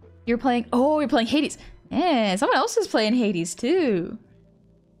 You're playing... Oh, you're playing Hades. Yeah, someone else is playing Hades, too.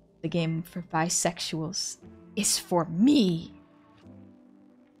 The game for bisexuals is for me.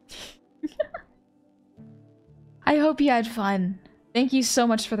 I hope you had fun. Thank you so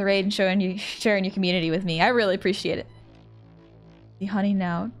much for the raid and sharing your community with me. I really appreciate it. The honey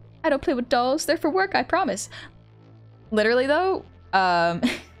now. I don't play with dolls. They're for work, I promise. Literally, though, everyone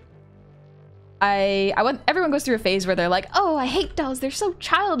goes through a phase where they're like, oh, I hate dolls. They're so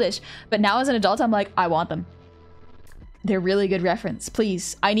childish. But now as an adult, I'm like, I want them. They're really good reference.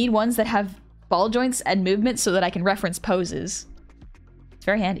 Please. I need ones that have ball joints and movements so that I can reference poses. It's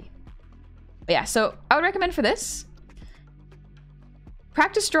very handy. But yeah, so I would recommend for this,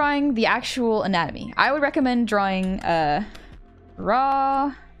 practice drawing the actual anatomy. I would recommend drawing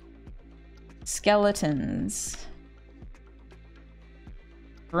raw skeletons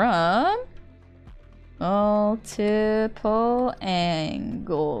from multiple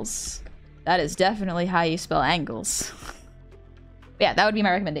angles. That is definitely how you spell angles. Yeah, that would be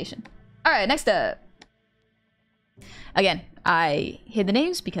my recommendation. All right, next up. Again, I hid the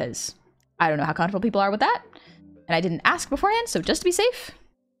names because I don't know how comfortable people are with that. And I didn't ask beforehand, so just to be safe,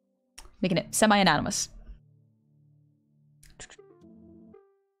 making it semi-anonymous.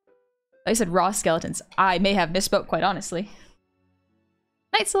 I said raw skeletons. I may have misspoke, quite honestly.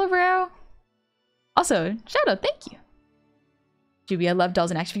 Night, Silver Arrow. Also, Shadow, thank you. Juby, I love dolls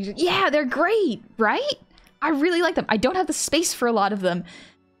and action figures. Yeah, they're great, right? I really like them. I don't have the space for a lot of them,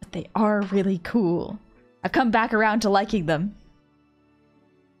 but they are really cool. I've come back around to liking them.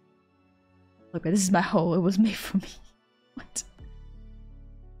 Look, this is my hole. It was made for me. What?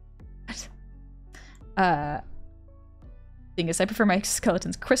 Thing is, I prefer my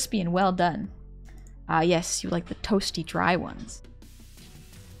skeletons crispy and well done. Ah, yes, you like the toasty, dry ones.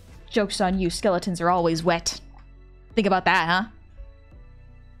 Joke's on you, skeletons are always wet. Think about that, huh?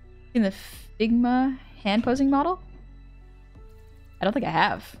 In the Figma hand posing model? I don't think I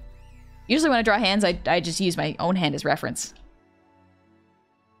have. Usually when I draw hands, I just use my own hand as reference.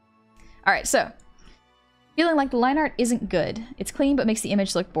 Alright, so. Feeling like the line art isn't good. It's clean, but makes the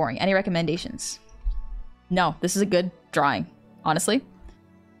image look boring. Any recommendations? No, this is a good drawing, honestly.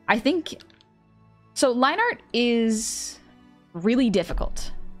 I think... So, line art is really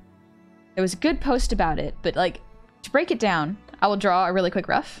difficult. There was a good post about it, but, like, to break it down, I will draw a really quick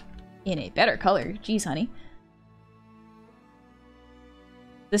rough in a better color. Jeez, honey.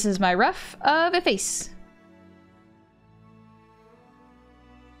 This is my rough of a face.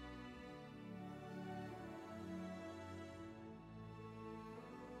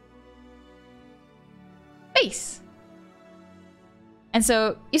 And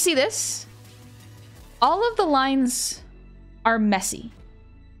so you see this? All of the lines are messy.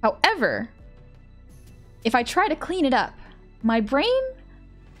 However, if I try to clean it up, my brain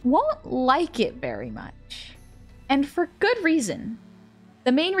won't like it very much. And for good reason.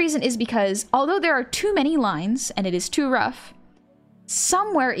 The main reason is because although there are too many lines and it is too rough,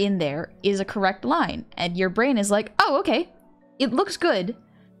 somewhere in there is a correct line. And your brain is like, oh, okay, it looks good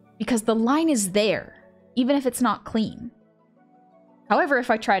because the line is there, even if it's not clean. However,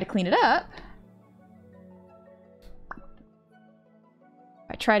 if I try to clean it up,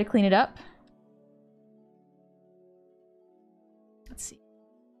 let's see.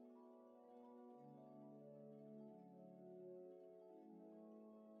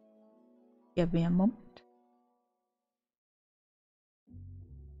 Give me a moment.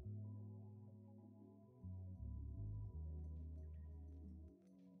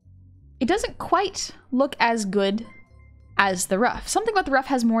 It doesn't quite look as good as the rough. Something about the rough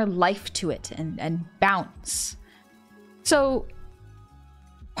has more life to it and bounce. So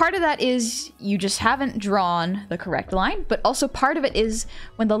part of that is you just haven't drawn the correct line, but also part of it is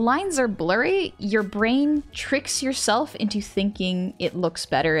when the lines are blurry, your brain tricks yourself into thinking it looks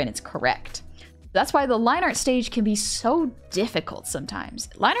better and it's correct. That's why the line art stage can be so difficult sometimes.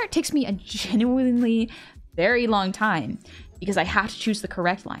 Line art takes me a genuinely very long time because I have to choose the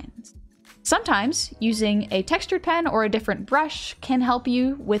correct lines. Sometimes using a textured pen or a different brush can help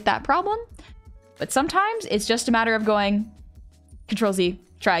you with that problem, but sometimes it's just a matter of going Control Z,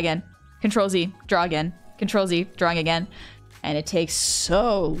 try again, Control Z, draw again, Control Z, drawing again, and it takes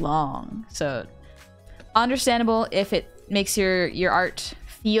so long. So understandable if it makes your art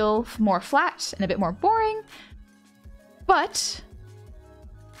feel more flat and a bit more boring, but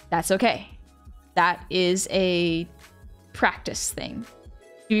that's okay. That is a practice thing.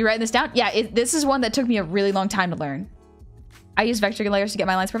 Do you write this down? Yeah, this is one that took me a really long time to learn. I use vector layers to get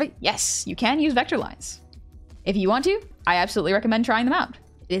my lines perfect. Yes, you can use vector lines. If you want to, I absolutely recommend trying them out.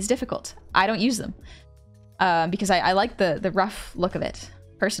 It is difficult. I don't use them because I like the rough look of it,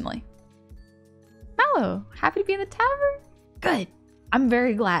 personally. Mallow, happy to be in the tavern? Good. I'm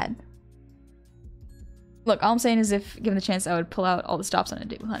very glad. Look, all I'm saying is if given the chance, I would pull out all the stops on a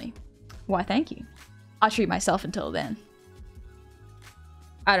date with honey. Why, thank you. I'll treat myself until then.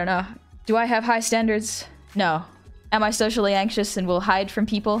 I don't know. Do I have high standards? No. Am I socially anxious and will hide from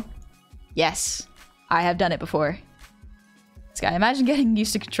people? Yes. I have done it before. This guy, imagine getting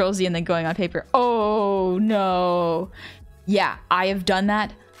used to Control Z and then going on paper. Oh, no. Yeah, I have done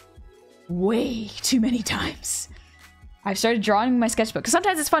that way too many times. I've started drawing my sketchbook. Because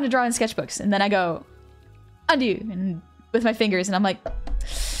sometimes it's fun to draw in sketchbooks. And then I go, undo, and with my fingers. And I'm like,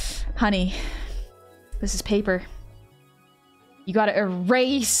 honey, this is paper. You gotta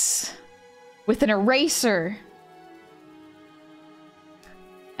erase with an eraser.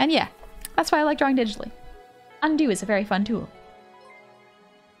 And yeah, that's why I like drawing digitally. Undo is a very fun tool.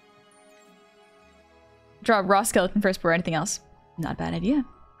 Draw a raw skeleton first before anything else. Not a bad idea.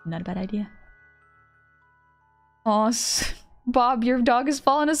 Not a bad idea. Aw, Bob, your dog has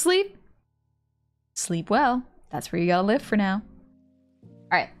fallen asleep. Sleep well. That's where you gotta live for now.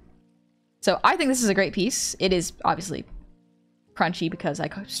 Alright. So I think this is a great piece. It is obviously crunchy because I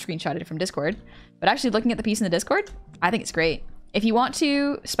screenshotted it from Discord. But actually looking at the piece in the Discord, I think it's great. If you want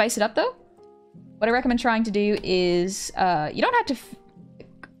to spice it up though, what I recommend trying to do is, you don't have to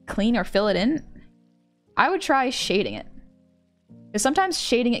clean or fill it in. I would try shading it. Because sometimes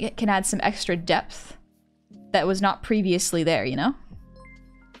shading it can add some extra depth that was not previously there, you know?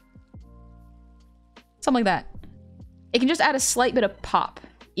 Something like that. It can just add a slight bit of pop,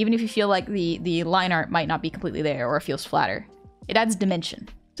 even if you feel like the line art might not be completely there or it feels flatter. It adds dimension.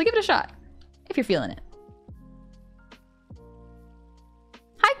 So give it a shot, if you're feeling it.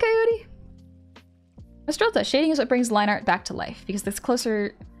 Hi, Coyote! Mastrota, shading is what brings line art back to life, because that's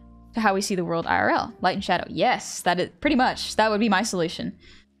closer to how we see the world IRL. Light and shadow. Yes, that is pretty much. That would be my solution.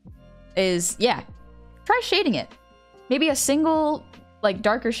 Is, yeah. Try shading it. Maybe a single, like,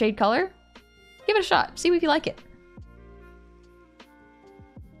 darker shade color. Give it a shot. See if you like it.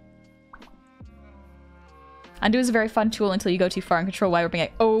 Undo is a very fun tool until you go too far and Control Y. We're being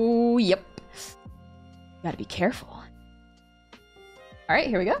like, oh, yep. You gotta be careful. Alright,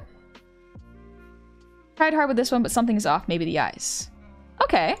 here we go. Tried hard with this one, but something is off. Maybe the eyes.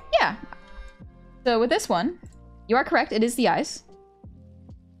 Okay, yeah. So with this one, you are correct. It is the eyes.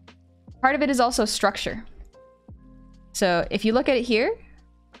 Part of it is also structure. So if you look at it here,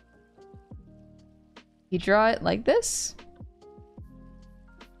 you draw it like this.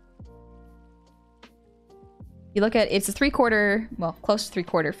 You look at, it's a 3/4, well, close to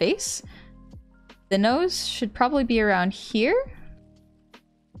 3/4 face. The nose should probably be around here.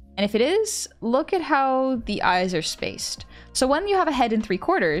 And if it is, look at how the eyes are spaced. So when you have a head in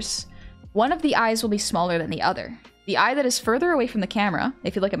 3/4, one of the eyes will be smaller than the other. The eye that is further away from the camera,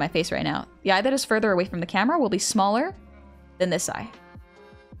 if you look at my face right now, the eye that is further away from the camera will be smaller than this eye.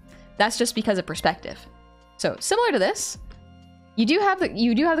 That's just because of perspective. So similar to this, you do have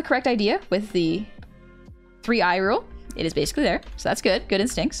the correct idea with the 3-eye rule. It is basically there, so that's good. Good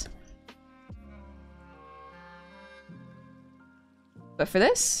instincts. But for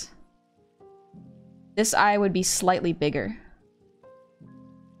this eye would be slightly bigger.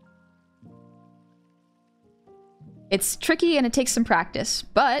 It's tricky and it takes some practice,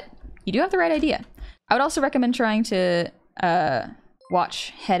 but you do have the right idea. I would also recommend trying to watch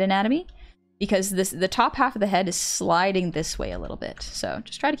head anatomy, because the top half of the head is sliding this way a little bit. So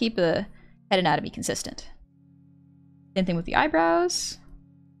just try to keep the head anatomy consistent. Same thing with the eyebrows.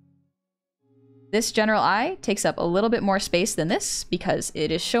 This general eye takes up a little bit more space than this because it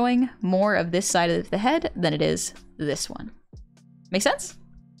is showing more of this side of the head than it is this one. Make sense?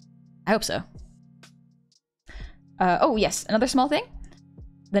 I hope so. Oh yes, another small thing.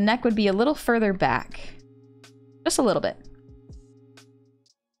 The neck would be a little further back. Just a little bit.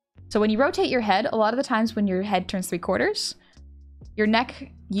 So when you rotate your head, a lot of the times when your head turns 3/4, your neck,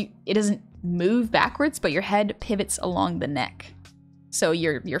 it doesn't move backwards, but your head pivots along the neck. So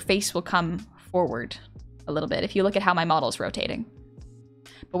your face will come forward a little bit if you look at how my model is rotating.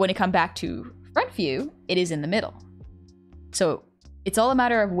 But when it comes back to front view, it is in the middle. So it's all a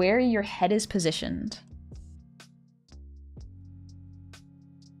matter of where your head is positioned.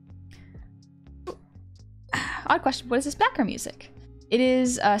 Odd question, what is this background music? It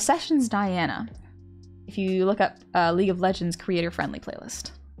is Sessions Diana. If you look up League of Legends creator-friendly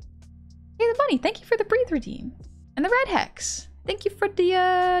playlist. Hey, the bunny, thank you for the breathe redeem. And the red hex. Thank you for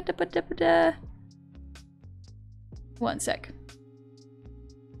the One sec.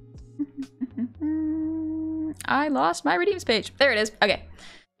 I lost my redeems page. There it is. Okay.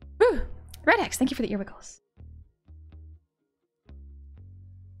 Whew. Red hex, thank you for the ear wiggles.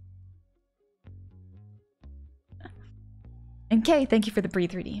 And Kay, thank you for the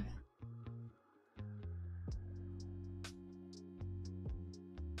breathe redeem.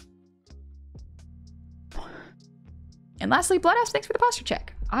 And lastly, Bloodhouse, thanks for the posture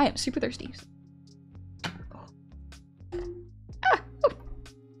check. I am super thirsty. Ah,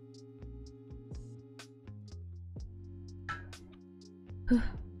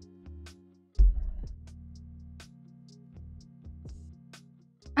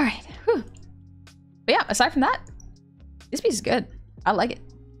 all right. Whew. But yeah, aside from that, this piece is good. I like it.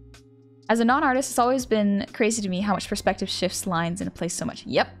 As a non-artist, it's always been crazy to me how much perspective shifts lines into place so much.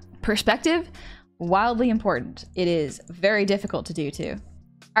 Yep, perspective, wildly important. It is very difficult to do too.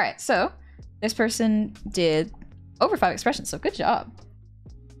 All right, so this person did over 5 expressions, so good job.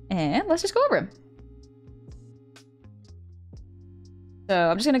 And let's just go over them. So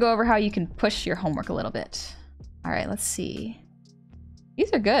I'm just gonna go over how you can push your homework a little bit. All right, let's see.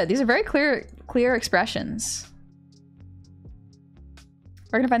 These are good. These are very clear expressions.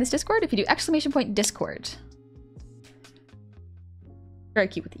 We're gonna find this Discord. If you do ! Discord. Very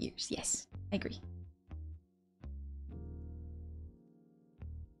cute with the ears. Yes, I agree.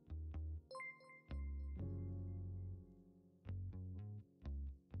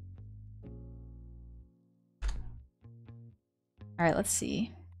 All right, let's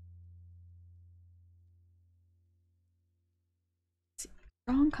see.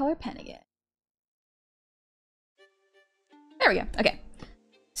 Wrong color pen again. There we go. Okay.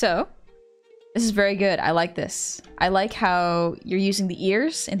 So, this is very good. I like this. I like how you're using the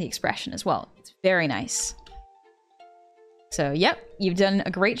ears and the expression as well. It's very nice. So, yep, you've done a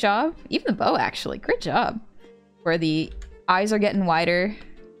great job. Even the bow, actually. Great job. Where the eyes are getting wider.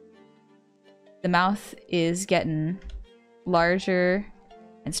 The mouth is getting larger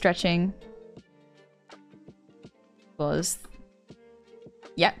and stretching. Well as...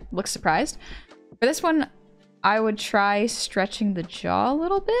 Yep, looks surprised. For this one, I would try stretching the jaw a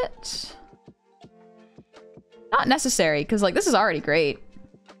little bit. Not necessary, because like this is already great.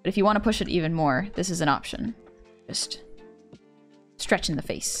 But if you want to push it even more, this is an option. Just stretching the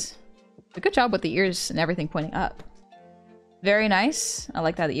face. But good job with the ears and everything pointing up. Very nice. I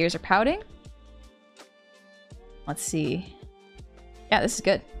like how the ears are pouting. Let's see. Yeah, this is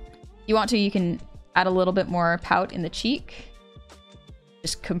good. If you want to, you can add a little bit more pout in the cheek.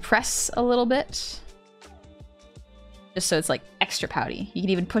 Just compress a little bit. Just so it's like extra pouty. You can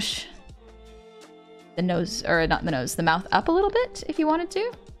even push the nose, or not the nose, the mouth up a little bit if you wanted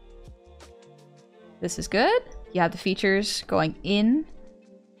to. This is good. You have the features going in.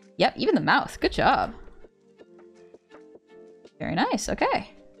 Yep, even the mouth. Good job. Very nice.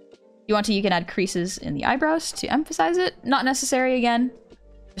 Okay. you want to, you can add creases in the eyebrows to emphasize it. Not necessary again,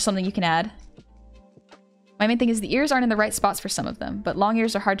 just something you can add. My main thing is the ears aren't in the right spots for some of them, but long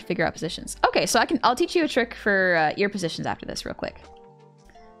ears are hard to figure out positions. Okay, so I'll teach you a trick for ear positions after this real quick.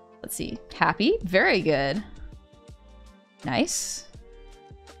 Let's see. Happy. Very good. Nice.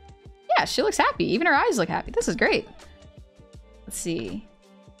 Yeah, she looks happy. Even her eyes look happy. This is great. Let's see.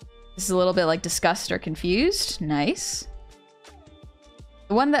 This is a little bit like disgust or confused. Nice.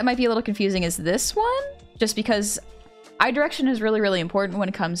 The one that might be a little confusing is this one, just because eye direction is really, really important when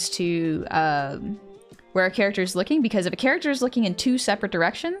it comes to where a character is looking, because if a character is looking in two separate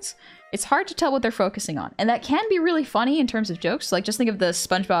directions, it's hard to tell what they're focusing on. And that can be really funny in terms of jokes. Like, just think of the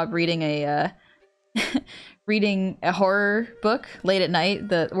SpongeBob reading a reading a horror book late at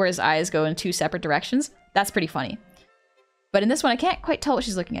night, where his eyes go in two separate directions. That's pretty funny. But in this one, I can't quite tell what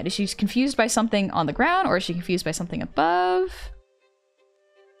she's looking at. Is she confused by something on the ground, or is she confused by something above?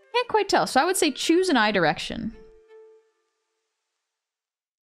 Can't quite tell. So I would say choose an eye direction.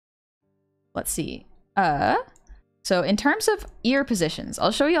 Let's see. So in terms of ear positions,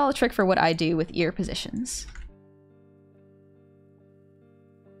 I'll show you all a trick for what I do with ear positions.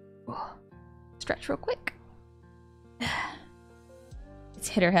 Stretch real quick. It's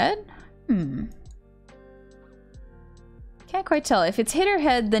hit her head? Can't quite tell. If it's hit her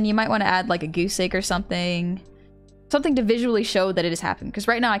head, then you might want to add like a goose egg or something. Something to visually show that it has happened. Because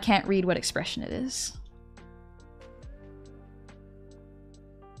right now I can't read what expression it is.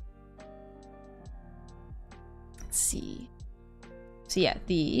 Let's see. So yeah,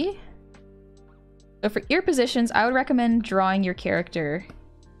 so for ear positions, I would recommend drawing your character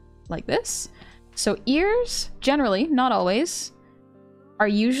like this. So ears, generally, not always, are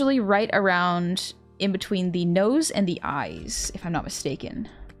usually right around in between the nose and the eyes, if I'm not mistaken.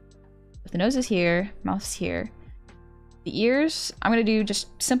 But the nose is here, mouth is here. The ears, I'm gonna do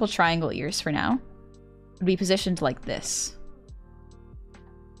just simple triangle ears for now. Would be positioned like this.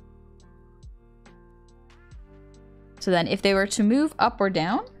 So then if they were to move up or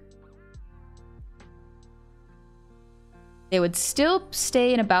down, they would still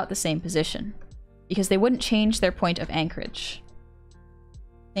stay in about the same position because they wouldn't change their point of anchorage.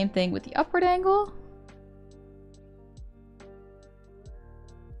 Same thing with the upward angle.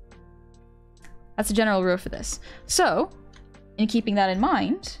 That's a general rule for this. So, in keeping that in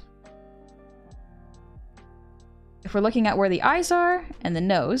mind, if we're looking at where the eyes are and the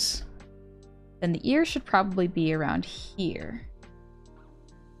nose, then the ear should probably be around here.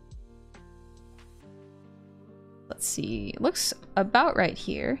 Let's see. It looks about right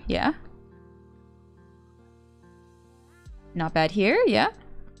here. Yeah. Not bad here. Yeah.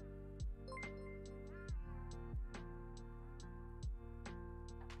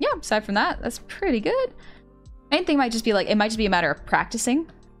 Yeah, aside from that, that's pretty good. Main thing might just be like, it might just be a matter of practicing.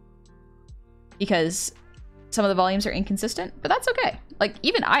 Because some of the volumes are inconsistent, but that's okay. Like,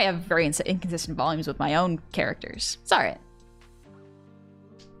 even I have very inconsistent volumes with my own characters. It's alright.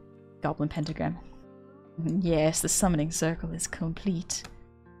 Goblin pentagram. Yes, the summoning circle is complete.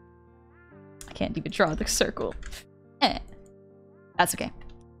 I can't even draw the circle. That's okay.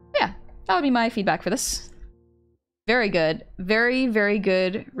 Yeah, that would be my feedback for this. Very good. Very, very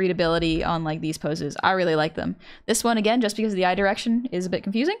good readability on like these poses. I really like them. This one, again, just because the eye direction is a bit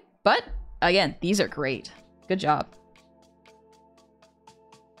confusing, but again, these are great. Good job.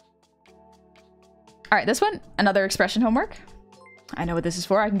 All right, this one, another expression homework. I know what this is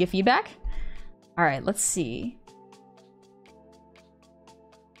for. I can give feedback. All right, let's see.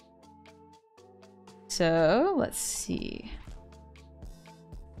 So, let's see.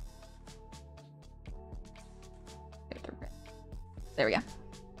 There we go.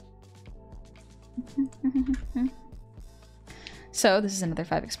 So, this is another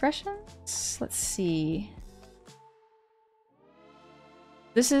 5 expressions. Let's see.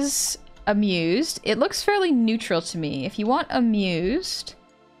 This is amused. It looks fairly neutral to me. If you want amused,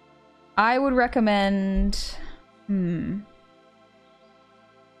 I would recommend... Well,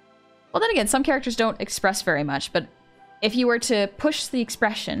 then again, some characters don't express very much, but if you were to push the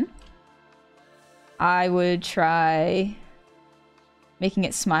expression, I would try making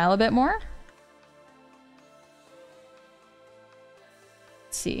it smile a bit more.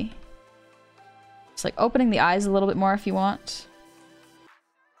 Let's see. Just like opening the eyes a little bit more if you want.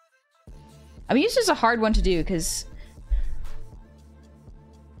 Amused is a hard one to do because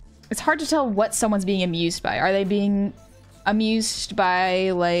it's hard to tell what someone's being amused by. Are they being amused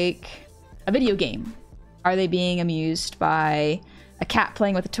by like a video game? Are they being amused by a cat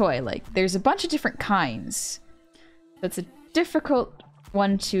playing with a toy? Like there's a bunch of different kinds. That's a difficult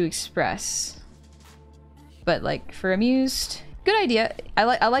one to express. But like for amused, good idea.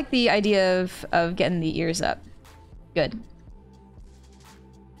 I like the idea of getting the ears up. Good.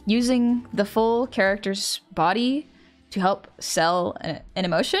 Using the full character's body to help sell an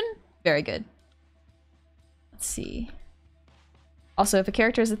emotion? Very good. Let's see. Also, if a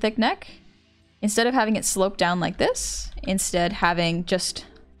character has a thick neck, instead of having it slope down like this, instead having just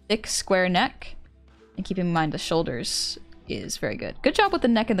thick square neck, and keeping in mind the shoulders is very good. Good job with the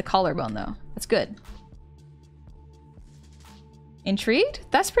neck and the collarbone though. That's good. Intrigued?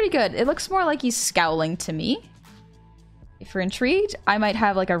 That's pretty good. It looks more like he's scowling to me. If we're intrigued, I might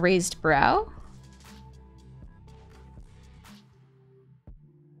have like a raised brow.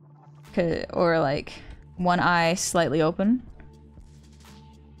 Or like one eye slightly open.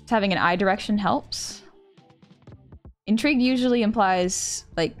 Just having an eye direction helps. Intrigued usually implies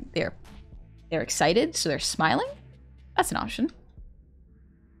like they're excited, so they're smiling. That's an option.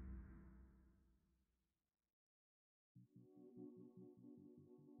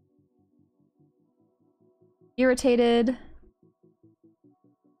 Irritated.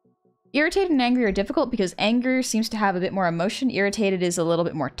 Irritated and angry are difficult because anger seems to have a bit more emotion. Irritated is a little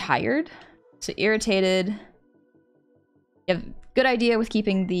bit more tired. So irritated, you have good idea with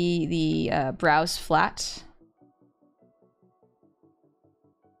keeping the brows flat.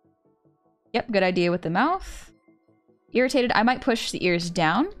 Yep, good idea with the mouth. Irritated, I might push the ears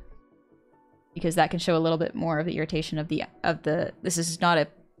down because that can show a little bit more of the irritation of the this is not a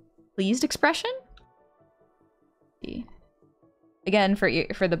pleased expression. Again,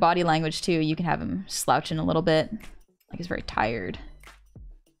 for the body language too, you can have him slouching a little bit, like he's very tired.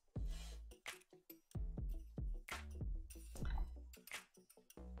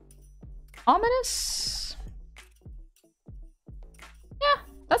 Ominous? Yeah,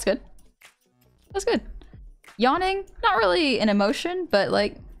 that's good. That's good. Yawning, not really an emotion, but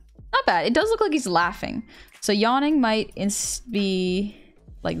like, not bad. It does look like he's laughing. So yawning might be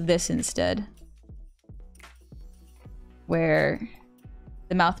like this instead. Where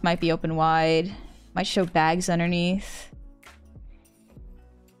the mouth might be open wide, might show bags underneath.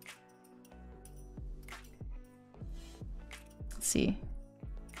 Let's see.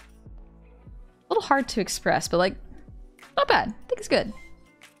 A little hard to express, but like, not bad. I think it's good.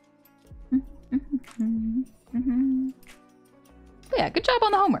 But yeah, good job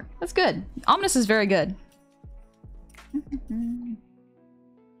on the homework. That's good. Ominous is very good.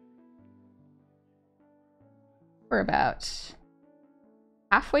 We're about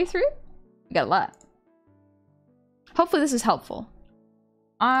halfway through. We got a lot. Hopefully this is helpful.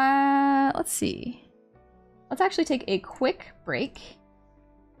 Let's see. Let's actually take a quick break.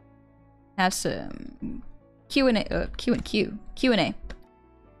 Have some Q&A. Q&A. If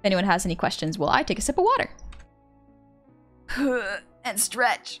anyone has any questions, while I take a sip of water. And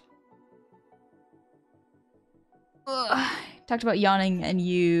stretch. Ugh. Talked about yawning and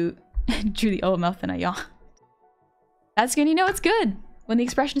you drew the O mouth and I yawned. That's when you know it's good, when the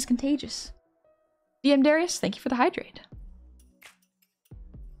expression is contagious. DM Darius, thank you for the hydrate.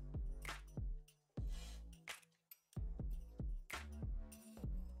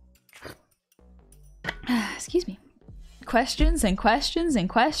 Excuse me. Questions and questions and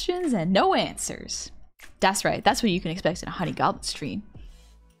questions and no answers. That's right, that's what you can expect in a Honey Goblin stream.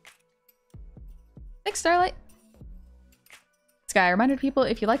 Thanks, Starlight. Sky, a reminder to people,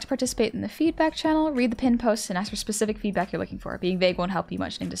 if you'd like to participate in the feedback channel, read the pinned posts and ask for specific feedback you're looking for. Being vague won't help you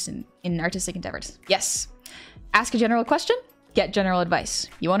much in artistic endeavors. Yes. Ask a general question, get general advice.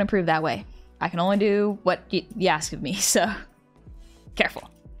 You won't improve that way. I can only do what you ask of me, so careful.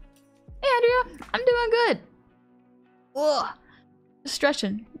 Hey, Andrea, I'm doing good. Ugh. Just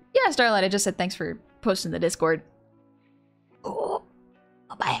stretching. Yeah, Starlight, I just said thanks for posting the Discord. Oh,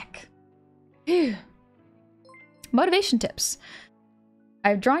 I'm back. Phew. Motivation tips. I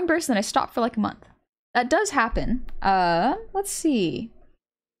have drawing bursts and I stopped for like a month. That does happen. Let's see.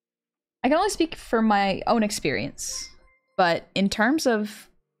 I can only speak for my own experience, but in terms of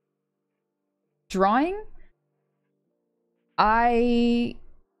drawing, I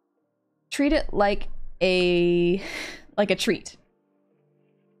treat it like a treat.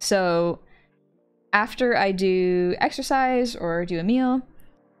 So after I do exercise or do a meal,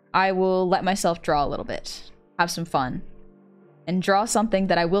 I will let myself draw a little bit. Have some fun, and draw something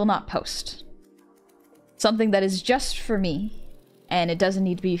that I will not post. Something that is just for me, and it doesn't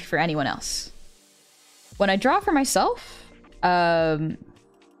need to be for anyone else. When I draw for myself,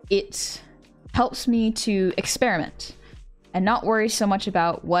 it helps me to experiment and not worry so much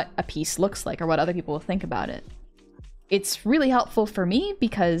about what a piece looks like or what other people will think about it. It's really helpful for me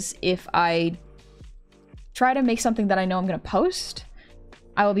because if I try to make something that I know I'm going to post,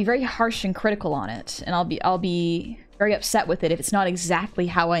 I will be very harsh and critical on it, and I'll be very upset with it if it's not exactly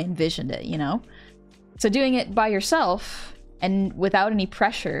how I envisioned it, you know? So doing it by yourself and without any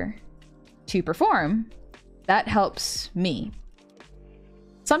pressure to perform, that helps me.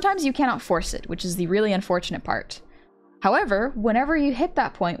 Sometimes you cannot force it, which is the really unfortunate part. However, whenever you hit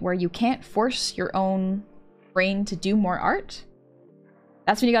that point where you can't force your own brain to do more art,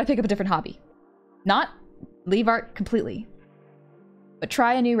 that's when you gotta pick up a different hobby. Not leave art completely, but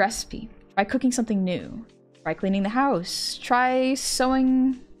try a new recipe. Try cooking something new. Try cleaning the house. Try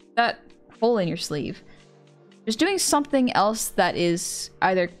sewing that hole in your sleeve. Just doing something else that is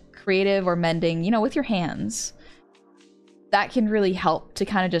either creative or mending, you know, with your hands. That can really help to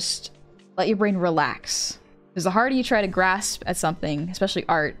kind of just let your brain relax. Because the harder you try to grasp at something, especially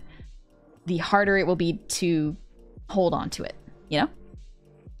art, the harder it will be to hold on to it, you know?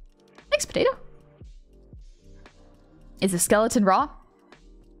 Thanks, potato. Is the skeleton raw?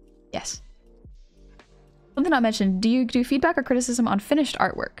 Yes. Something not mentioned, do you do feedback or criticism on finished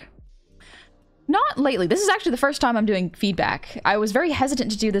artwork? Not lately. This is actually the first time I'm doing feedback. I was very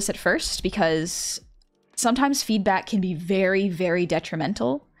hesitant to do this at first because sometimes feedback can be very, very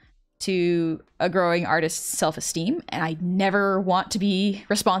detrimental to a growing artist's self-esteem, and I never want to be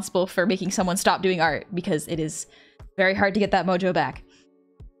responsible for making someone stop doing art because it is very hard to get that mojo back.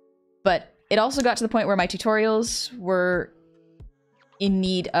 But it also got to the point where my tutorials were in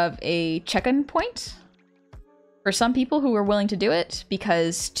need of a check-in point for some people who were willing to do it,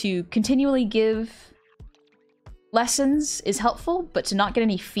 because to continually give lessons is helpful, but to not get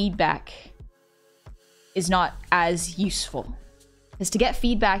any feedback is not as useful. Because to get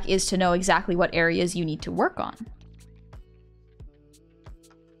feedback is to know exactly what areas you need to work on.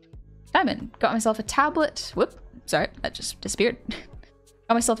 Diamond, got myself a tablet. Whoop, sorry, that just disappeared.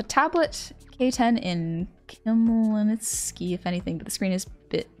 Got myself a tablet, K10 in Kimlinitsky, if anything, but the screen is a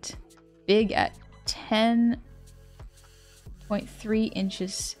bit big at 10.3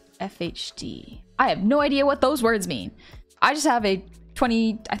 inches FHD. I have no idea what those words mean. I just have a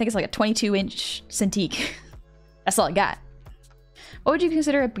 20, I think it's like a 22-inch Cintiq. That's all I got. What would you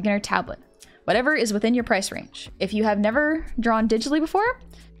consider a beginner tablet? Whatever is within your price range. If you have never drawn digitally before,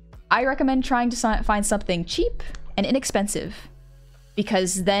 I recommend trying to find something cheap and inexpensive.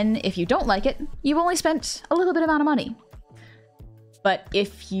 Because then if you don't like it, you've only spent a little bit amount of money. But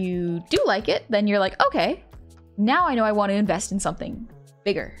if you do like it, then you're like, okay, now I know I want to invest in something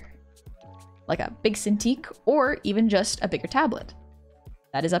bigger. Like a big Cintiq or even just a bigger tablet.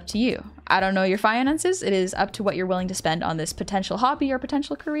 That is up to you. I don't know your finances. It is up to what you're willing to spend on this potential hobby or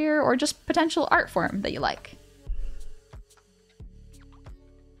potential career or just potential art form that you like.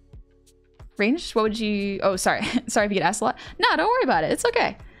 Range? What would you... Oh, sorry. Sorry if you get asked a lot. No, don't worry about it. It's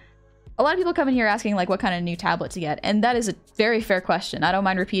okay. A lot of people come in here asking like what kind of new tablet to get, and that is a very fair question. I don't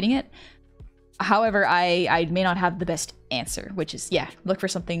mind repeating it. However, I may not have the best answer, which is, yeah, look for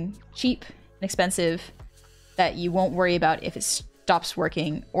something cheap and expensive that you won't worry about if it stops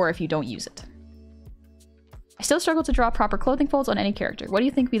working or if you don't use it. I still struggle to draw proper clothing folds on any character. What do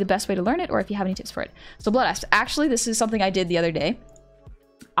you think would be the best way to learn it, or if you have any tips for it? So Blood Asp, actually, this is something I did the other day.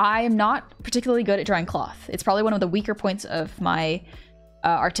 I am not particularly good at drawing cloth. It's probably one of the weaker points of my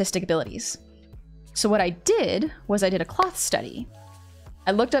artistic abilities. So what I did was I did a cloth study.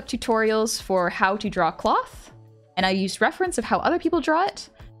 I looked up tutorials for how to draw cloth, and I used reference of how other people draw it.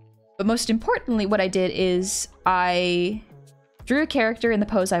 But most importantly, what I did is I drew a character in the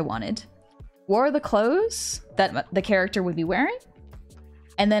pose I wanted, wore the clothes that the character would be wearing,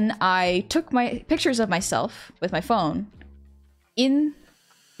 and then I took my pictures of myself with my phone in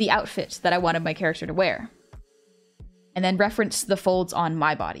the outfit that I wanted my character to wear, and then referenced the folds on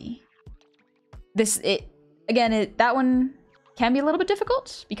my body. That one can be a little bit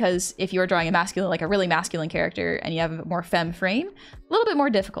difficult, because if you're drawing a masculine, like a really masculine character, and you have a more femme frame, a little bit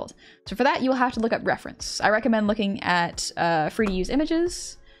more difficult. So for that, you will have to look up reference. I recommend looking at free to use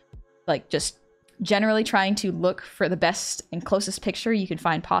images, like just generally trying to look for the best and closest picture you can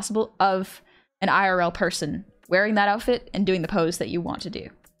find possible of an IRL person wearing that outfit and doing the pose that you want to do.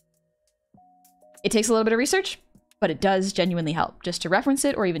 It takes a little bit of research, but it does genuinely help just to reference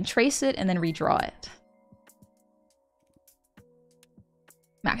it or even trace it and then redraw it.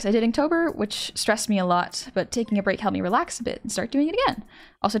 Max, I did Inktober, which stressed me a lot, but taking a break helped me relax a bit and start doing it again.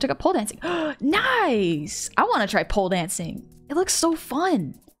 Also took up pole dancing. Nice! I want to try pole dancing. It looks so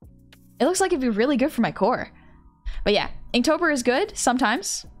fun. It looks like it'd be really good for my core. But yeah, Inktober is good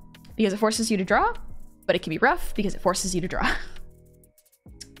sometimes because it forces you to draw, but it can be rough because it forces you to draw.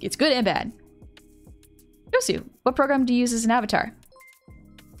 It's good and bad. Josu, what program do you use as an avatar?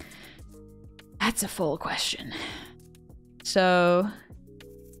 That's a full question. So,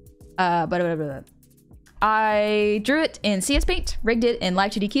 I drew it in CS Paint, rigged it in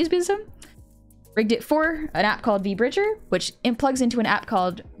Live 2D Cubism, rigged it for an app called VBridger, which plugs into an app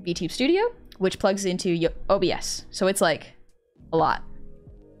called VTube Studio, which plugs into OBS. So it's like a lot.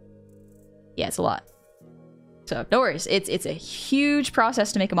 Yeah, it's a lot. So no worries. It's a huge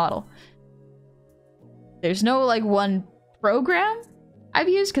process to make a model. There's no like one program I've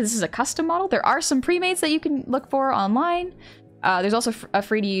used because this is a custom model. There are some pre-mades that you can look for online. There's also a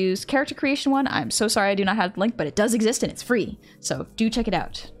free to use character creation one. I'm so sorry I do not have the link, but it does exist and it's free. So do check it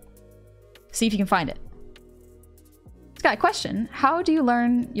out. See if you can find it. It's got a question. How do you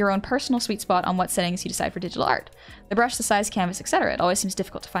learn your own personal sweet spot on what settings you decide for digital art? The brush, the size, canvas, etc. It always seems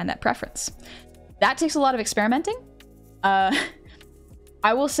difficult to find that preference. That takes a lot of experimenting.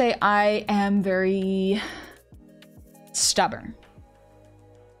 I will say I am very stubborn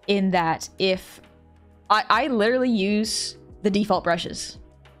in that if I literally use the default brushes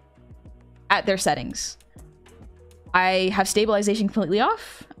at their settings. I have stabilization completely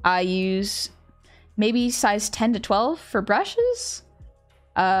off. I use maybe size 10 to 12 for brushes.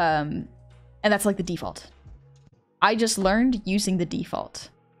 And that's like the default. I just learned using the default,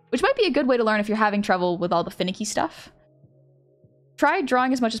 which might be a good way to learn if you're having trouble with all the finicky stuff. Try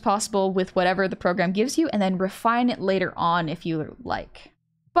drawing as much as possible with whatever the program gives you and then refine it later on if you like.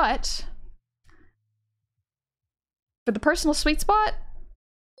 But for the personal sweet spot,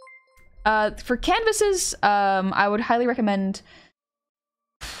 for canvases, I would highly recommend,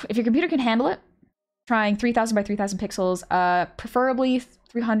 if your computer can handle it, trying 3000 by 3000 pixels, preferably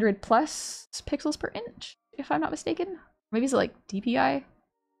 300 plus pixels per inch, if I'm not mistaken. Maybe it's like DPI.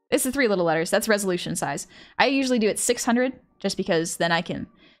 It's the 3 little letters. That's resolution size. I usually do it 600 just because then I can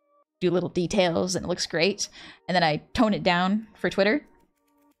do little details and it looks great. And then I tone it down for Twitter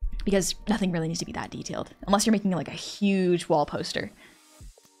because nothing really needs to be that detailed unless you're making like a huge wall poster.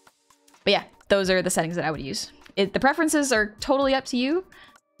 But yeah, those are the settings that I would use. The preferences are totally up to you.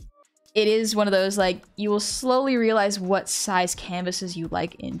 It is one of those, like, you will slowly realize what size canvases you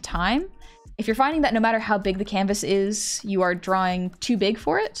like in time. If you're finding that no matter how big the canvas is, you are drawing too big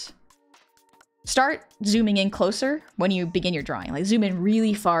for it, start zooming in closer when you begin your drawing. Like, zoom in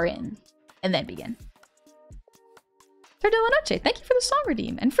really far in, and then begin. Tardilla Noche, thank you for the song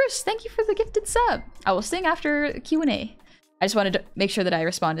redeem. And Frisk, thank you for the gifted sub. I will sing after Q&A. I just wanted to make sure that I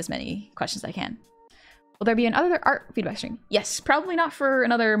respond as many questions as I can. Will there be another art feedback stream? Yes, probably not for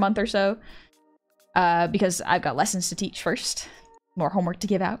another month or so, because I've got lessons to teach first, more homework to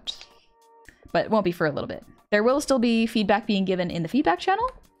give out, but it won't be for a little bit. There will still be feedback being given in the feedback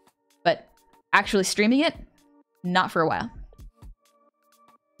channel, but actually streaming it, not for a while.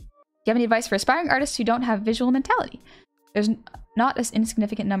 Do you have any advice for aspiring artists who don't have visual mentality? There's not an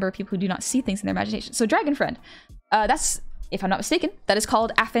insignificant number of people who do not see things in their imagination. So Dragon Friend, that's, if I'm not mistaken, that is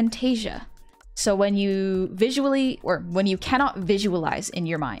called aphantasia. So when you visually, or when you cannot visualize in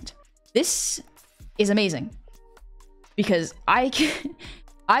your mind, this is amazing because I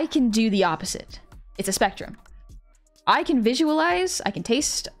can do the opposite. It's a spectrum. I can visualize, I can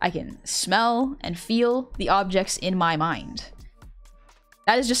taste, I can smell and feel the objects in my mind.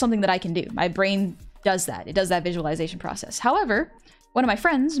 That is just something that I can do. My brain does that. It does that visualization process. However, one of my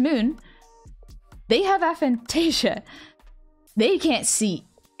friends, Moon, they have aphantasia. They can't see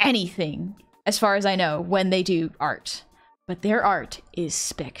anything, as far as I know, when they do art. But their art is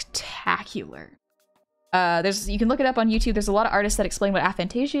spectacular. You can look it up on YouTube. There's a lot of artists that explain what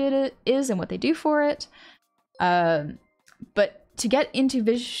aphantasia is and what they do for it. But to get into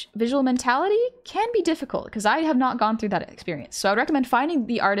visual mentality can be difficult because I have not gone through that experience. So I would recommend finding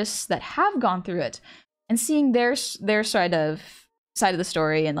the artists that have gone through it and seeing their side of the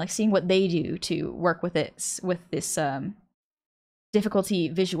story and like seeing what they do to work with it, with this difficulty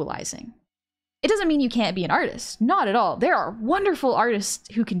visualizing. It doesn't mean you can't be an artist. Not at all. There are wonderful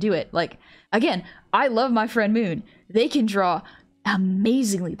artists who can do it. Like, again, I love my friend Moon. They can draw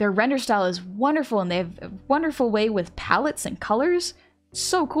amazingly. Their render style is wonderful and they have a wonderful way with palettes and colors.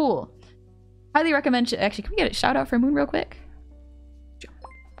 So cool. Highly recommend. Actually, can we get a shout out for Moon real quick?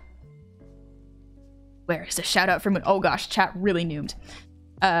 Where is the shout out for Moon? Oh gosh, chat really noomed.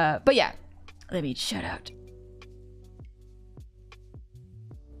 But yeah, let me shout out.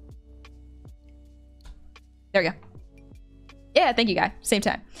 There we go. Yeah, thank you, guy. Same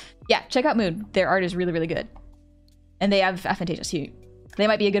time. Yeah, check out Moon. Their art is really, really good. And they have aphantasia too. They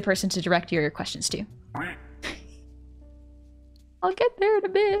might be a good person to direct your questions to. I'll get there in a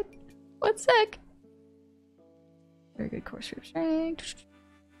bit. 1 sec. Very good course group strength.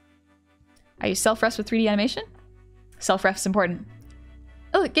 I use self-ref with 3D animation. Self-ref is important.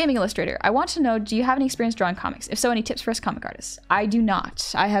 Gaming illustrator. I want to know, do you have any experience drawing comics? If so, any tips for us comic artists? I do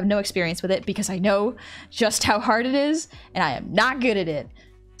not. I have no experience with it because I know just how hard it is, and I am not good at it.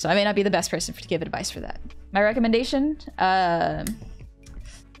 So I may not be the best person to give advice for that. My recommendation, Flip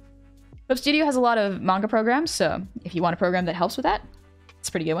Studio has a lot of manga programs, so if you want a program that helps with that, it's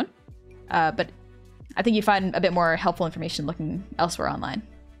a pretty good one. But I think you find a bit more helpful information looking elsewhere online.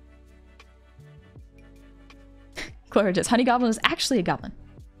 Clara says, Honey Goblin is actually a goblin.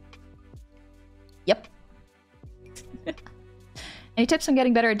 Yep. Any tips on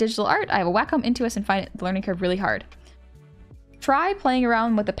getting better at digital art? I have a Wacom Intuos and find the learning curve really hard. Try playing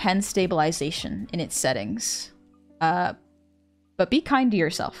around with the pen stabilization in its settings. But be kind to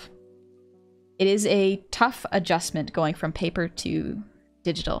yourself. It is a tough adjustment going from paper to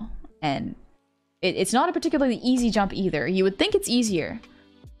digital. And it's not a particularly easy jump either. You would think it's easier.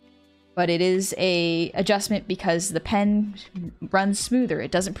 But it is a adjustment because the pen runs smoother.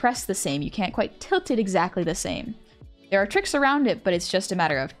 It doesn't press the same. You can't quite tilt it exactly the same. There are tricks around it, but it's just a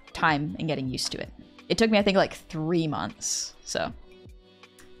matter of time and getting used to it. It took me, I think, like 3 months. So,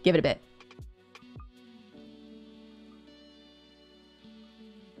 give it a bit.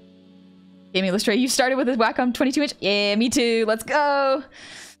 Gaming Illustrator, you started with a Wacom 22-inch? Yeah, me too. Let's go.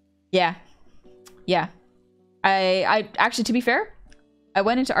 Yeah. Yeah. I actually, to be fair, I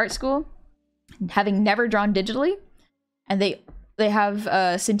went into art school having never drawn digitally, and they have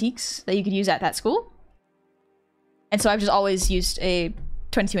Cintiqs that you could use at that school. And so I've just always used a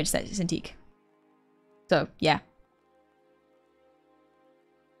 22-inch Cintiq. So, yeah.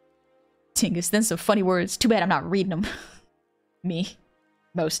 Tingus, then some funny words. Too bad I'm not reading them. Me.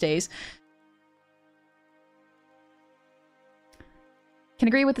 Most days. Can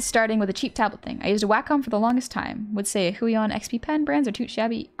agree with the starting with a cheap tablet thing. I used a Wacom for the longest time. Would say Huion XP pen brands aren't too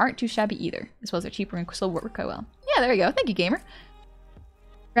shabby either, as well as they're cheaper and still work quite well. Yeah, there you go. Thank you, gamer.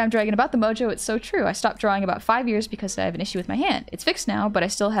 Ram Dragon, about the mojo, it's so true. I stopped drawing about 5 years because I have an issue with my hand. It's fixed now, but I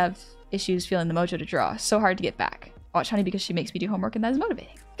still have issues feeling the mojo to draw. So hard to get back. I watch Honey because she makes me do homework and that is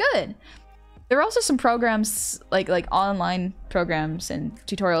motivating. Good. There are also some programs, like online programs and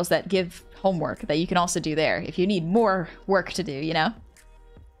tutorials that give homework that you can also do there if you need more work to do, you know?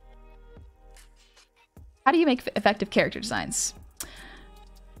 How do you make effective character designs?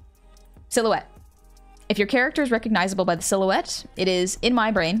 Silhouette. If your character is recognizable by the silhouette, it is, in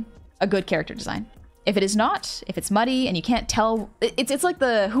my brain, a good character design. If it is not, if it's muddy and you can't tell, it's like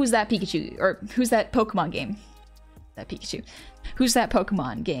the Who's That Pikachu, or Who's That Pokemon game. That Pikachu. Who's That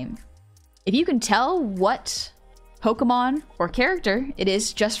Pokemon game. If you can tell what Pokemon or character it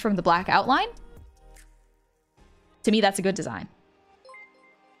is just from the black outline, to me that's a good design.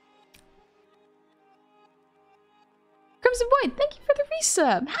 Crimson Void, thank you for the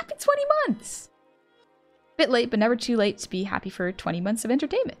resub. Happy 20 months. Bit late, but never too late to be happy for 20 months of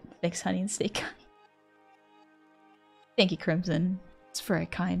entertainment. Thanks, Honey and Steak. Thank you, Crimson. It's very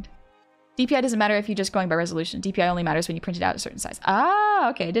kind. DPI doesn't matter if you're just going by resolution. DPI only matters when you print it out a certain size. Ah,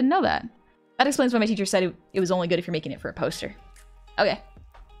 okay. I didn't know that. That explains why my teacher said it was only good if you're making it for a poster. Okay.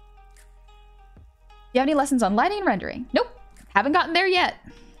 Do you have any lessons on lighting and rendering? Nope. Haven't gotten there yet.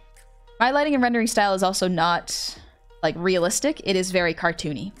 My lighting and rendering style is also not, like, realistic. It is very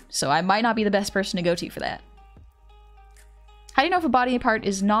cartoony. So I might not be the best person to go to for that. How do you know if a body part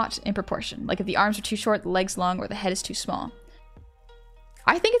is not in proportion? Like if the arms are too short, the legs long, or the head is too small?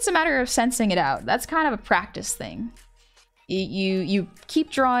 I think it's a matter of sensing it out. That's kind of a practice thing. You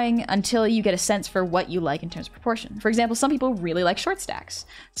keep drawing until you get a sense for what you like in terms of proportion. For example, some people really like short stacks.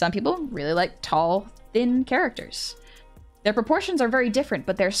 Some people really like tall, thin characters. Their proportions are very different,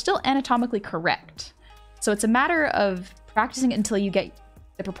 but they're still anatomically correct. So it's a matter of practicing it until you get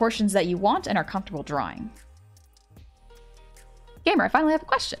the proportions that you want and are comfortable drawing. Gamer, I finally have a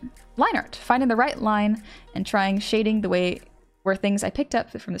question. Line art. Finding the right line and trying shading the way were things I picked up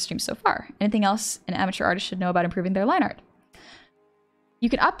from the stream so far. Anything else an amateur artist should know about improving their line art? You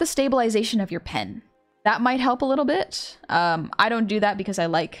can up the stabilization of your pen. That might help a little bit. I don't do that because I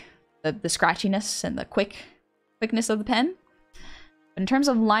like the scratchiness and the quickness of the pen. But in terms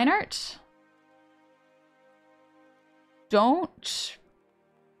of line art, don't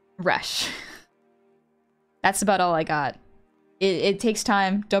rush. That's about all I got. It takes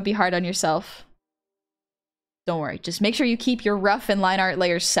time. Don't be hard on yourself. Don't worry. Just make sure you keep your rough and line art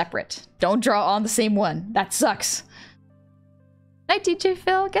layers separate. Don't draw on the same one. That sucks. Night, DJ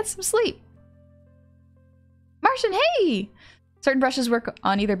Phil. Get some sleep. Martian, hey! Certain brushes work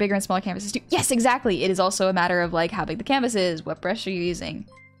on either bigger and smaller canvases too. Yes, exactly. It is also a matter of like how big the canvas is. What brush are you using?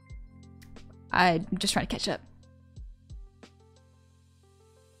 I'm just trying to catch up.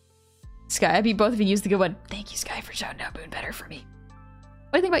 Sky, I beat both of you. Use the good one. Thank you, Sky, for shouting out Moon better for me.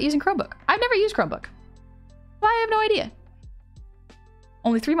 What do you think about using Chromebook? I've never used Chromebook. I have no idea.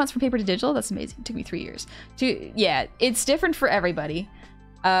 Only 3 months from paper to digital? That's amazing. It took me 3 years. Yeah, it's different for everybody.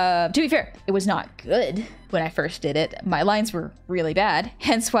 To be fair, it was not good when I first did it. My lines were really bad.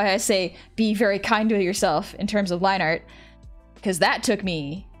 Hence why I say be very kind to yourself in terms of line art. Because that took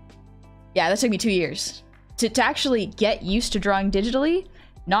me... Yeah, that took me 2 years. To actually get used to drawing digitally,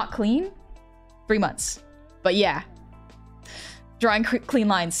 not clean, 3 months. But yeah, drawing clean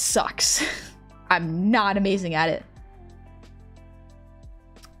lines sucks. I'm not amazing at it.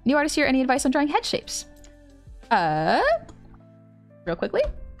 New artist here, any advice on drawing head shapes? Real quickly.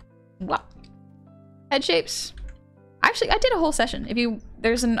 Wow. Head shapes. Actually, I did a whole session.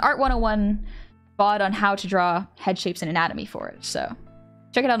 There's an Art 101 VOD on how to draw head shapes and anatomy for it, so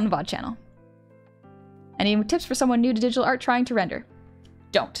check it out on the VOD channel. Any tips for someone new to digital art trying to render?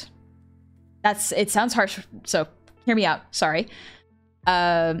 Don't. It sounds harsh, so hear me out. Sorry.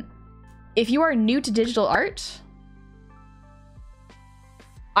 If you are new to digital art,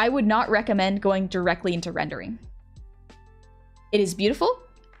 I would not recommend going directly into rendering. It is beautiful,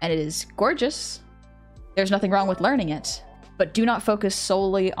 and it is gorgeous. There's nothing wrong with learning it, but do not focus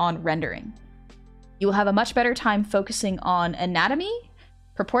solely on rendering. You will have a much better time focusing on anatomy,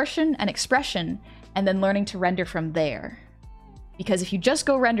 proportion, and expression, and then learning to render from there. Because if you just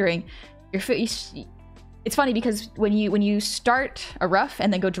go rendering, it's funny because when you start a rough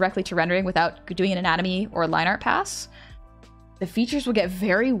and then go directly to rendering without doing an anatomy or a line art pass, the features will get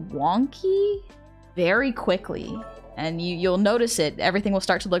very wonky very quickly. And you'll notice it. Everything will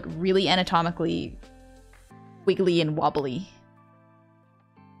start to look really anatomically wiggly and wobbly.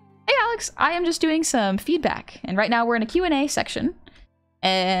 Hey Alex, I am just doing some feedback. And right now we're in a Q&A section.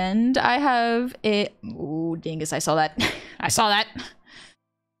 And I have a... Ooh, dingus, I saw that. I saw that.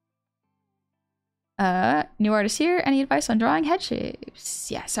 New artist here. Any advice on drawing head shapes?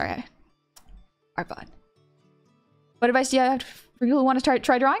 Yeah, sorry. Art VOD. What advice do you have for people who want to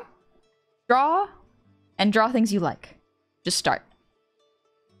try drawing? Draw. And draw things you like. Just start.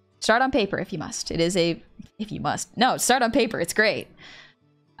 Start on paper if you must. It is a... If you must. No, start on paper. It's great.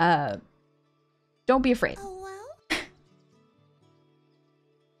 Don't be afraid. Oh, well.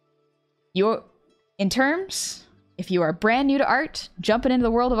 If you are brand new to art, jumping into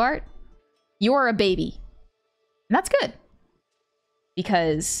the world of art, you're a baby. And that's good.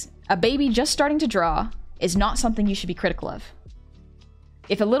 Because a baby just starting to draw is not something you should be critical of.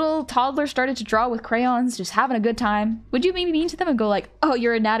 If a little toddler started to draw with crayons, just having a good time, would you be mean to them and go like, oh,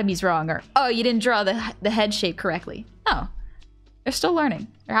 your anatomy's wrong, or oh, you didn't draw the head shape correctly? No. They're still learning.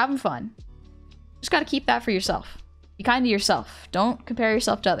 They're having fun. Just gotta keep that for yourself. Be kind to yourself. Don't compare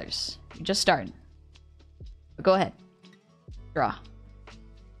yourself to others. You're just starting. But go ahead. Draw.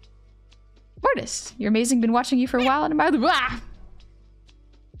 Mortis, you're amazing. Been watching you for a while and I'm ah!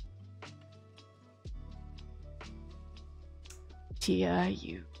 Tia,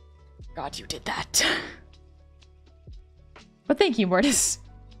 you... God, you did that. But thank you, Mortis.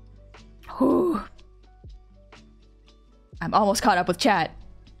 Ooh. I'm almost caught up with chat.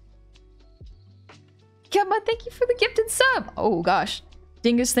 Kemma, thank you for the gifted sub. Oh, gosh.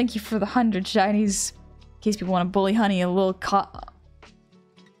 Dingus, thank you for the 100 shinies. In case people want to bully Honey, a little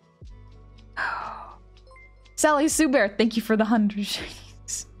Sally Subear, thank you for the 100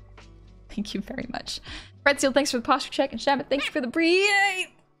 shinies. Thank you very much. Red Seal, thanks for the posture check. And Shabbat, thank you for the breathe.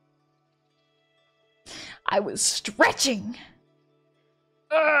 I was stretching.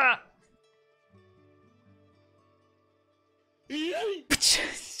 Ugh.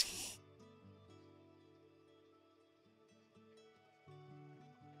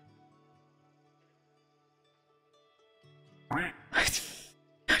 I'm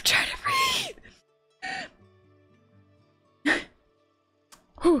trying to breathe.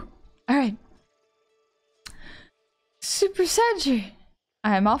 Whew. All right. Super Sadgy.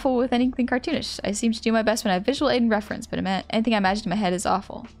 I am awful with anything cartoonish. I seem to do my best when I have visual aid and reference, but anything I imagine in my head is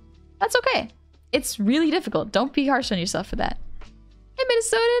awful. That's okay. It's really difficult. Don't be harsh on yourself for that. Hey,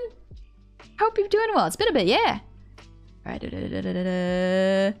 Minnesotan. Hope you're doing well. It's been a bit, yeah. All right.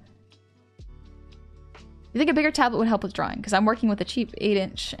 You think a bigger tablet would help with drawing? Because I'm working with a cheap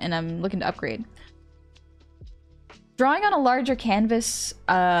 8-inch and I'm looking to upgrade. Drawing on a larger canvas,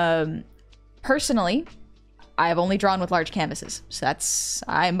 personally, I have only drawn with large canvases, so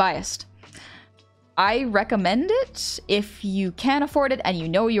I'm biased. I recommend it if you can afford it and you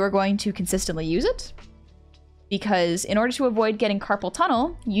know you are going to consistently use it. Because in order to avoid getting carpal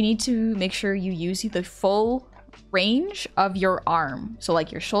tunnel, you need to make sure you use the full range of your arm. So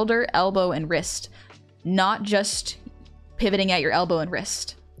like your shoulder, elbow, and wrist. Not just pivoting at your elbow and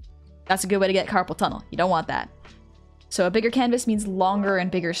wrist. That's a good way to get carpal tunnel. You don't want that. So a bigger canvas means longer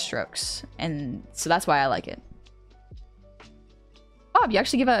and bigger strokes. And so that's why I like it. Bob, you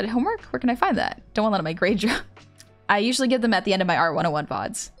actually give out homework? Where can I find that? Don't want to let my grade drop. I usually give them at the end of my Art 101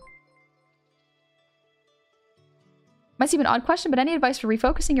 VODs. Might seem an odd question, but any advice for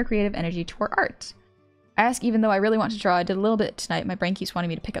refocusing your creative energy toward art? I ask even though I really want to draw. I did a little bit tonight. My brain keeps wanting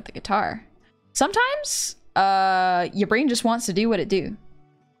me to pick up the guitar. Sometimes, your brain just wants to do what it do.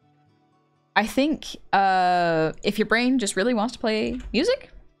 I think, if your brain just really wants to play music,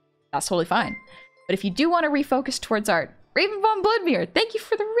 that's totally fine. But if you do want to refocus towards art, Raven Von Bloodmere, thank you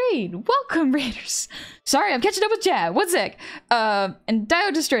for the raid. Welcome, raiders. Sorry, I'm catching up with Jab. One sec. And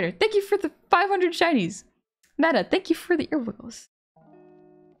Dio Destroyer, thank you for the 500 shinies. Meta, thank you for the ear wiggles.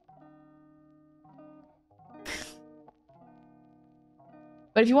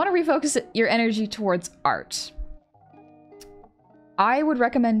 But if you want to refocus your energy towards art, I would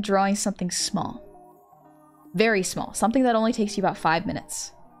recommend drawing something small. Very small. Something that only takes you about 5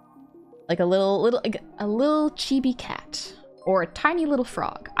 minutes. Like a little chibi cat. Or a tiny little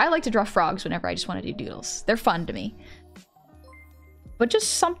frog. I like to draw frogs whenever I just want to do doodles. They're fun to me. But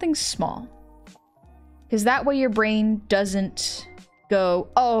just something small. Because that way your brain doesn't go,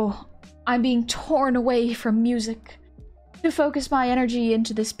 oh, I'm being torn away from music to focus my energy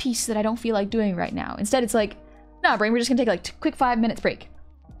into this piece that I don't feel like doing right now. Instead, it's like, no, brain, we're just gonna take like a quick 5 minutes break.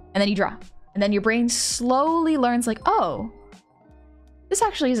 And then you draw. And then your brain slowly learns like, oh, this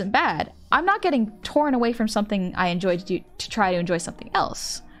actually isn't bad. I'm not getting torn away from something I enjoy to do to try to enjoy something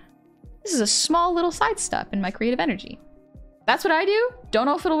else. This is a small little side step in my creative energy. That's what I do. Don't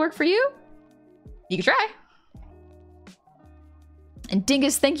know if it'll work for you. You can try. And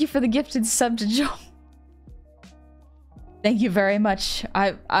Dingus, thank you for the gifted sub to Joel. Thank you very much.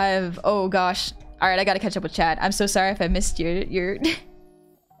 Oh gosh. All right, I gotta catch up with chat. I'm so sorry if I missed your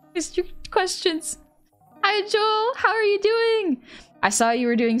missed your questions. Hi Joel, how are you doing? I saw you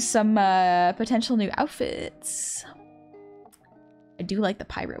were doing some potential new outfits. I do like the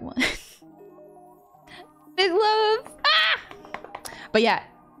pirate one. Big love. Ah! But yeah,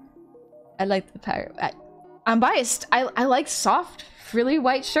 I like the pirate. I'm biased. I like soft, frilly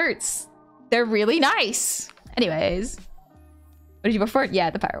white shirts. They're really nice. Anyways, what did you vote for?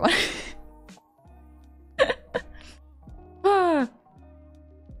 Yeah, the pirate one.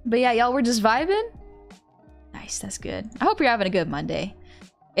 But yeah, y'all were just vibing. Nice, that's good. I hope you're having a good Monday.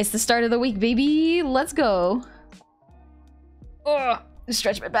 It's the start of the week, baby. Let's go. Oh,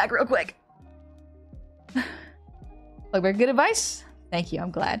 stretch my back real quick. Look, good advice. Thank you.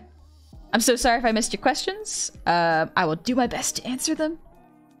 I'm glad. I'm so sorry if I missed your questions. I will do my best to answer them.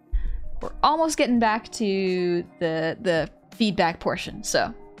 We're almost getting back to the feedback portion,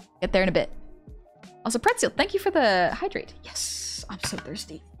 so get there in a bit. Also, Pretzel, thank you for the hydrate. Yes, I'm so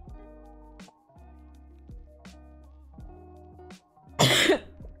thirsty.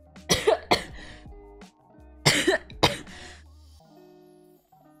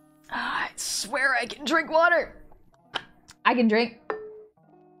 I swear I can drink water. I can drink.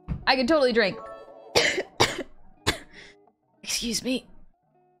 I can totally drink. Excuse me.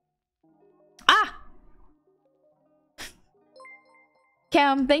 Ah!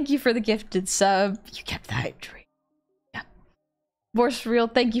 Cam, thank you for the gifted sub. You kept the hydrate. Yeah. Vorse Real,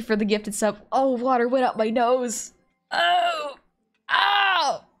 thank you for the gifted sub. Oh, water went up my nose. Oh!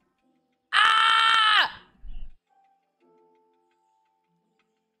 Oh! Ah!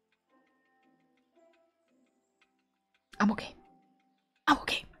 I'm okay. I'm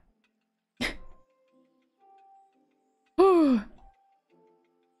okay.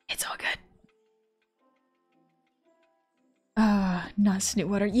 It's all good. Not snoot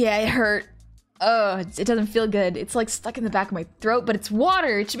water. Yeah, it hurt. It doesn't feel good. It's like stuck in the back of my throat, but it's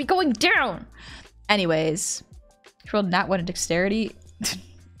water. It should be going down. Anyways, controlled nat 1 and dexterity.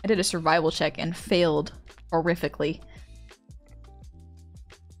 I did a survival check and failed horrifically.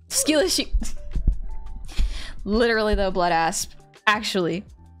 Skill issue. Literally though, blood asp. Actually,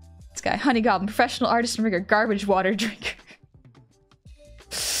 this guy, Honey Goblin, professional artist and rigger, garbage water drinker.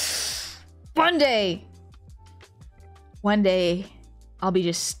 One day, I'll be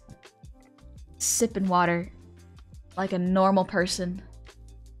just sipping water like a normal person.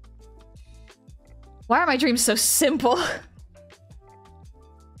 Why are my dreams so simple?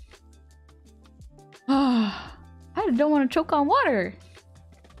 I don't want to choke on water.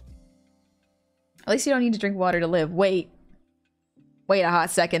 At least you don't need to drink water to live. Wait a hot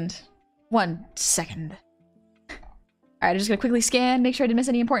second. 1 second. Alright, I'm just gonna quickly scan, make sure I didn't miss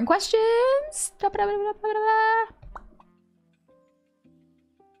any important questions.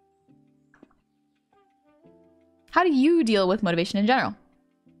 How do you deal with motivation in general?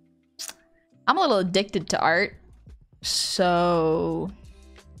 I'm a little addicted to art. So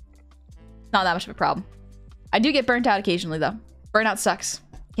not that much of a problem. I do get burnt out occasionally though. Burnout sucks.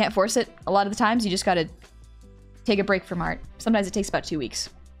 Can't force it. A lot of the times you just gotta take a break from art. Sometimes it takes about 2 weeks.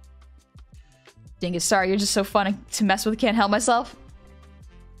 Dingus, sorry, you're just so fun to mess with. Can't help myself.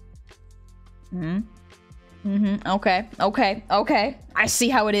 Okay. I see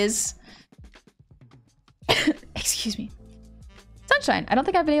how it is. Excuse me. Sunshine, I don't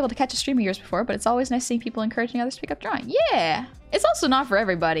think I've been able to catch a stream of yours before, but it's always nice seeing people encouraging others to pick up drawing. Yeah! It's also not for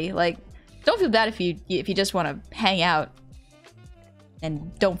everybody. Like, don't feel bad if you just want to hang out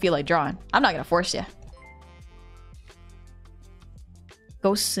and don't feel like drawing. I'm not gonna force you.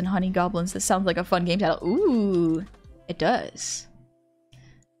 Ghosts and Honey Goblins. This sounds like a fun game title. Ooh, it does.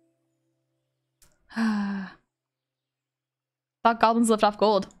 Thought goblins lived off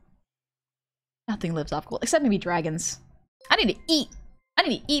gold. Nothing lives off gold, except maybe dragons. I need to eat. I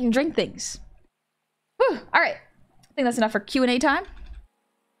need to eat and drink things. Whew. All right. I think that's enough for Q&A time.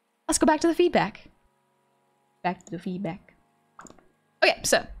 Let's go back to the feedback. Back to the feedback. Okay,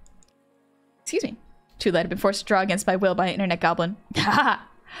 so. Excuse me. Too late. I've been forced to draw against my will by an internet goblin.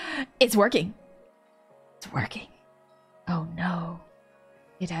 It's working. It's working. Oh no.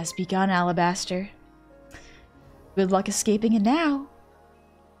 It has begun, Alabaster. Good luck escaping it now.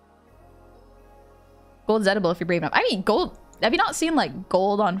 Gold's edible if you're brave enough. I mean, gold. Have you not seen like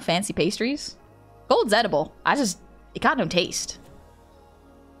gold on fancy pastries? Gold's edible. It got no taste.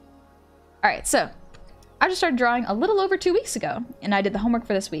 Alright, so. I just started drawing a little over 2 weeks ago, and I did the homework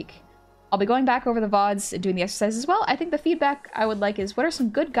for this week. I'll be going back over the VODs and doing the exercises as well. I think the feedback I would like is, what are some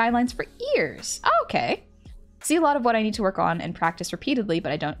good guidelines for ears? Oh, okay. See a lot of what I need to work on and practice repeatedly,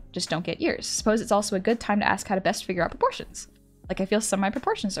 but I don't get ears. Suppose it's also a good time to ask how to best figure out proportions. Like I feel some of my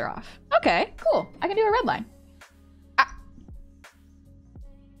proportions are off. Okay, cool. I can do a red line. Ah.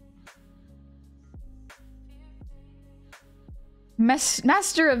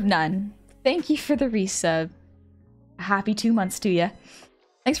 Master of None. Thank you for the resub. Happy 2 months to ya.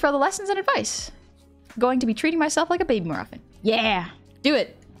 Thanks for all the lessons and advice. Going to be treating myself like a baby more often. Yeah, do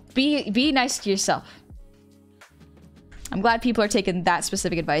it. Be nice to yourself. I'm glad people are taking that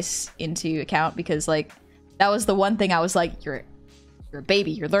specific advice into account because, like, that was the one thing I was like, you're a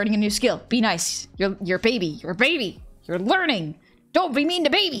baby. You're learning a new skill. Be nice. You're a baby. You're a baby. You're learning. Don't be mean to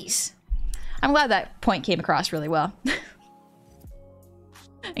babies. I'm glad that point came across really well.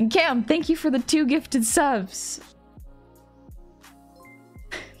 And Cam, thank you for the 2 gifted subs.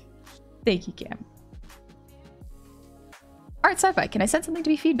 Thank you, Cam. Art Sci-Fi, can I send something to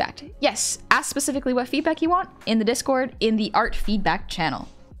be feedbacked? Yes, ask specifically what feedback you want in the Discord in the art feedback channel.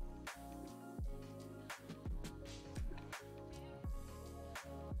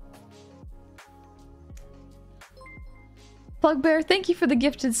 Plugbear, thank you for the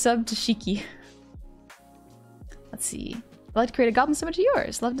gifted sub to Shiki. Let's see. I'd like to create a goblin similar to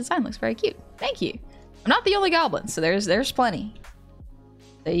yours. Love design, looks very cute. Thank you. I'm not the only goblin, so there's plenty.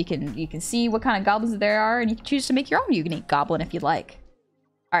 So you can see what kind of goblins there are, and you can choose to make your own unique goblin if you'd like.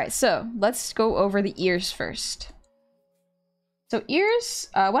 Alright, so let's go over the ears first. So ears,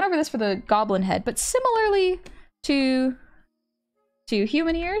 went over this for the goblin head, but similarly to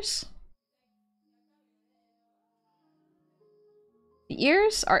human ears, the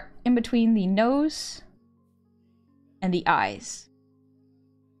ears are in between the nose and the eyes.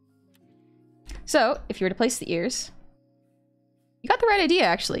 So if you were to place the ears, you got the right idea,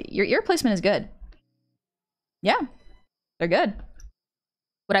 actually. Your ear placement is good. Yeah, they're good.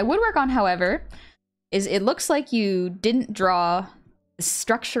 What I would work on, however, is it looks like you didn't draw the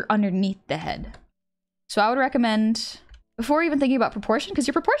structure underneath the head. So I would recommend, before even thinking about proportion, because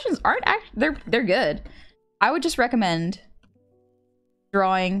your proportions aren't they're good. I would just recommend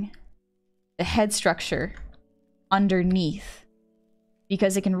drawing the head structure underneath,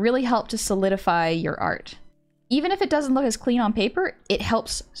 because it can really help to solidify your art. Even if it doesn't look as clean on paper, it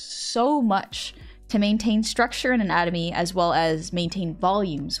helps so much to maintain structure and anatomy, as well as maintain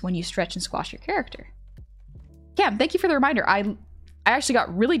volumes when you stretch and squash your character. Cam, thank you for the reminder. I actually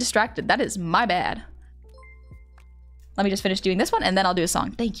got really distracted. That is my bad. Let me just finish doing this one, and then I'll do a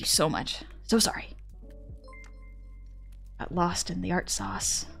song. Thank you so much. So sorry. Got lost in the art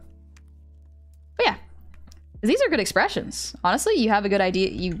sauce. But yeah, these are good expressions. Honestly, you have a good idea.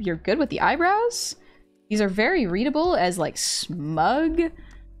 You're good with the eyebrows. These are very readable as like smug,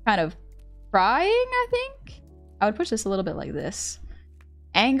 kind of crying, I think. I would push this a little bit like this.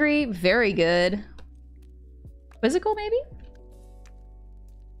 Angry, very good. Quizzical, maybe?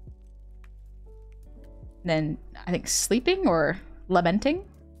 Then I think sleeping or lamenting.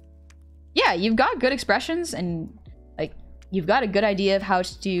 Yeah, you've got good expressions, and like you've got a good idea of how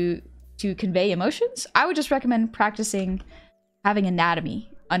to to convey emotions, I would just recommend practicing having anatomy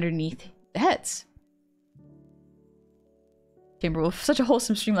underneath the heads. Chamberwolf, such a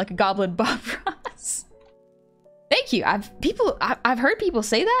wholesome stream, like a goblin. Bob Ross. Thank you. I've heard people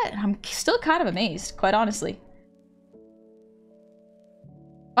say that, and I'm still kind of amazed, quite honestly.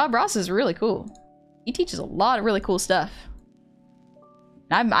 Bob Ross is really cool. He teaches a lot of really cool stuff.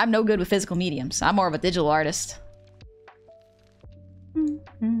 I'm no good with physical mediums. I'm more of a digital artist.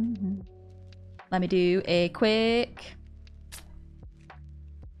 Let me do a quick...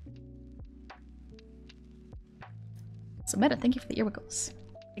 So Meta, thank you for the earwiggles.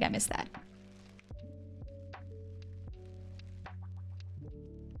 I think I missed that.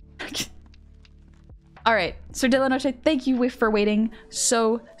 Alright, Sir Delanoche, thank you for waiting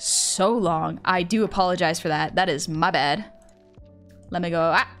so long. I do apologize for that. That is my bad. Let me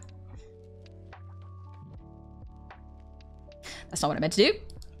go. Ah! That's not what I meant to do.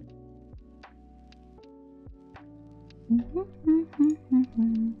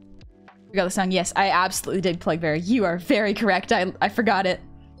 You got the song? Yes, I absolutely did plug Vera. You are very correct. I forgot it.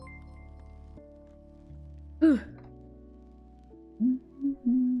 Ooh.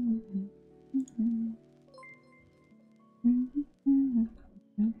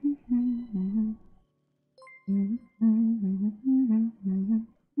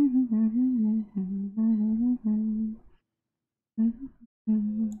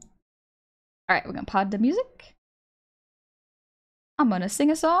 Alright, we're gonna pod the music. I'm gonna sing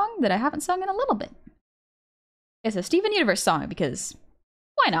a song that I haven't sung in a little bit. It's a Steven Universe song because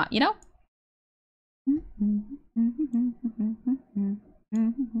why not, you know?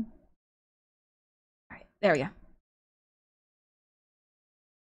 Alright, there we go.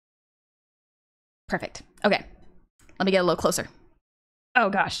 Perfect. Okay. Let me get a little closer. Oh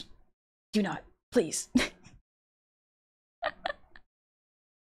gosh. Do not. Please.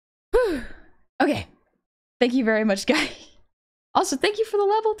 Okay. Thank you very much, guy. Also, thank you for the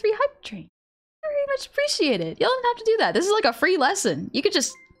level 3 hype train. Very much appreciate it. You don't have to do that. This is like a free lesson. You could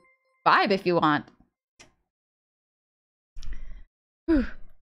just vibe if you want. Whew.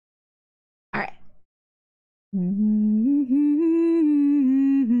 All right.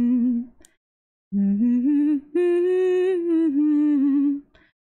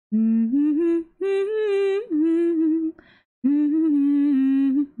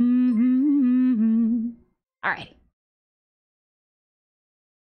 All right.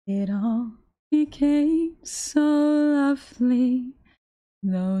 It all became so lovely.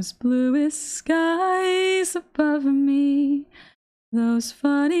 Those bluest skies above me. Those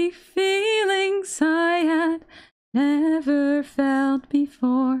funny feelings I had never felt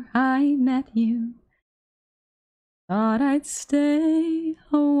before I met you. Thought I'd stay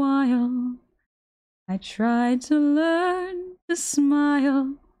a while. I tried to learn to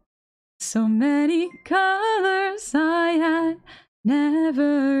smile. So many colors I had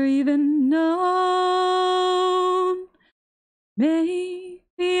never even known. Maybe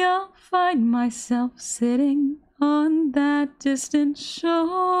I'll find myself sitting on that distant shore.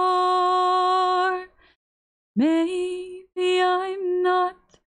 Maybe I'm not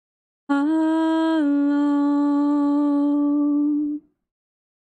alone.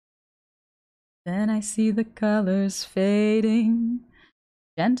 Then I see the colors fading,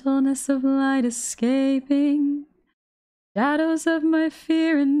 gentleness of light escaping, shadows of my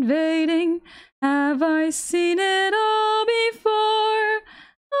fear invading. Have I seen it all before?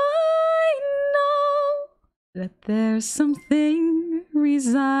 I know that there's something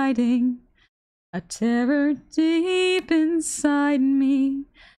residing, a terror deep inside me.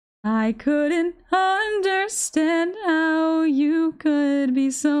 I couldn't understand how you could be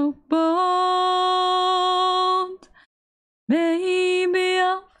so bold. Maybe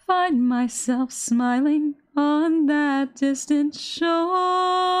I'll find myself smiling on that distant shore.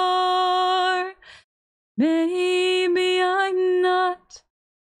 Maybe I'm not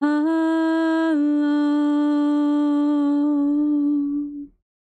alone.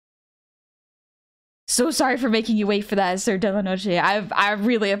 So sorry for making you wait for that, Sir Delanoche. I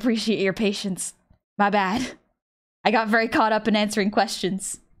really appreciate your patience. My bad. I got very caught up in answering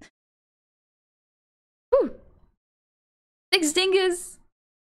questions. Whew. Thanks, dingus.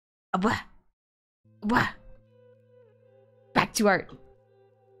 Back to art.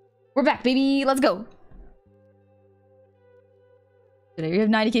 We're back, baby. Let's go. Today you have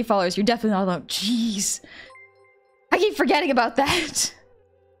 90k followers. You're definitely not alone. Jeez. I keep forgetting about that.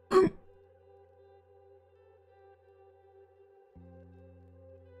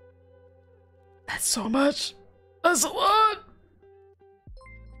 That's so much. That's a lot.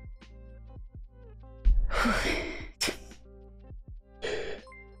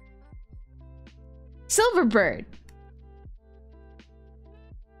 Silverbird.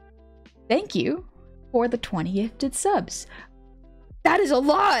 Thank you for the 20 gifted subs. That is a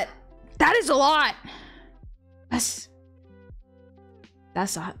lot. That is a lot. That's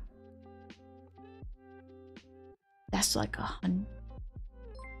a... That's like 100.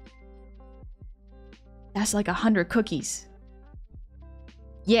 That's like 100 cookies.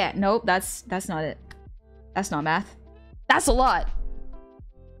 Yeah, nope, that's not it. That's not math. That's a lot.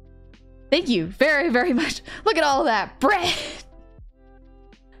 Thank you very, very much. Look at all of that bread.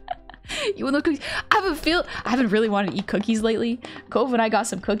 You want the cookies? I haven't really wanted to eat cookies lately. Cove and I got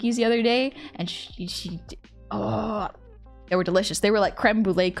some cookies the other day, and oh, they were delicious. They were like creme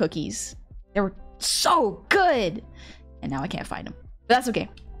brulee cookies. They were so good. And now I can't find them. But that's okay.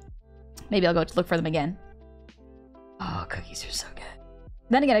 Maybe I'll go to look for them again. Oh, cookies are so good.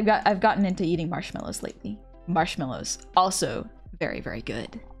 Then again, I've gotten into eating marshmallows lately. Marshmallows, also very, very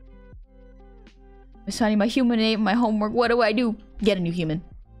good. I'm finding my human ate my homework. What do I do? Get a new human.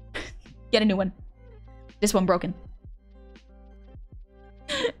 Get a new one. This one broken.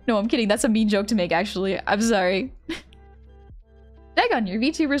 No, I'm kidding. That's a mean joke to make, actually. I'm sorry. Dagon, your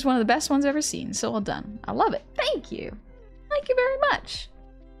VTuber is one of the best ones I've ever seen. So well done. I love it. Thank you. Thank you very much.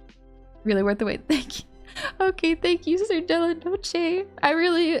 Really worth the wait. Thank you. Okay, thank you, Sir Dylan Noche. I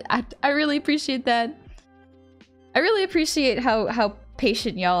really appreciate that. I really appreciate how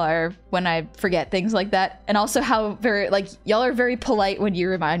patient y'all are when I forget things like that, and also how very y'all are very polite when you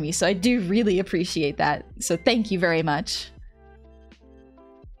remind me. So I do really appreciate that. So thank you very much.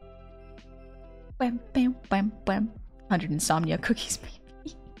 Bam, bam, bam, bam. 100 insomnia cookies,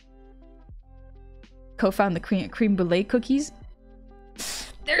 maybe. Co-found the cream brulee cookies.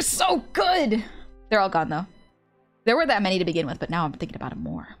 They're so good. They're all gone though. There were that many to begin with, but now I'm thinking about it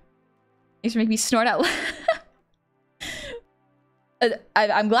more. These make me snort out loud.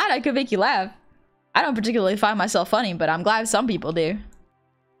 I'm glad I could make you laugh. I don't particularly find myself funny, but I'm glad some people do.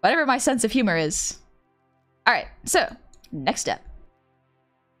 Whatever my sense of humor is. Alright, so, next step.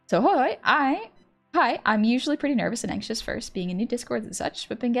 So, hi, I'm usually pretty nervous and anxious first, being in new Discords and such,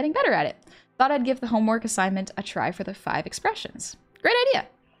 but been getting better at it. Thought I'd give the homework assignment a try for the 5 expressions. Great idea!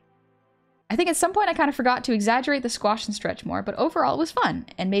 I think at some point I kind of forgot to exaggerate the squash and stretch more, but overall it was fun,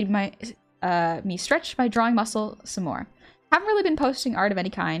 and made me stretch my drawing muscle some more. Haven't really been posting art of any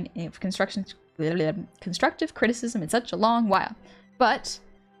kind of constructive criticism in such a long while, but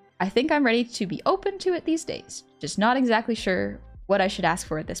I think I'm ready to be open to it these days. Just not exactly sure what I should ask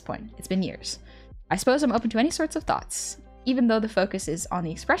for at this point. It's been years. I suppose I'm open to any sorts of thoughts, even though the focus is on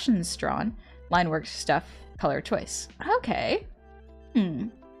the expressions drawn, line work stuff, color choice. Okay.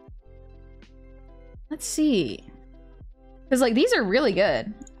 Let's see. Because, like, these are really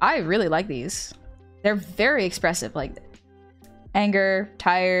good. I really like these. They're very expressive. Like, anger,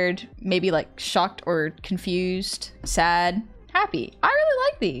 tired, maybe, like, shocked or confused, sad, happy. I really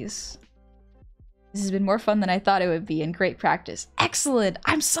like these. This has been more fun than I thought it would be, and great practice. Excellent!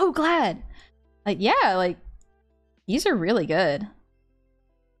 I'm so glad! Like, yeah, like, these are really good.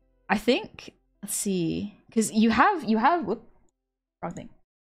 I think, let's see. Because you have, whoop, wrong thing.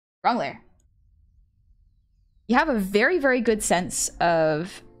 Wrong layer. You have a very, very good sense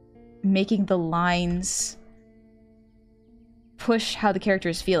of making the lines push how the character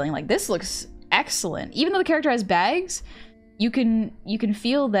is feeling. Like, this looks excellent. Even though the character has bags, you can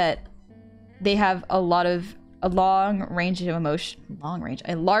feel that they have a large range of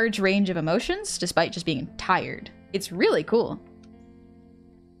emotions, despite just being tired. It's really cool.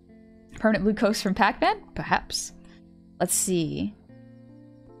 Permanent blue coast from Pac-Man? Perhaps. Let's see.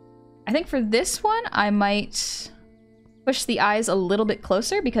 I think for this one, I might push the eyes a little bit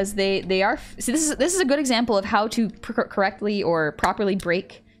closer because they are... See, this is a good example of how to correctly or properly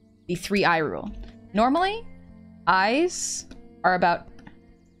break the 3-eye rule. Normally, eyes are about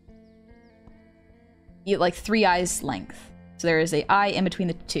like 3 eyes length. So there is an eye in between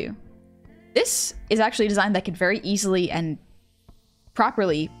the 2. This is actually a design that could very easily and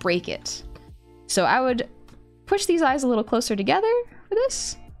properly break it. So I would push these eyes a little closer together for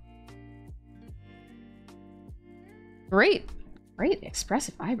this. Great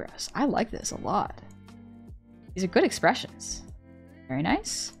expressive eyebrows. I like this a lot. These are good expressions. Very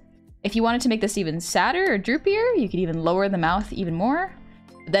nice. If you wanted to make this even sadder or droopier, you could even lower the mouth even more.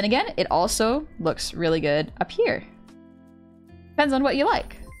 But then again, it also looks really good up here. Depends on what you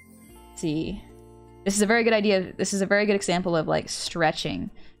like. Let's see. This is a very good idea. This is a very good example of like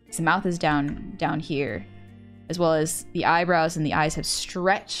stretching. The mouth is down here, as well as the eyebrows and the eyes have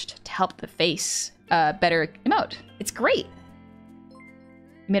stretched to help the face better emote. It's great.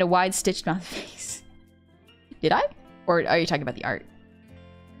 You made a wide stitched mouth face. Did I? Or are you talking about the art?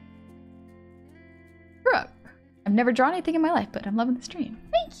 I've never drawn anything in my life, but I'm loving the stream.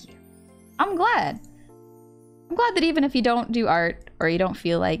 Thank you. I'm glad. I'm glad that even if you don't do art or you don't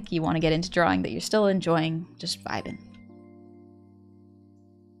feel like you want to get into drawing, that you're still enjoying just vibing.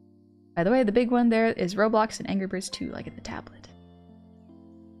 By the way, the big one there is Roblox and Angry Birds 2, like at the tablet.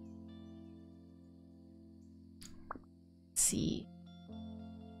 Let's see.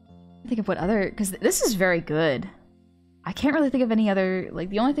 Think of what other, because this is very good. I can't really think of any other, like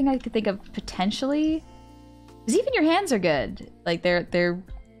the only thing I could think of potentially is even your hands are good. Like they're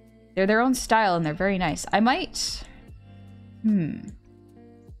their own style and they're very nice. I might, no,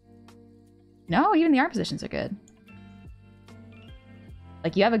 even the arm positions are good.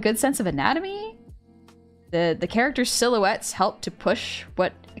 Like you have a good sense of anatomy. The character's silhouettes help to push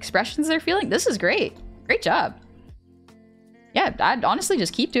what expressions they're feeling. This is great. Great job. Yeah, I'd honestly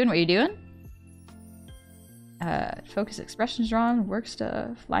just keep doing what you're doing. Focus expressions drawn, work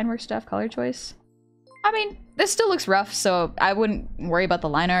stuff, line work stuff, color choice. I mean, this still looks rough, so I wouldn't worry about the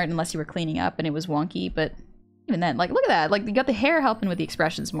line art unless you were cleaning up and it was wonky, but even then, like, look at that. Like, you got the hair helping with the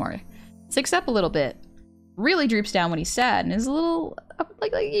expressions more. Sticks up a little bit. Really droops down when he's sad and is a little,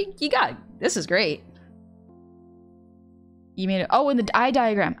 like you got it. This is great. You made it. Oh, and the eye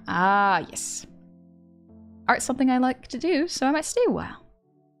diagram. Ah, yes. Art's something I like to do, so I might stay a while.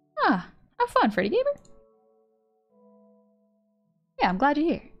 Ah, have fun, Freddy Gamer. Yeah, I'm glad you're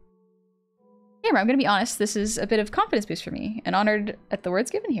here. Gamer, I'm gonna be honest, this is a bit of confidence boost for me, and honored at the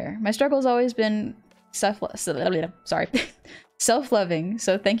words given here. My struggle has always been self-loving,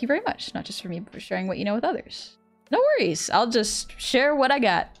 so thank you very much. Not just for me, but for sharing what you know with others. No worries, I'll just share what I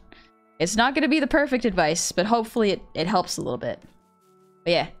got. It's not gonna be the perfect advice, but hopefully it helps a little bit.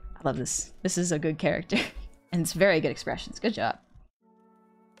 But yeah, I love this. This is a good character. And it's very good expressions. Good job.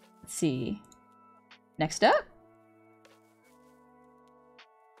 Let's see. Next up.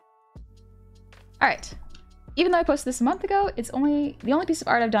 Alright. Even though I posted this a month ago, it's the only piece of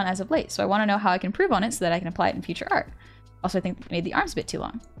art I've done as of late, so I want to know how I can improve on it so that I can apply it in future art. Also, I think it made the arms a bit too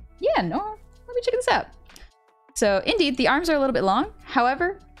long. Yeah, no, let me check this out. So, indeed, the arms are a little bit long.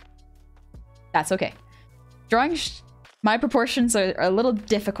 However, that's okay. Drawing my proportions are a little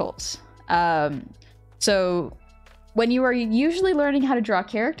difficult. So, when you are usually learning how to draw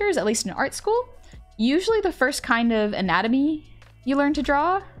characters, at least in art school, usually the first kind of anatomy you learn to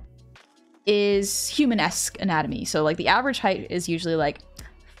draw is human-esque anatomy. So like the average height is usually like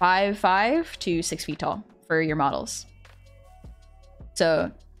 5'5" to 6 feet tall for your models.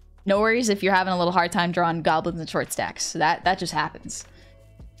 So no worries if you're having a little hard time drawing goblins and short stacks. That just happens.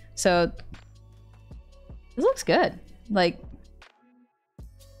 So this looks good. Like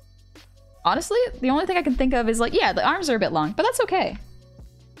honestly, the only thing I can think of is like, yeah, the arms are a bit long, but that's okay.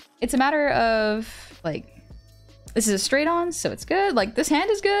 It's a matter of like, this is a straight on, so it's good. Like this hand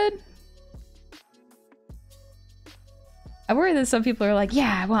is good. I worry that some people are like,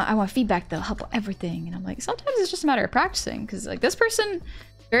 yeah, I want feedback that'll help everything. And I'm like, sometimes it's just a matter of practicing. Because like this person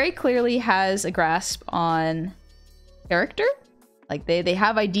very clearly has a grasp on character. Like they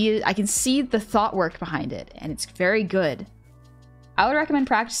have ideas. I can see the thought work behind it. And it's very good. I would recommend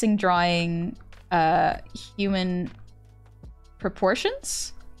practicing drawing human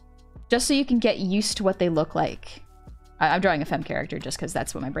proportions. Just so you can get used to what they look like. I'm drawing a femme character just because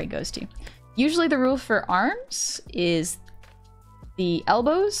that's what my brain goes to. Usually the rule for arms is the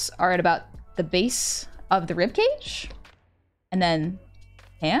elbows are at about the base of the rib cage, and then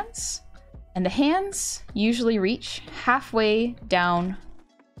hands. And the hands usually reach halfway down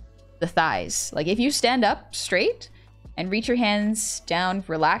the thighs. Like if you stand up straight and reach your hands down,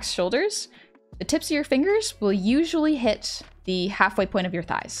 relaxed shoulders, the tips of your fingers will usually hit the halfway point of your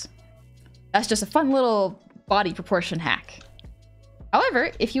thighs. That's just a fun little body proportion hack.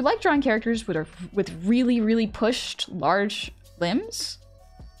 However, if you like drawing characters with really, really pushed large limbs,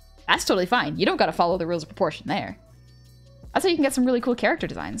 that's totally fine. You don't gotta follow the rules of proportion there. That's how you can get some really cool character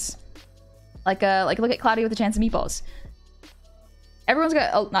designs. Like look at Cloudy with a Chance of Meatballs. Everyone's got,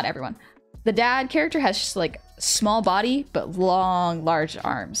 oh, not everyone. The dad character has just like small body, but long, large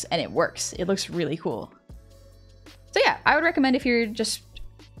arms, and it works. It looks really cool. So yeah, I would recommend if you're just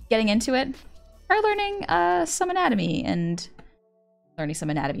getting into it, try learning some anatomy and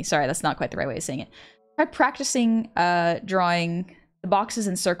sorry, that's not quite the right way of saying it. Try practicing drawing the boxes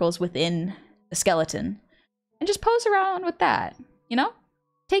and circles within the skeleton and just pose around with that, you know?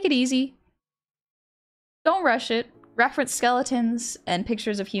 Take it easy. Don't rush it. Reference skeletons and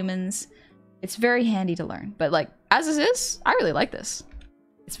pictures of humans. It's very handy to learn. But like, as is, I really like this.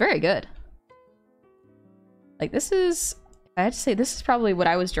 It's very good. Like this is, I have to say, this is probably what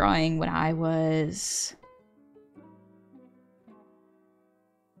I was drawing when I was...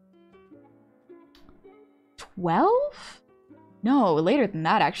 12? No, later than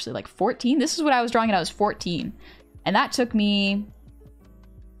that, actually. Like 14? This is what I was drawing when I was 14. And that took me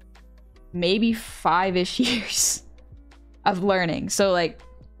maybe 5-ish years of learning. So, like,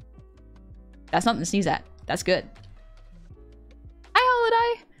 that's nothing to sneeze at. That's good. Hi,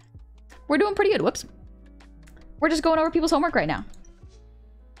 Holiday. We're doing pretty good. Whoops. We're just going over people's homework right now.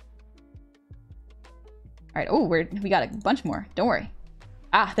 All right. Oh, we got a bunch more. Don't worry.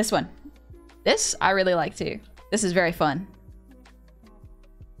 Ah, this one. This I really like too. This is very fun.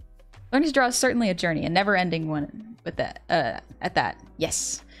 Learning to draw is certainly a journey, a never-ending one with that. At that.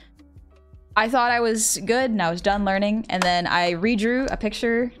 Yes. I thought I was good and I was done learning, and then I redrew a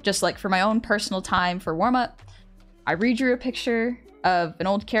picture just like for my own personal time for warm-up. I redrew a picture of an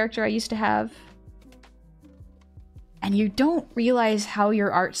old character I used to have. And you don't realize how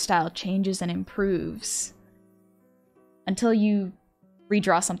your art style changes and improves until you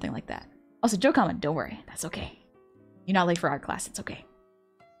redraw something like that. Also, Joe comment, don't worry. That's okay. You're not late for art class. It's okay.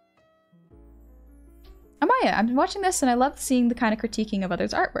 Amaya, I'm watching this and I love seeing the kind of critiquing of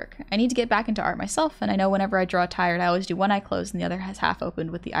others' artwork. I need to get back into art myself, and I know whenever I draw tired, I always do one eye closed and the other has half opened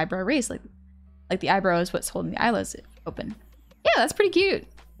with the eyebrow raised, like the eyebrow is what's holding the eyelids open. Yeah, that's pretty cute.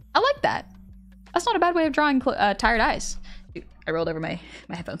 I like that. That's not a bad way of drawing tired eyes. Dude, I rolled over my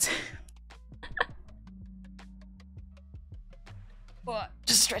headphones. Oh,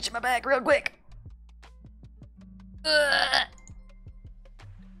 just stretching my back real quick.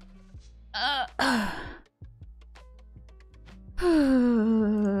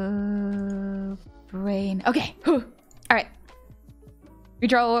 Brain. Okay. All right.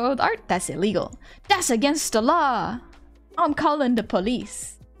 Redraw old art? That's illegal. That's against the law. I'm calling the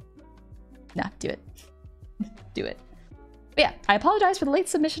police. Nah, do it. Do it. But yeah, I apologize for the late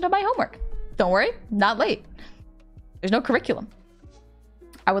submission of my homework. Don't worry, not late. There's no curriculum.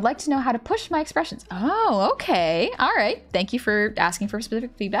 I would like to know how to push my expressions. Oh, okay. All right. Thank you for asking for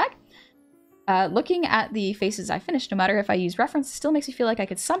specific feedback. Looking at the faces I finished, no matter if I use reference, it still makes me feel like I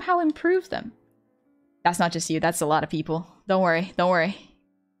could somehow improve them. That's not just you. That's a lot of people. Don't worry. Don't worry.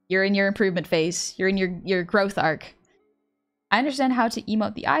 You're in your improvement phase. You're in your growth arc. I understand how to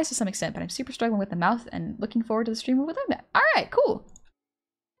emote the eyes to some extent, but I'm super struggling with the mouth and looking forward to the stream with that. All right, cool.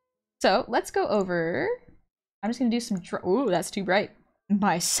 So let's go over. I'm just going to do some... Ooh, that's too bright.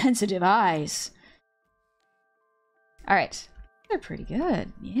 My sensitive eyes. All right. They're pretty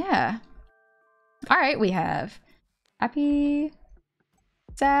good. Yeah. All right, we have happy,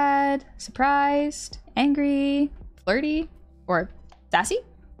 sad, surprised, angry, flirty, or sassy.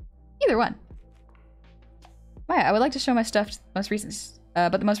 Either one. Yeah, I would like to show my stuff, most recent,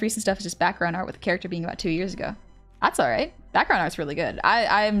 but the most recent stuff is just background art with the character being about 2 years ago. That's all right. Background art's really good.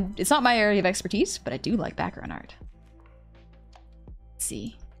 It's not my area of expertise, but I do like background art. Let's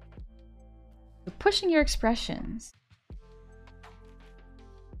see. So pushing your expressions.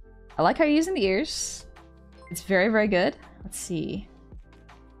 I like how you're using the ears. It's very, very good. Let's see.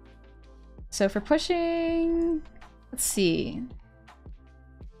 So for pushing, let's see.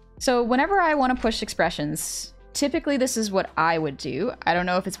 So whenever I want to push expressions, typically this is what I would do. I don't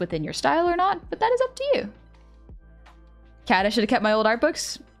know if it's within your style or not, but that is up to you. Cat, I should have kept my old art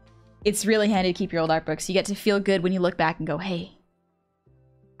books. It's really handy to keep your old art books. You get to feel good when you look back and go, hey,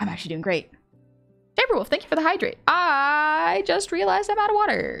 I'm actually doing great. Wolf, thank you for the hydrate. I just realized I'm out of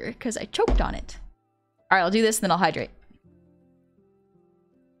water because I choked on it. All right, I'll do this and then I'll hydrate.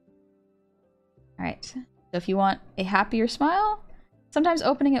 All right, so if you want a happier smile, sometimes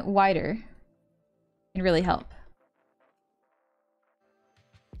opening it wider can really help.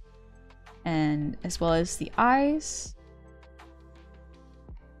 And as well as the eyes.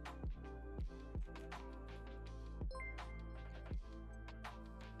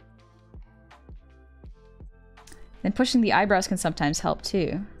 Then pushing the eyebrows can sometimes help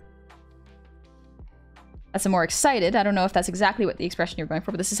too. That's a more excited. I don't know if that's exactly what the expression you're going for,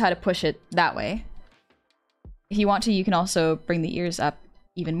 but this is how to push it that way. If you want to, you can also bring the ears up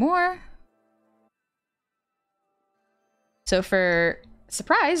even more. So for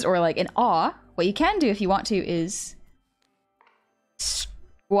surprise or like in awe, what you can do if you want to is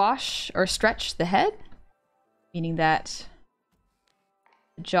squash or stretch the head, meaning that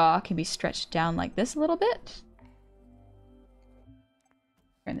the jaw can be stretched down like this a little bit.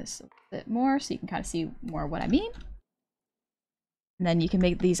 Turn this a bit more so you can kind of see more what I mean. And then you can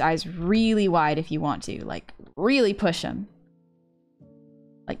make these eyes really wide if you want to, like really push them.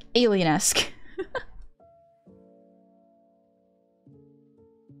 Like alien-esque.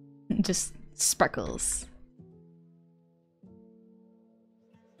 Just sparkles.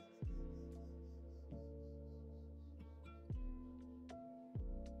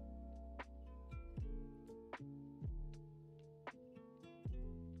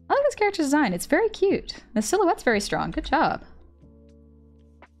 character design. It's very cute. The silhouette's very strong. Good job.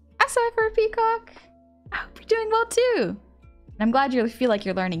 Aside for a peacock. I hope you're doing well too. And I'm glad you feel like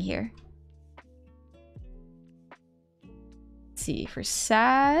you're learning here. Let's see, for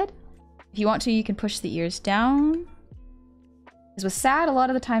sad, if you want to, you can push the ears down. Because with sad, a lot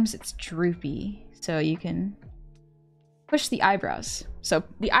of the times it's droopy. So you can push the eyebrows. So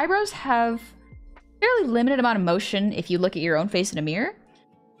the eyebrows have fairly limited amount of motion if you look at your own face in a mirror.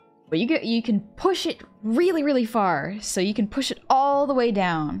 But you can push it really, really far. So you can push it all the way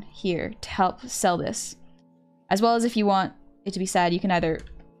down here to help sell this. As well as if you want it to be sad, you can either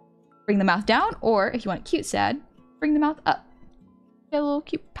bring the mouth down, or if you want it cute sad, bring the mouth up. Get a little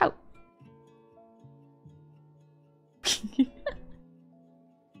cute pout. Let's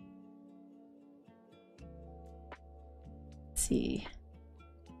see.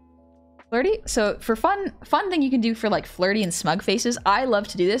 Flirty? So for fun thing you can do for like flirty and smug faces, I love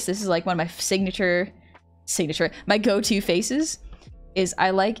to do this. This is like one of my my go-to faces, is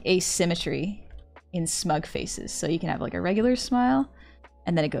I like asymmetry in smug faces. So you can have like a regular smile,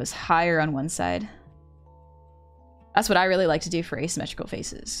 and then it goes higher on one side. That's what I really like to do for asymmetrical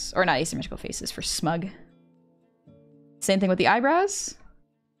faces. Or not asymmetrical faces, for smug. Same thing with the eyebrows.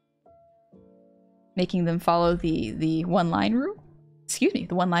 Making them follow the one-line rule. Excuse me,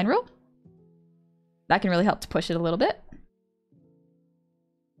 the one-line rule. That can really help to push it a little bit.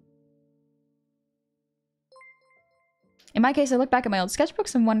 In my case, I look back at my old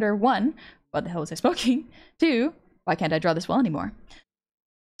sketchbooks and wonder, 1, what the hell was I smoking? 2, why can't I draw this well anymore?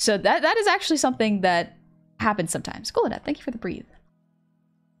 So that is actually something that happens sometimes. Golinette, thank you for the breathe.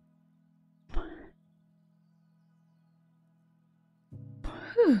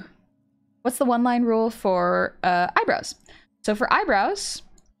 Whew. What's the one-line rule for eyebrows? So for eyebrows,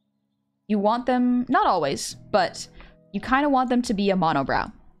 you want them, not always, but you kind of want them to be a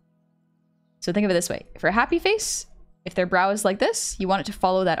monobrow. So think of it this way. For a happy face, if their brow is like this, you want it to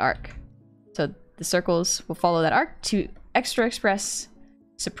follow that arc. So the circles will follow that arc to extra express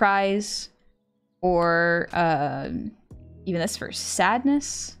surprise, or even this for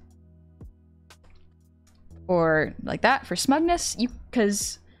sadness, or like that for smugness.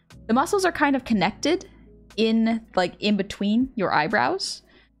 Because the muscles are kind of connected in between your eyebrows,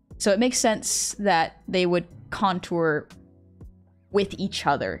 so it makes sense that they would contour with each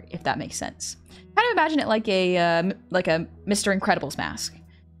other, if that makes sense. Kind of imagine it like a Mr. Incredible's mask.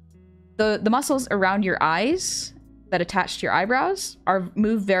 The muscles around your eyes that attach to your eyebrows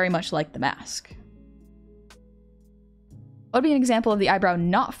move very much like the mask. What would be an example of the eyebrow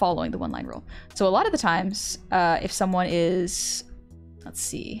not following the one-line rule? So a lot of the times, if someone is, let's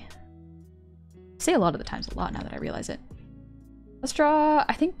see, I say a lot of the times a lot now that I realize it. Let's draw,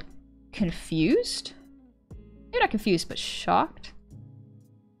 I think, confused? Maybe not confused, but shocked.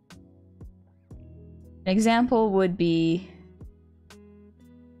 An example would be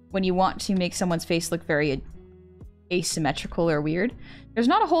when you want to make someone's face look very asymmetrical or weird. There's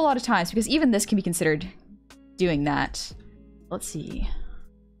not a whole lot of times, because even this can be considered doing that. Let's see.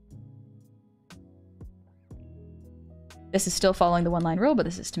 This is still following the one-line rule, but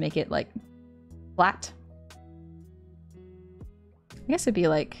this is to make it like flat. I guess it'd be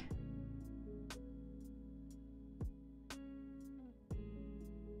like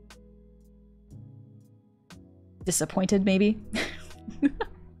disappointed, maybe.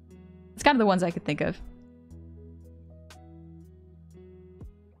 It's kind of the ones I could think of.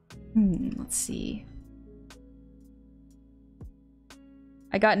 Let's see.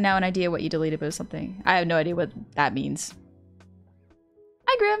 I got now an idea what you deleted, but it was something. I have no idea what that means.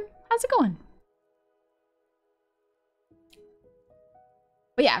 Hi, Grim. How's it going?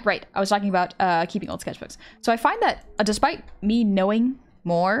 But yeah, right. I was talking about keeping old sketchbooks. So I find that despite me knowing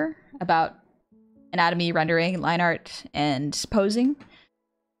more about anatomy, rendering, line art, and posing,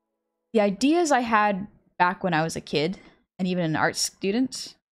 the ideas I had back when I was a kid, and even an art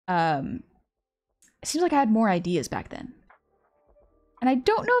student, it seems like I had more ideas back then. And I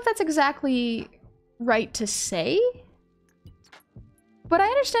don't know if that's exactly right to say, but I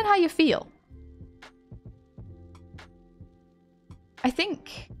understand how you feel. I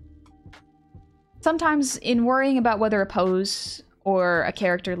think sometimes in worrying about whether a pose or a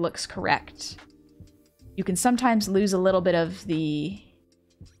character looks correct, you can sometimes lose a little bit of the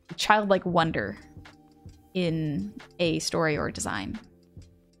childlike wonder in a story or design.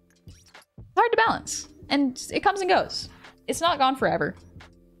 It's hard to balance, and it comes and goes. It's not gone forever.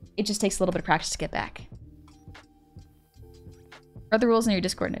 It just takes a little bit of practice to get back. Are the rules in your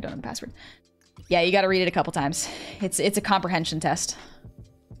Discord and I don't know the password? Yeah, you gotta read it a couple times. It's a comprehension test.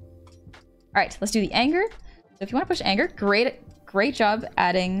 Alright, let's do the anger. So if you want to push anger, great job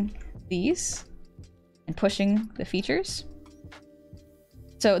adding these and pushing the features.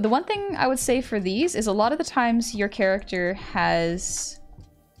 So the one thing I would say for these is a lot of the times your character has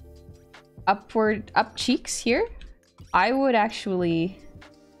up cheeks here. I would actually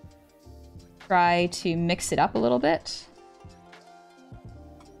try to mix it up a little bit.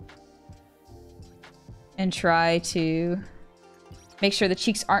 And try to make sure the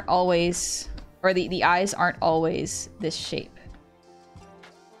cheeks aren't always, or the eyes aren't always this shape.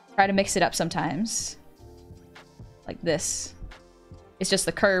 Try to mix it up sometimes. Like this. It's just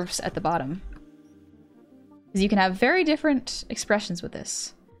the curves at the bottom. Because you can have very different expressions with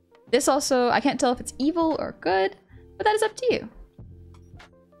this. This also, I can't tell if it's evil or good, but that is up to you.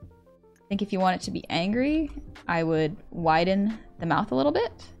 I think if you want it to be angry, I would widen the mouth a little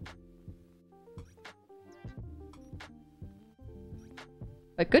bit.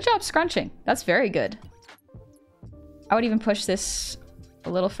 But good job scrunching. That's very good. I would even push this a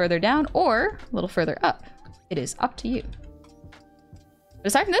little further down or a little further up. It is up to you. But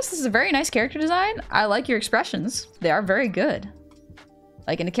aside from this is a very nice character design. I like your expressions. They are very good.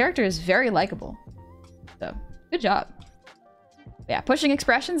 Like, and the character is very likable. So, good job. But yeah, pushing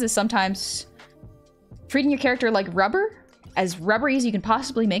expressions is sometimes treating your character like rubber, as rubbery as you can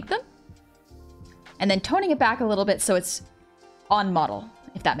possibly make them. And then toning it back a little bit so it's on model,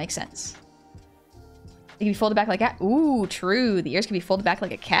 if that makes sense. It can be folded back like that. Ooh, true. The ears can be folded back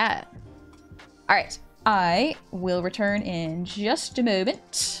like a cat. All right. I will return in just a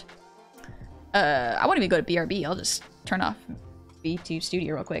moment. I won't even go to BRB. I'll just turn off V2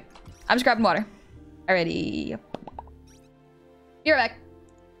 Studio real quick. I'm just grabbing water. Alrighty. Be right back.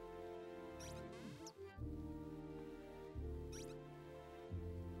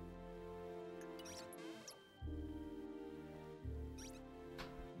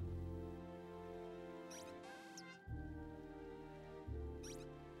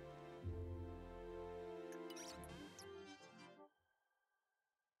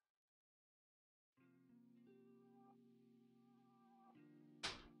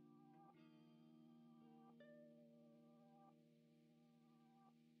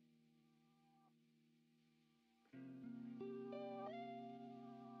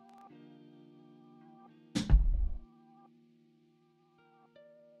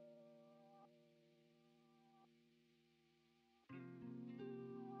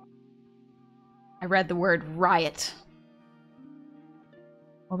 I read the word riot.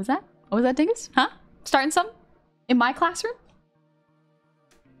 What was that? What was that, Dingus? Huh? Starting something? In my classroom?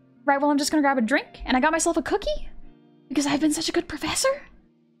 Right, well, I'm just gonna grab a drink, and I got myself a cookie? Because I've been such a good professor?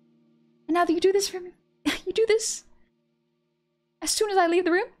 And now that you do this for me, you do this as soon as I leave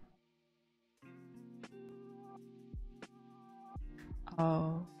the room?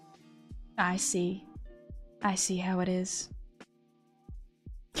 Oh. I see. I see how it is.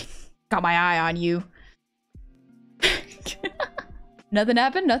 Got my eye on you. Nothing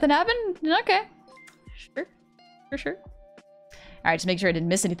happened? Nothing happened? Okay. Sure. Sure. Alright, just make sure I didn't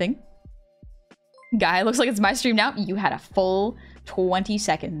miss anything. Guy, looks like it's my stream now. You had a full 20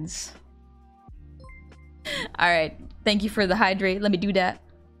 seconds. Alright, thank you for the hydrate. Let me do that.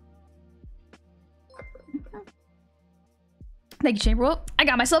 Thank you, Chamber. Well, I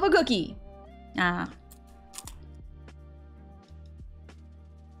got myself a cookie. Ah.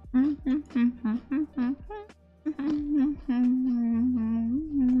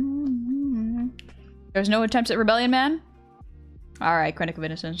 There's no attempts at rebellion, man? Alright, Clinic of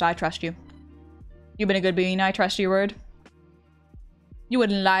Innocence, I trust you. You've been a good being, I trust your word. You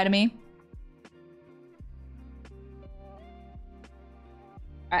wouldn't lie to me.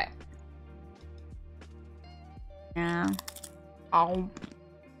 Alright. Yeah. Oh.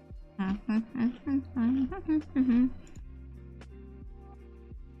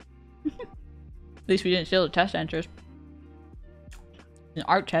 At least we didn't steal the test answers. An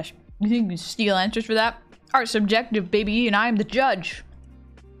art test. You think you can steal answers for that? Art's subjective, baby, and I am the judge.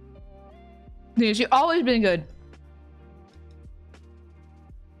 You've always been good.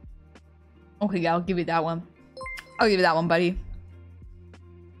 Okay, yeah, I'll give you that one. I'll give you that one, buddy.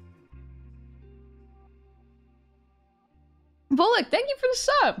 Bullock, thank you for the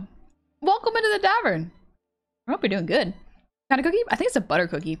sub. Welcome into the tavern. I hope you're doing good. Kind of cookie? I think it's a butter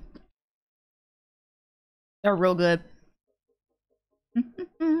cookie. They're real good.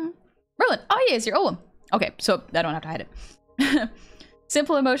 Merlin! Oh yeah, it's your Olem. Okay, so I don't have to hide it.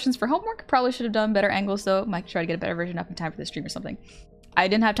 Simple emotions for homework. Probably should have done better angles though. Might try to get a better version up in time for the stream or something. I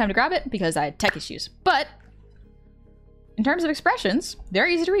didn't have time to grab it because I had tech issues. But in terms of expressions,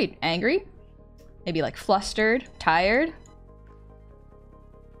 very easy to read. Angry, maybe like flustered, tired,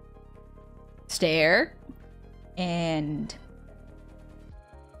 stare, and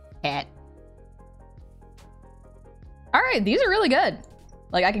Cat. Alright, these are really good.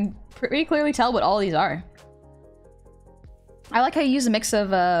 Like, I can pretty clearly tell what all these are. I like how you use a mix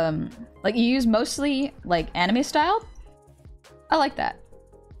of, like, you use mostly, like, anime style. I like that.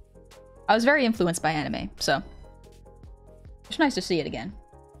 I was very influenced by anime, so. It's nice to see it again.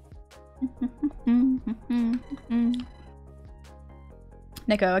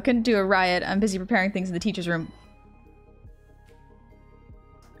 Nico, I couldn't do a riot. I'm busy preparing things in the teacher's room.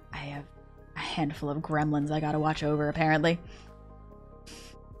 I have a handful of gremlins I gotta watch over, apparently.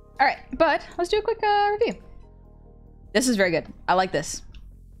 Alright, but let's do a quick review. This is very good. I like this.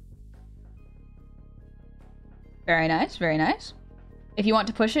 Very nice, very nice. If you want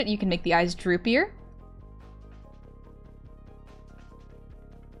to push it, you can make the eyes droopier.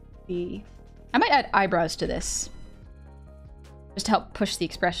 I might add eyebrows to this. Just to help push the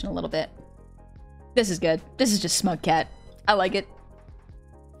expression a little bit. This is good. This is just smug cat. I like it.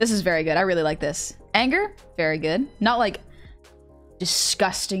 This is very good. I really like this. Anger? Very good. Not like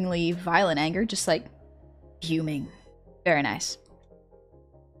disgustingly violent anger, just like fuming. Very nice.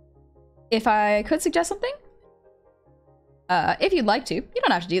 If I could suggest something, if you'd like to, you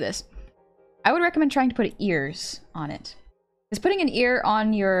don't have to do this. I would recommend trying to put ears on it. Because putting an ear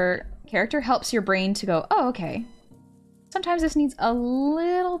on your character helps your brain to go, oh, okay. Sometimes this needs a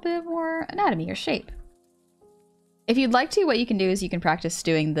little bit more anatomy or shape. If you'd like to, what you can do is you can practice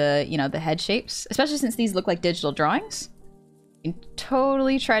doing the, you know, the head shapes, especially since these look like digital drawings. You can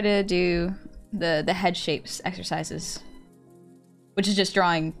totally try to do the head shapes exercises, which is just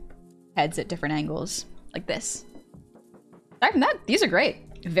drawing heads at different angles, like this. Aside from that, these are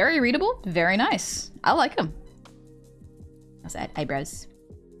great. Very readable, very nice. I like them. What's that? Eyebrows.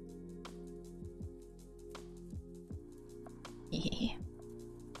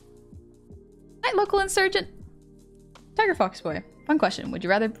 Night, local insurgent. Tiger Fox Boy. Fun question. Would you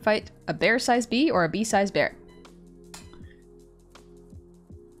rather fight a bear-sized bee or a bee-sized bear?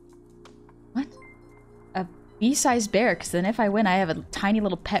 What? A bee-sized bear, because then if I win, I have a tiny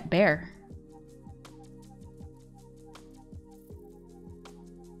little pet bear.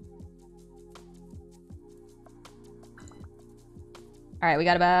 Alright, we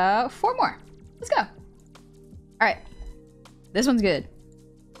got about 4 more. Let's go. Alright. This one's good.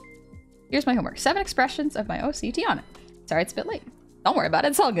 Here's my homework. 7 expressions of my OCT on it. Sorry it's a bit late. Don't worry about it,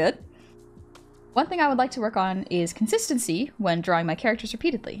 it's all good. One thing I would like to work on is consistency when drawing my characters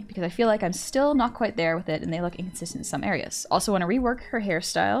repeatedly, because I feel like I'm still not quite there with it and they look inconsistent in some areas. Also want to rework her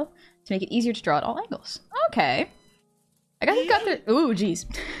hairstyle to make it easier to draw at all angles. Okay. I guess you got there. Ooh, jeez.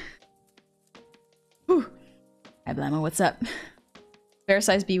 Ooh. Hi, Blammo, what's up?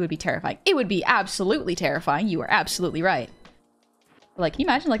 Bear-sized bee would be terrifying. It would be absolutely terrifying. You are absolutely right. Like, can you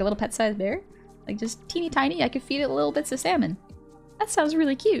imagine like a little pet-sized bear? Like just teeny tiny. I could feed it little bits of salmon. That sounds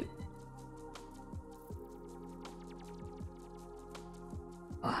really cute.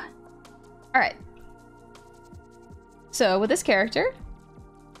 Oh. Alright. So with this character,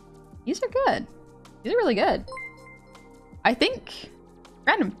 these are good. These are really good. I think...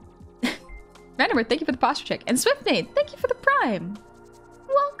 Random. Randomer, thank you for the posture check. And Swiftnade, thank you for the prime.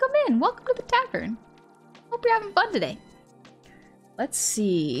 Welcome in. Welcome to the tavern. Hope you're having fun today. Let's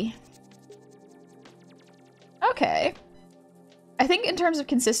see. Okay. I think in terms of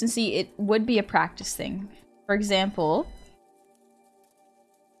consistency, it would be a practice thing. For example...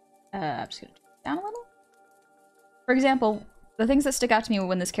 I'm just gonna turn it down a little. For example, the things that stick out to me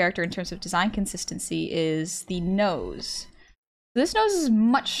when this character in terms of design consistency is the nose. This nose is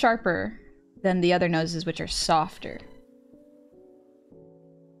much sharper than the other noses, which are softer.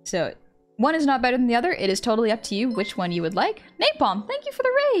 So, one is not better than the other. It is totally up to you which one you would like. Napalm, thank you for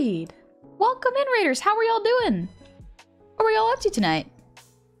the raid! Welcome in, raiders! How are y'all doing? What were y'all up to tonight?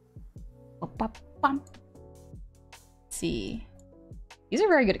 Let's see. These are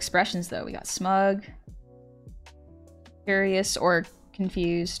very good expressions, though. We got smug, curious, or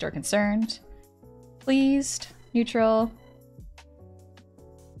confused, or concerned, pleased, neutral,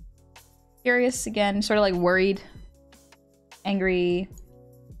 curious, again, sort of like worried, angry,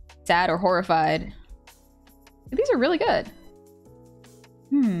 sad, or horrified. These are really good.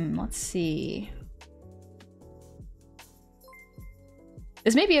 Let's see.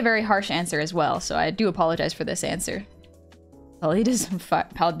 This may be a very harsh answer as well, so I do apologize for this answer.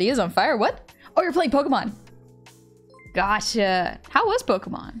 Paldea's on fire? What? Oh, you're playing Pokemon. Gotcha. How was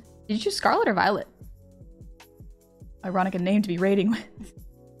Pokemon? Did you choose Scarlet or Violet? Ironic a name to be raiding with.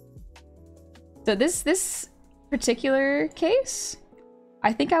 So this particular case,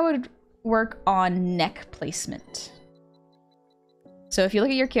 I think I would work on neck placement. So if you look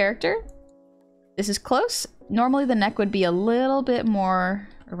at your character, this is close. Normally the neck would be a little bit more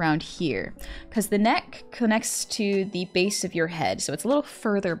around here. Because the neck connects to the base of your head, so it's a little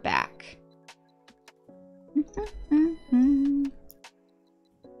further back.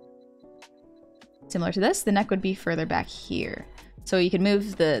 Similar to this, the neck would be further back here. So you can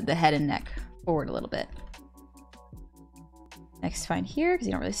move the head and neck forward a little bit. Next, fine here, because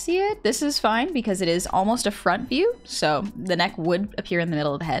you don't really see it. This is fine, because it is almost a front view, so the neck would appear in the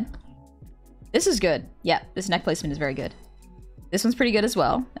middle of the head. This is good. Yeah, this neck placement is very good. This one's pretty good as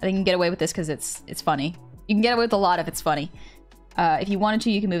well. I think you can get away with this because it's funny. You can get away with a lot if it's funny. If you wanted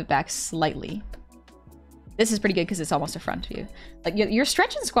to, you can move it back slightly. This is pretty good because it's almost a front view. Like, your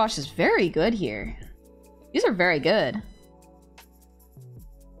stretch and squash is very good here. These are very good.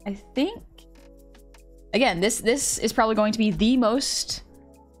 I think... Again, this is probably going to be the most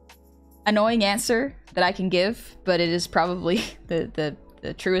annoying answer that I can give, but it is probably the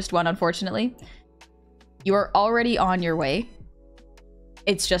truest one, unfortunately. You are already on your way.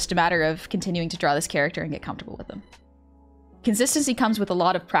 It's just a matter of continuing to draw this character and get comfortable with them. Consistency comes with a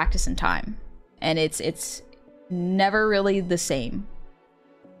lot of practice and time, and it's never really the same.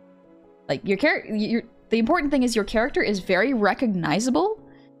 Like, the important thing is your character is very recognizable,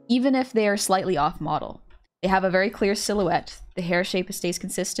 even if they are slightly off model. They have a very clear silhouette. The hair shape stays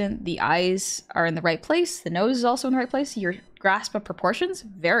consistent. The eyes are in the right place. The nose is also in the right place. Your grasp of proportions,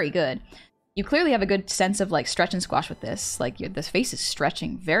 very good. You clearly have a good sense of like stretch and squash with this. Like this face is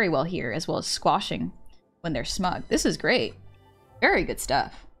stretching very well here, as well as squashing when they're smug. This is great. Very good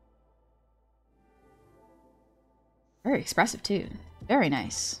stuff. Very expressive too. Very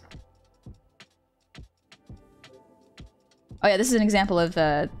nice. Oh yeah, this is an example of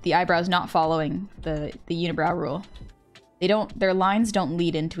the eyebrows not following the unibrow rule. Their lines don't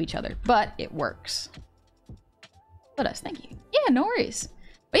lead into each other, but it works. What else? Thank you. Yeah, no worries.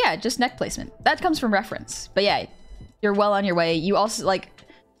 But yeah, just neck placement. That comes from reference. But yeah, you're well on your way. You also, like,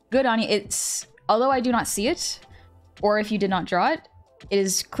 good on you. It's, although I do not see it, or if you did not draw it, it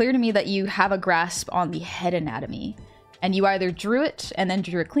is clear to me that you have a grasp on the head anatomy. And you either drew it and then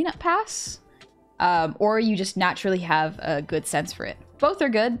drew a cleanup pass, or you just naturally have a good sense for it. Both are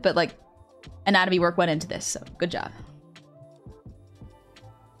good, but like anatomy work went into this, so good job.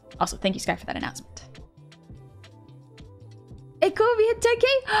 Also, thank you, Sky, for that announcement. Hey, Kobe hit 10K!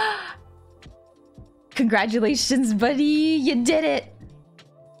 Congratulations, buddy! You did it!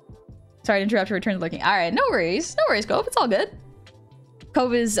 Sorry to interrupt your return to lurking. Alright, no worries. No worries, Kobe. It's all good.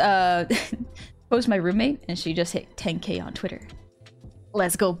 Kobe is, Kobe's my roommate, and she just hit 10K on Twitter.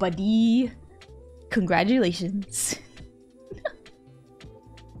 Let's go, buddy! Congratulations.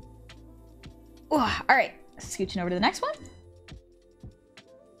 Alright, scooching over to the next one.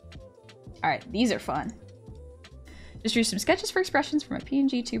 Alright, these are fun. Just drew some sketches for expressions from a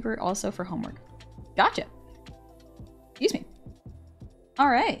PNG tuber, also for homework. Gotcha. Excuse me.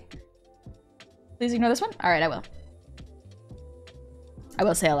 Alright. Please ignore this one? Alright, I will. I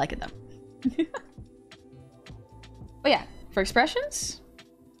will say I like it though. But yeah, for expressions,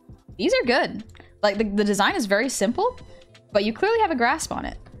 these are good. Like, the design is very simple, but you clearly have a grasp on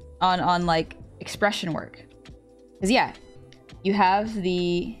it. On like, expression work. Because yeah, you have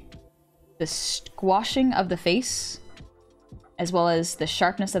the squashing of the face, as well as the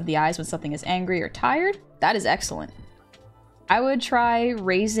sharpness of the eyes when something is angry or tired. That is excellent. I would try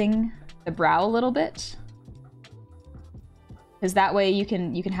raising the brow a little bit, because that way you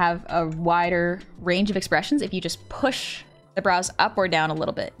can have a wider range of expressions if you just push the brows up or down a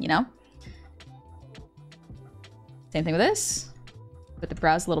little bit, you know? Same thing with this. Put the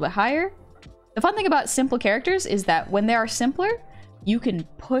brows a little bit higher. The fun thing about simple characters is that when they are simpler, you can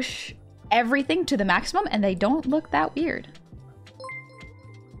push everything to the maximum and they don't look that weird.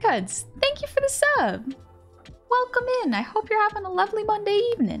 Cuds, thank you for the sub. Welcome in. I hope you're having a lovely Monday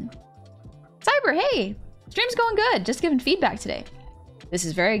evening. Cyber, hey. Stream's going good. Just giving feedback today. This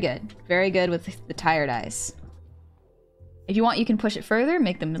is very good. Very good with the tired eyes. If you want, you can push it further,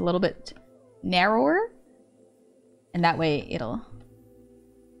 make them a little bit narrower. And that way it'll...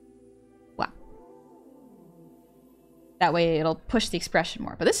 Wow. That way it'll push the expression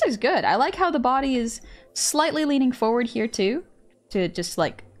more. But this is good. I like how the body is slightly leaning forward here too. To just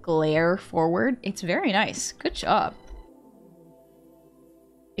like glare forward. It's very nice. Good job.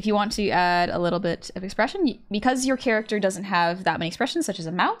 If you want to add a little bit of expression, because your character doesn't have that many expressions such as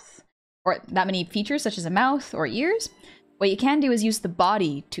a mouth, or that many features such as a mouth or ears, what you can do is use the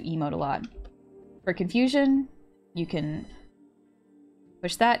body to emote a lot. For confusion, you can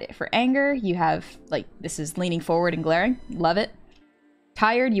push that. For anger, you have, like, this is leaning forward and glaring. Love it.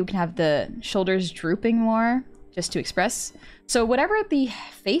 Tired, you can have the shoulders drooping more, just to express. So whatever the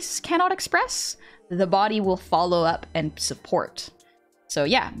face cannot express, the body will follow up and support. So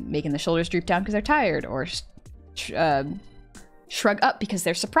yeah, making the shoulders droop down because they're tired, or shrug up because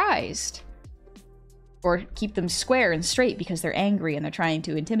they're surprised. Or keep them square and straight because they're angry and they're trying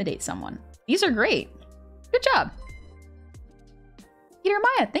to intimidate someone. These are great. Good job. Peter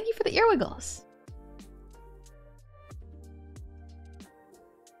Maya, thank you for the ear wiggles.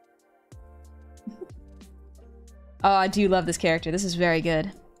 Oh, I do love this character. This is very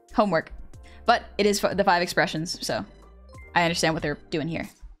good. Homework. But it is the 5 expressions, so I understand what they're doing here.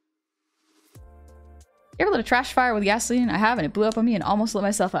 You ever lit a trash fire with gasoline? I have, and it blew up on me and almost lit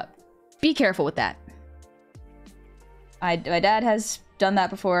myself up. Be careful with that. My dad has done that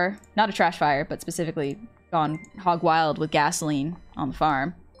before. Not a trash fire, but specifically gone hog wild with gasoline on the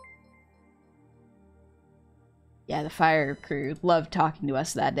farm. Yeah, the fire crew loved talking to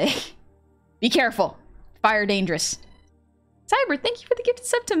us that day. Be careful. Fire dangerous. Cyber, thank you for the gifted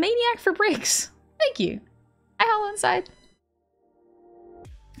sub to Maniac for Briggs. Thank you. Hi, Hollow Inside.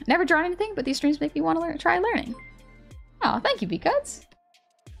 Never drawn anything, but these streams make me want to try learning. Oh, thank you, B-Cuts.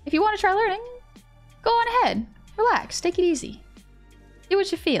 If you want to try learning, go on ahead. Relax, take it easy. Do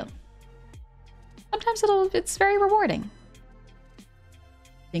what you feel. Sometimes it's very rewarding.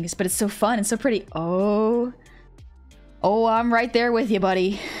 But it's so fun and so pretty. Oh, I'm right there with you,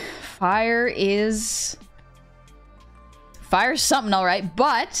 buddy. Fire's something, all right,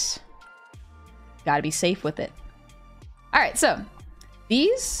 but gotta be safe with it. All right, so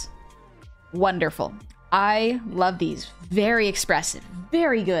these, wonderful. I love these. Very expressive,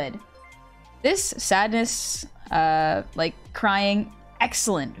 very good. This sadness, like crying,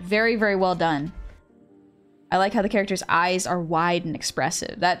 excellent. Very, very well done. I like how the character's eyes are wide and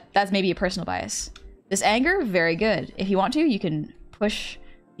expressive. That's maybe a personal bias. This anger, very good. If you want to, you can push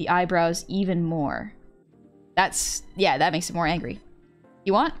the eyebrows even more. Yeah, that makes it more angry.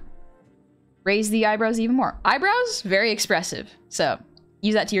 You want? Raise the eyebrows even more. Eyebrows, very expressive. So,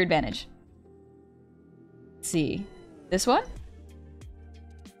 use that to your advantage. Let's see. This one?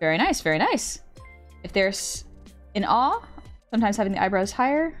 Very nice, very nice. If there's in awe, sometimes having the eyebrows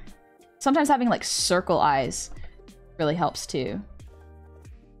higher. Sometimes having like circle eyes really helps too.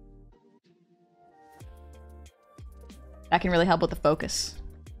 That can really help with the focus.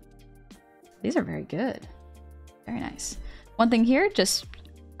 These are very good. Very nice. One thing here, just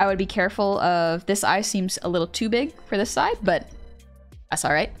I would be careful of this eye seems a little too big for this side, but that's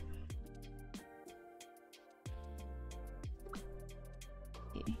all right.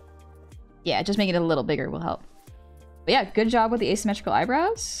 Yeah, just making it a little bigger will help. But yeah, good job with the asymmetrical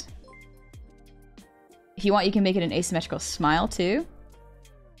eyebrows. If you want, you can make it an asymmetrical smile too.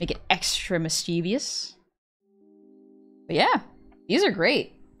 Make it extra mischievous. But yeah, these are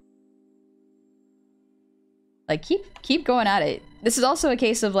great. Like, keep going at it. This is also a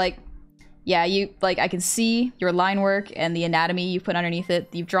case of like, yeah, I can see your line work and the anatomy you put underneath it.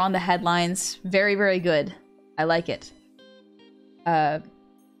 You've drawn the headlines. Very, very good. I like it.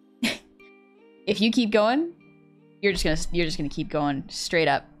 If you keep going, you're just gonna keep going straight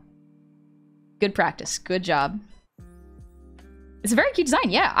up. Good practice. Good job. It's a very cute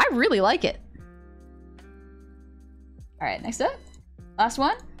design. Yeah, I really like it. All right, next up, last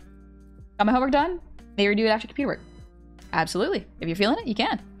one. Got my homework done. Maybe redo it after computer work. Absolutely. If you're feeling it, you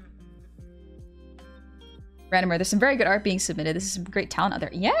can. Randomer, there's some very good art being submitted. This is some great talent out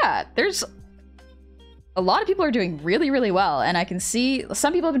there. Yeah, there's a lot of people are doing really, really well. And I can see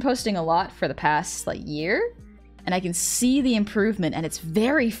some people have been posting a lot for the past like year. And I can see the improvement and it's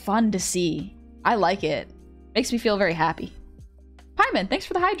very fun to see. I like it. Makes me feel very happy. Pyman, thanks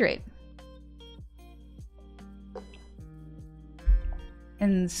for the hydrate.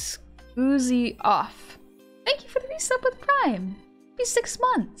 And Scoozy off. Thank you for the resub with Prime. Be 6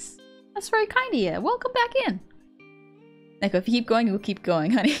 months. That's very kind of you. Welcome back in. Neko, if you keep going, we'll keep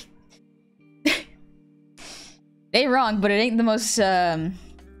going, honey. Ain't wrong, but it ain't the most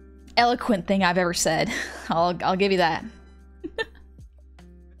eloquent thing I've ever said. I'll give you that.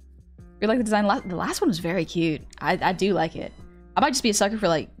 You like the design? The last one was very cute. I do like it. I might just be a sucker for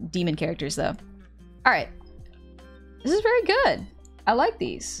like demon characters though. All right, this is very good. I like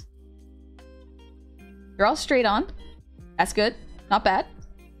these. They're all straight on. That's good. Not bad.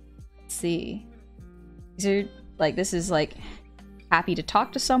 Let's see. These are like, this is like happy to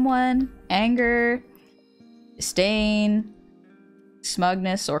talk to someone, anger, disdain,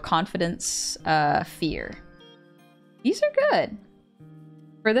 smugness or confidence, fear. These are good.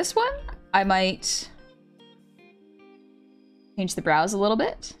 For this one, I might change the brows a little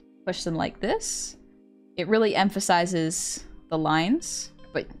bit, push them like this. It really emphasizes the lines,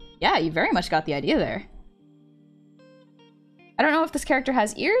 but yeah, you very much got the idea there. I don't know if this character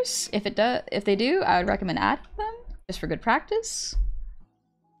has ears. If they do, I would recommend adding them just for good practice.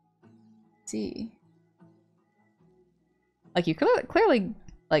 see. Like, you clearly,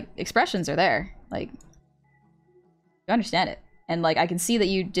 like, expressions are there. Like, you understand it. And, like, I can see that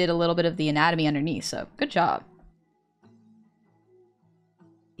you did a little bit of the anatomy underneath, so good job.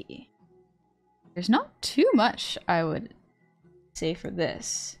 There's not too much, I would say, for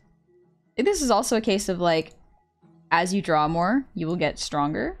this. I think this is also a case of, like, as you draw more, you will get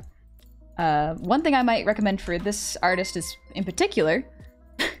stronger. One thing I might recommend for this artist is, in particular,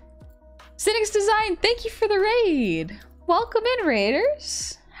 Cynic's Design, thank you for the raid! Welcome in,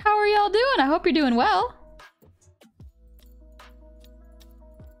 raiders! How are y'all doing? I hope you're doing well.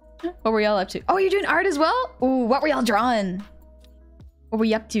 What were y'all up to? Oh, you're doing art as well? Ooh, what were y'all drawing? What were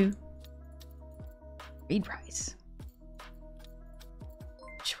you up to? Raid prize.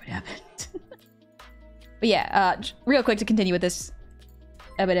 What happened? But yeah, real quick to continue with this.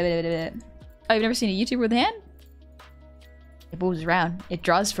 Oh, you've never seen a YouTuber with a hand? It moves around. It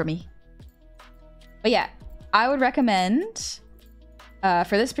draws for me. But yeah, I would recommend, for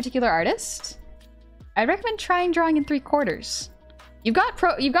this particular artist, I'd recommend trying drawing in 3/4. You've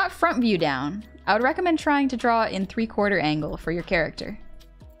got front view down. I would recommend trying to draw in 3/4 angle for your character.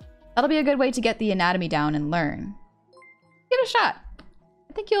 That'll be a good way to get the anatomy down and learn. Give it a shot.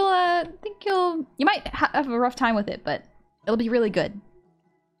 I think you might have a rough time with it, but it'll be really good.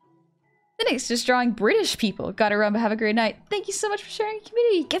 Cynic's just drawing British people. Gotta run, but have a great night. Thank you so much for sharing your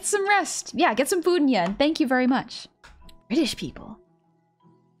community. Get some rest. Yeah, get some food in you, and thank you very much. British people.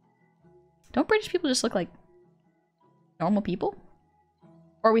 Don't British people just look like normal people?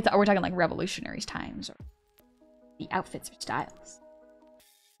 Or we're talking like revolutionaries times, or the outfits or styles.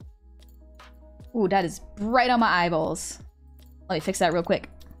 Ooh, that is right on my eyeballs. Let me fix that real quick.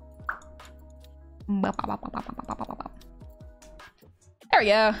 There we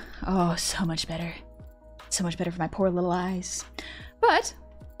go. Oh, so much better. So much better for my poor little eyes. But,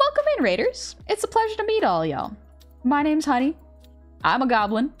 welcome in, raiders. It's a pleasure to meet all y'all. My name's Honey. I'm a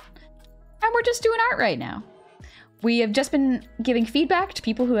goblin. And we're just doing art right now. We have just been giving feedback to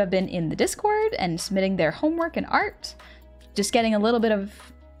people who have been in the Discord and submitting their homework and art. Just getting a little bit of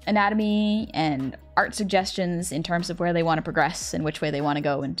anatomy and art suggestions in terms of where they want to progress and which way they want to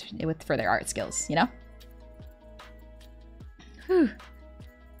go for their art skills, you know? Whew.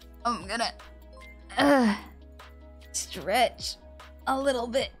 I'm gonna stretch a little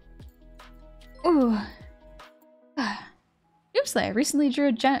bit. Ooh. Oops, I recently drew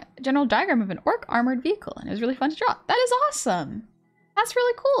a general diagram of an orc armored vehicle, and it was really fun to draw. That is awesome! That's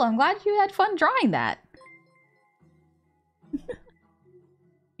really cool. I'm glad you had fun drawing that.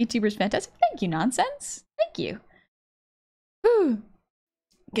 YouTuber's fantastic. Thank you, Nonsense. Thank you. Whew.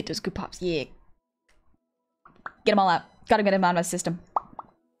 Get those good pops. Yeah. Get them all out. Gotta get them out of my system.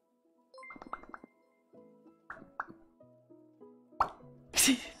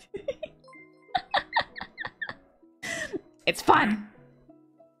 It's fun.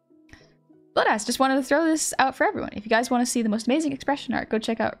 Bloodass just wanted to throw this out for everyone. If you guys want to see the most amazing expression art, go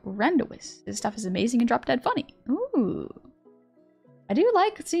check out Randowiz. His stuff is amazing and drop dead funny. Ooh. I do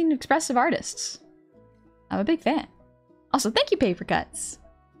like seeing expressive artists. I'm a big fan. Also, thank you, Paper Cuts.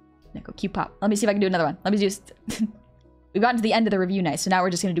 Now go Q-pop. Let me see if I can do another one. Let me just... We've gotten to the end of the review night, so now we're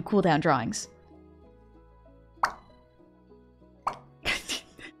just going to do cooldown drawings.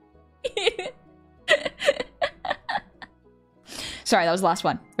 Sorry, that was the last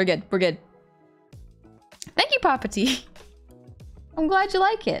one. We're good. We're good. Thank you, Papa T. I'm glad you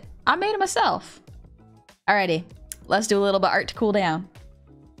like it. I made it myself. Alrighty. Let's do a little bit of art to cool down.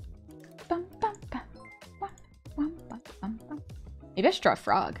 Maybe I should draw a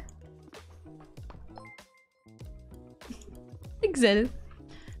frog. Excited.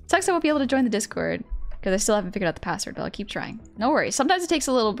 Sucks I won't be able to join the Discord because I still haven't figured out the password, but I'll keep trying. No worries. Sometimes it takes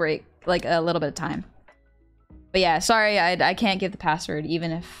a little break, like a little bit of time. But yeah, sorry, I can't give the password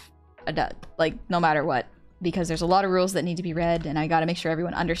even if, like, no matter what. Because there's a lot of rules that need to be read, and I gotta make sure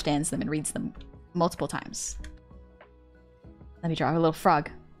everyone understands them and reads them multiple times. Let me draw a little frog.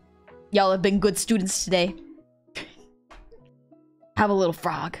 Y'all have been good students today. Have a little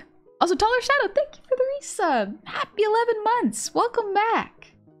frog. Also, Taller Shadow, thank you for the resub. Happy 11 months. Welcome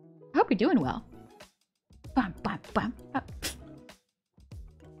back. I hope you're doing well. Bam, bam, bam, bam.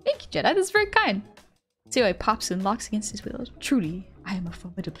 Thank you, Jedi. This is very kind. See how he pops and locks against his will. Truly, I am a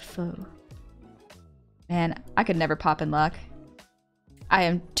formidable foe. Man, I could never pop and lock. I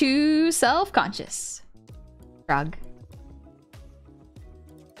am too self-conscious. Frog.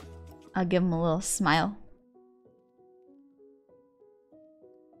 I'll give him a little smile.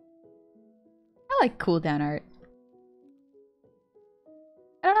 I like cooldown art.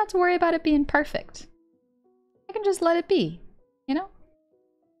 I don't have to worry about it being perfect. I can just let it be, you know?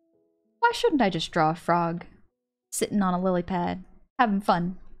 Why shouldn't I just draw a frog? Sitting on a lily pad, having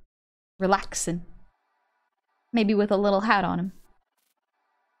fun, relaxing. Maybe with a little hat on him.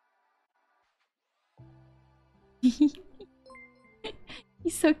 He's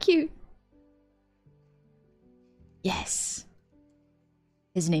so cute. Yes.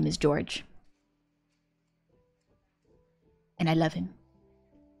 His name is George. And I love him.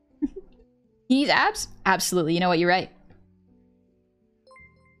 He needs abs? Absolutely. You know what? You're right.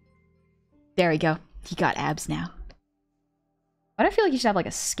 There we go. He got abs now. Why do I feel like you should have like a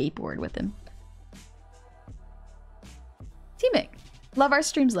skateboard with him? Teamic. Love art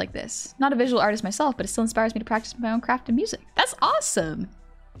streams like this. Not a visual artist myself, but it still inspires me to practice my own craft and music. That's awesome.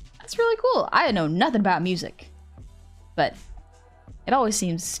 That's really cool. I know nothing about music, but it always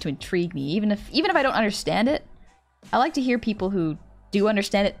seems to intrigue me. Even if I don't understand it, I like to hear people who do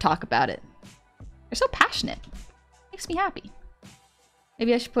understand it talk about it. They're so passionate. Makes me happy.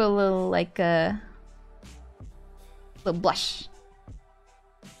 Maybe I should put a little like little blush.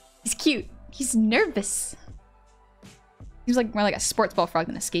 He's cute. He's nervous. Seems like more like a sports ball frog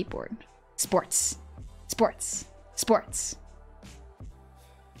than a skateboard. Sports. Sports. Sports.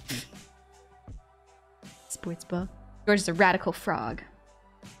 Sports ball. George is a radical frog.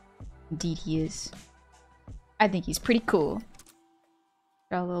 Indeed he is. I think he's pretty cool.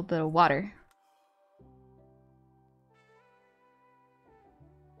 Draw a little bit of water.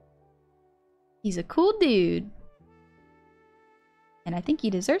 He's a cool dude. And I think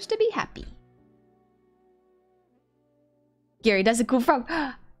he deserves to be happy. Gary does a cool frog.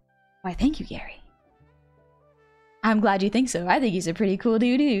 Why, thank you, Gary. I'm glad you think so. I think he's a pretty cool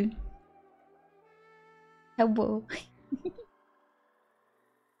dude. Hello.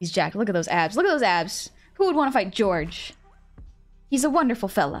 He's jacked. Look at those abs. Look at those abs. Who would want to fight George? He's a wonderful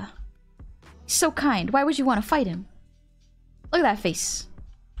fella. He's so kind. Why would you want to fight him? Look at that face.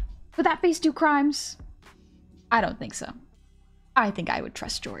 Would that face do crimes? I don't think so. I think I would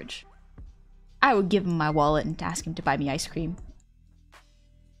trust George. I would give him my wallet and ask him to buy me ice cream.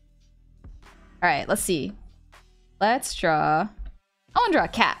 Alright, let's see. Let's draw... I want to draw a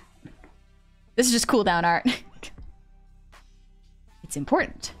cat. This is just cooldown art. It's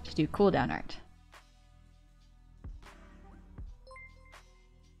important to do cooldown art.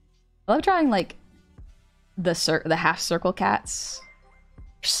 I love drawing, like, the half-circle cats. They're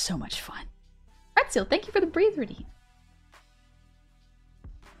so much fun. Retzel, thank you for the breathe redeem.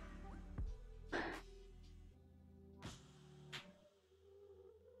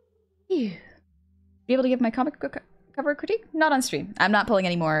 Ew. Be able to give my comic cover critique? Not on stream. I'm not pulling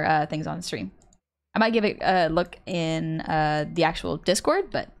any more things on stream. I might give it a look in the actual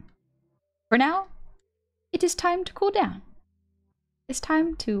Discord, but for now, it is time to cool down. It's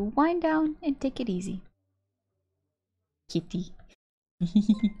time to wind down and take it easy. Kitty.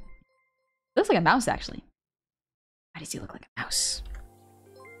 Looks like a mouse, actually. Why does he look like a mouse?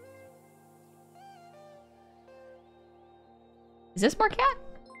 Is this more cat?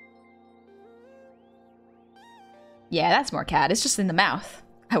 Yeah, that's more cat. It's just in the mouth.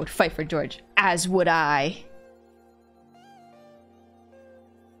 I would fight for George. As would I.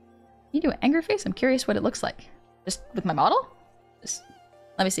 You do an angry face? I'm curious what it looks like. Just with my model? Just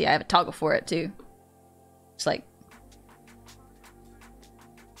let me see. I have a toggle for it too. Just like.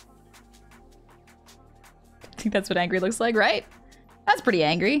 I think that's what angry looks like, right? That's pretty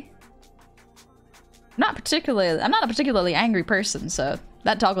angry. I'm not a particularly angry person, so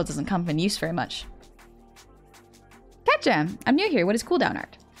that toggle doesn't come in use very much. Cat Jam, I'm new here. What is cooldown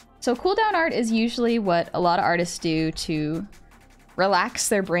art? So cooldown art is usually what a lot of artists do to relax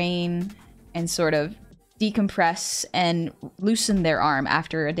their brain and sort of decompress and loosen their arm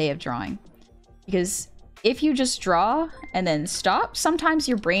after a day of drawing. Because if you just draw and then stop, sometimes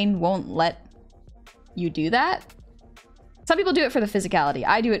your brain won't let you do that. Some people do it for the physicality.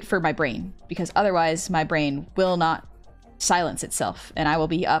 I do it for my brain, because otherwise my brain will not silence itself, and I will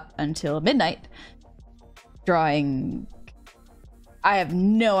be up until midnight drawing. I have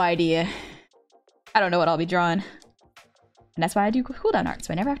no idea. I don't know what I'll be drawing. And that's why I do cooldown art,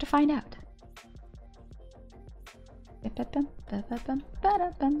 so I never have to find out.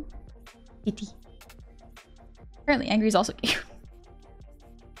 Apparently angry is also cute.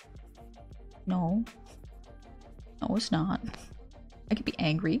 No. No, it's not. I could be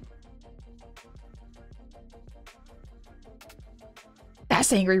angry.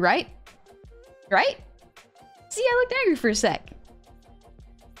 That's angry, right? Right? See, I looked angry for a sec.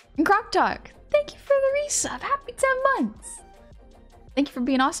 And Croc Talk, thank you for the resub. Happy 10 months. Thank you for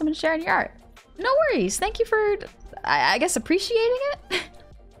being awesome and sharing your art. No worries. Thank you for, I guess, appreciating it.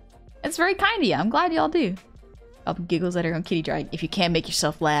 It's very kind of you. I'm glad y'all do. I'll giggles at her own kitty drawing. If you can't make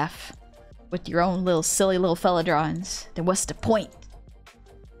yourself laugh, with your own little silly little fella drawings, then what's the point?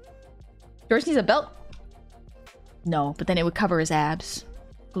 George needs a belt? No, but then it would cover his abs.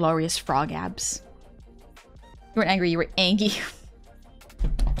 Glorious frog abs. You weren't angry, you were angry.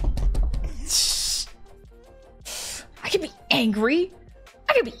 I can be angry.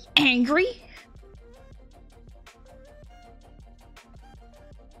 I can be angry.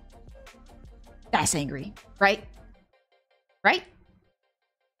 That's angry, right? Right?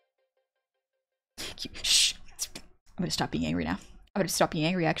 Shh. I'm gonna stop being angry now. I'm gonna stop being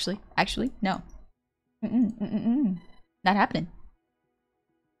angry, actually. Actually, no. Not happening.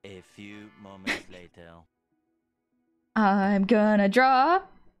 A few moments later. I'm gonna draw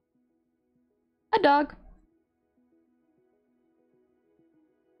a dog.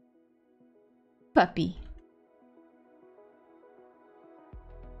 Puppy.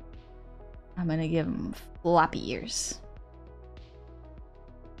 I'm gonna give him floppy ears.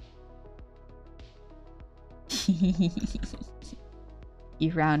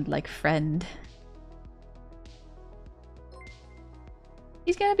 You round like friend.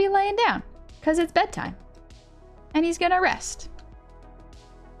 He's gonna be laying down because it's bedtime. And he's gonna rest.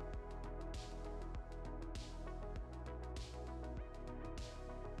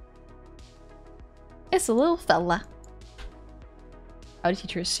 It's a little fella. Our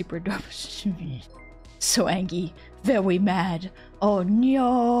teacher is super adorable. So angry. Very mad. Oh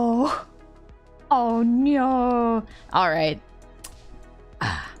no. Oh no. Alright.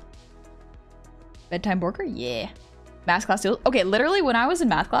 Bedtime Borker? Yeah. Math class too. Okay, literally when I was in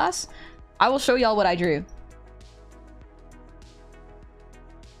math class, I will show y'all what I drew.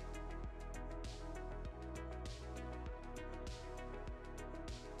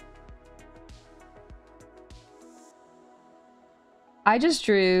 I just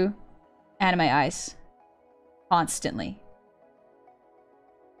drew anime eyes constantly.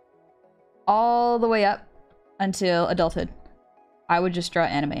 All the way up until adulthood. I would just draw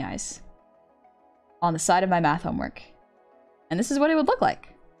anime eyes on the side of my math homework. And this is what it would look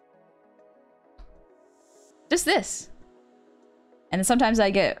like. Just this. And then sometimes I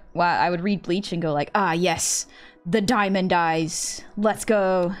would read Bleach and go like, ah, yes, the diamond eyes. Let's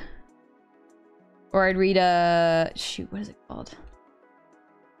go. Or I'd read, shoot, what is it called?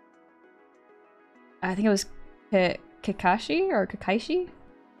 I think it was Kakashi or Kakaishi?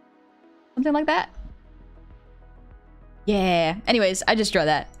 Something like that. Yeah. Anyways, I just draw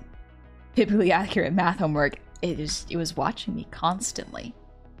that. Typically accurate math homework. It was watching me constantly.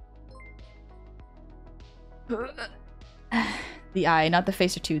 The eye, not the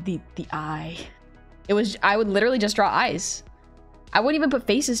face or two. The eye. I would literally just draw eyes. I wouldn't even put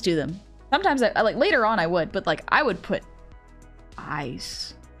faces to them. Sometimes I like later on I would, but like I would put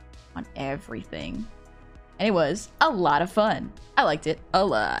eyes on everything. And it was a lot of fun. I liked it a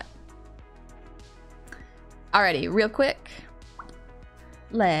lot. Alrighty, real quick.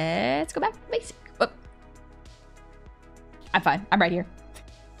 Let's go back to basic. Whoop. I'm fine. I'm right here.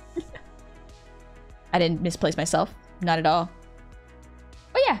 I didn't misplace myself. Not at all.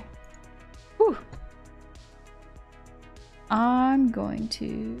 Oh yeah. Whew. I'm going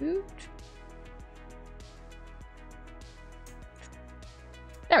to...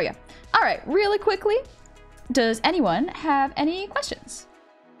 There we go. All right, really quickly. Does anyone have any questions?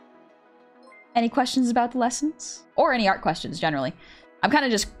 Any questions about the lessons? Or any art questions, generally. I'm kind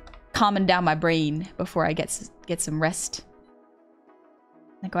of just calming down my brain before I get some rest.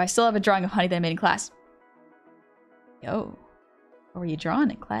 Like, oh, I still have a drawing of honey that I made in class. Yo, what were you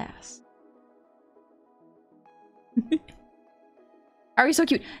drawing in class? Are you so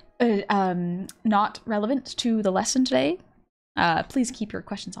cute? Not relevant to the lesson today. Please keep your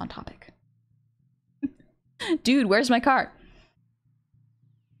questions on topic. Dude, where's my car?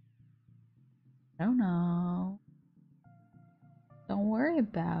 I don't know. Don't worry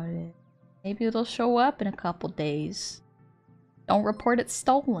about it. Maybe it'll show up in a couple days. Don't report it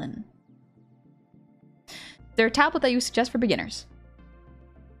stolen. Is there a tablet that you suggest for beginners?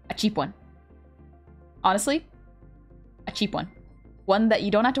 A cheap one. Honestly, a cheap one. One that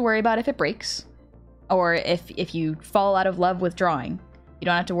you don't have to worry about if it breaks. Or if you fall out of love with drawing. You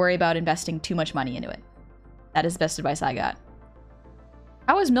don't have to worry about investing too much money into it. That is the best advice I got.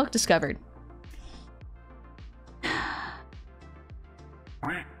 How was milk discovered?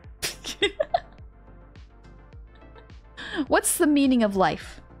 What's the meaning of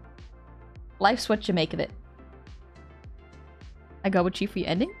life? Life's what you make of it. I go with you for your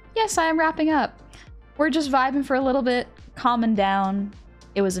ending? Yes, I am wrapping up. We're just vibing for a little bit, calming down.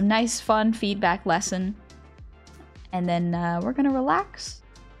 It was a nice, fun feedback lesson. And then we're gonna relax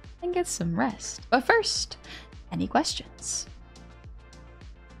and get some rest. But first, any questions?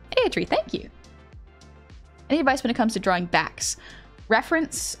 Gayatri, thank you. Any advice when it comes to drawing backs?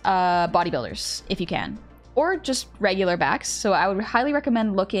 Reference bodybuilders, if you can. Or just regular backs. So I would highly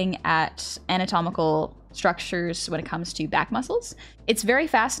recommend looking at anatomical structures when it comes to back muscles. It's very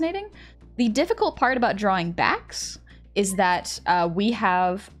fascinating. The difficult part about drawing backs is that we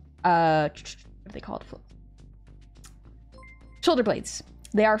have, what are they called? Shoulder blades.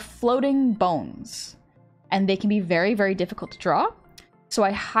 They are floating bones, and they can be very, very difficult to draw. So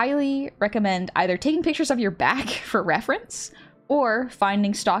I highly recommend either taking pictures of your back for reference or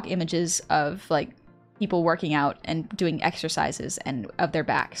finding stock images of like people working out and doing exercises and of their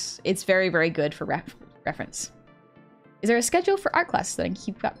backs. It's very, very good for reference. Is there a schedule for art classes that I can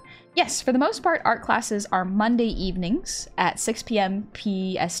keep up? Yes, for the most part, art classes are Monday evenings at 6 p.m.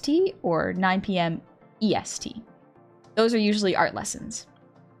 PST or 9 p.m. EST. Those are usually art lessons.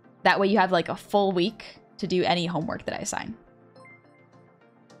 That way you have like a full week to do any homework that I assign.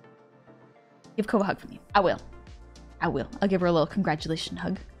 Give Kova a hug for me. I will. I will. I'll give her a little congratulation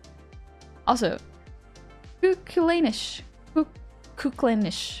hug. Also, Kuklanish.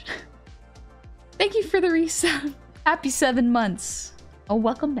 Kuklanish. Thank you for the resub. Happy 7 months. Oh,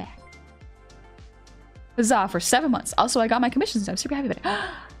 welcome back. Huzzah for 7 months. Also, I got my commissions. I'm super happy about it.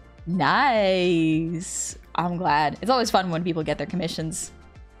 Nice. I'm glad. It's always fun when people get their commissions.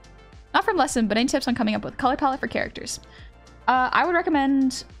 Not from lesson, but any tips on coming up with color palette for characters? I would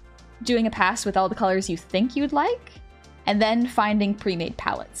recommend doing a pass with all the colors you think you'd like, and then finding pre-made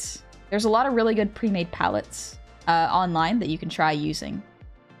palettes. There's a lot of really good pre-made palettes online that you can try using.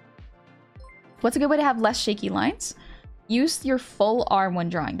 What's a good way to have less shaky lines? Use your full arm when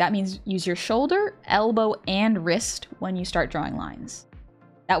drawing. That means use your shoulder, elbow, and wrist when you start drawing lines.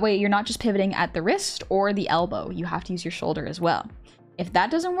 That way you're not just pivoting at the wrist or the elbow. You have to use your shoulder as well. If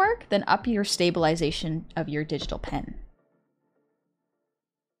that doesn't work, then up your stabilization of your digital pen.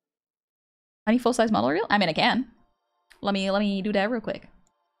 Any full-size model reel? I mean, I can. Let me do that real quick.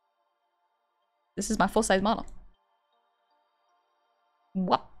 This is my full-size model.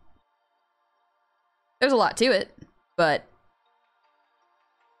 What? There's a lot to it, but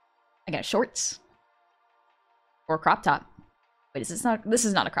I got shorts or a crop top. Wait, this is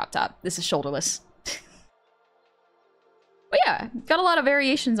not a crop top. This is shoulderless. But yeah, got a lot of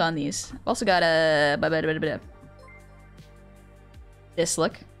variations on these. I've also got a this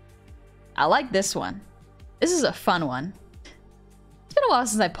look. I like this one. This is a fun one. It's been a while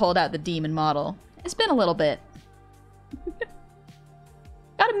since I pulled out the demon model. It's been a little bit.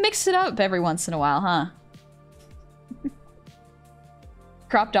 Gotta mix it up every once in a while, huh?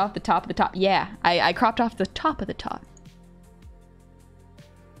 Cropped off the top of the top. Yeah, I cropped off the top of the top.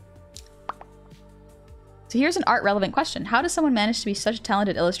 So here's an art-relevant question. How does someone manage to be such a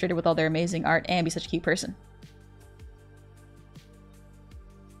talented illustrator with all their amazing art and be such a cute person?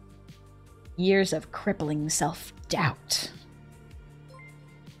 Years of crippling self-doubt.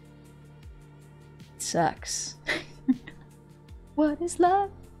 It sucks. What is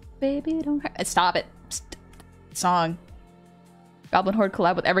love? Baby, don't hurt. Stop it. Song. Goblin Horde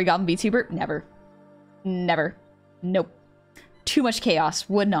collab with every Goblin VTuber? Never. Never. Nope. Too much chaos.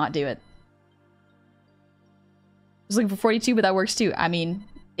 Would not do it. I was looking for 42, but that works too. I mean,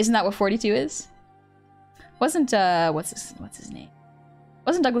 isn't that what 42 is? Wasn't, what's his name?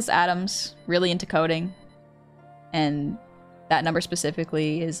 Wasn't Douglas Adams really into coding? And that number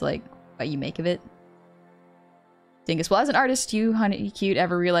specifically is like what you make of it. Dingus, well, as an artist, you, Honey Cute,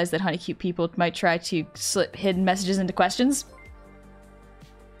 ever realized that Honey Cute people might try to slip hidden messages into questions?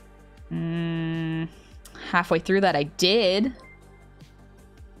 Halfway through that, I did.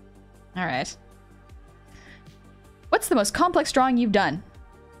 Alright. What's the most complex drawing you've done?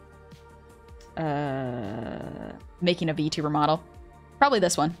 Making a VTuber model. Probably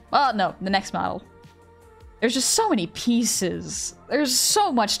this one. Well, no, the next model. There's just so many pieces. There's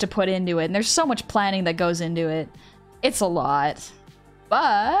so much to put into it, and there's so much planning that goes into it. It's a lot.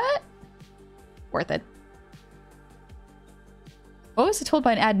 But worth it. What was I told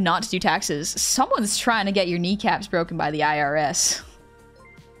by an ad not to do taxes? Someone's trying to get your kneecaps broken by the IRS.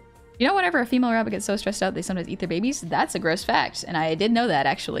 You know, whenever a female rabbit gets so stressed out, they sometimes eat their babies? That's a gross fact, and I did know that,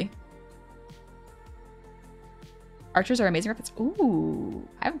 actually. Archers are amazing reference. Ooh,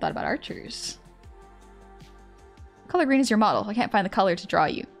 I haven't thought about archers. What color green is your model? I can't find the color to draw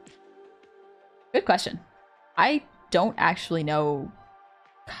you. Good question. I don't actually know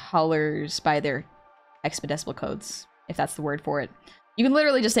colors by their hexadecimal codes, if that's the word for it. You can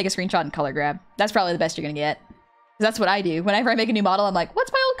literally just take a screenshot and color grab. That's probably the best you're gonna get. That's what I do. Whenever I make a new model, I'm like,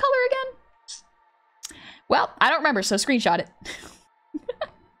 what's my old color again? Well, I don't remember, so screenshot it.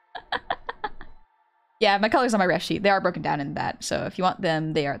 Yeah, my colors on my ref sheet, they are broken down in that. So if you want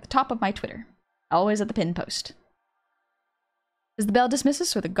them, they are at the top of my Twitter. Always at the pinned post. Is the bell dismiss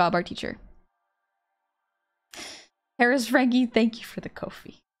us or the Gob teacher? Harris Frankie, thank you for the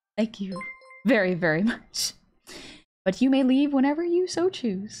coffee. Thank you very, very much. But you may leave whenever you so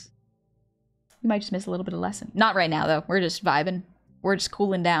choose. You might just miss a little bit of lesson. Not right now, though. We're just vibing. We're just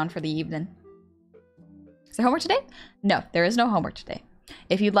cooling down for the evening. Is there homework today? No, there is no homework today.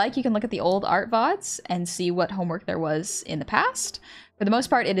 If you'd like, you can look at the old art VODs and see what homework there was in the past. For the most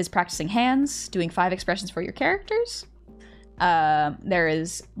part, it is practicing hands, doing 5 expressions for your characters. There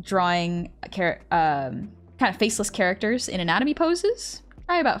is drawing kind of faceless characters in anatomy poses.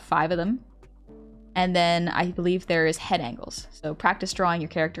 Try about 5 of them. And then I believe there is head angles. So practice drawing your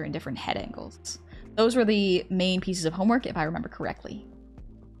character in different head angles. Those were the main pieces of homework, if I remember correctly.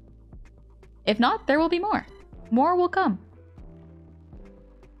 If not, there will be more. More will come.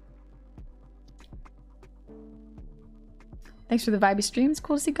 Thanks for the vibey stream. It's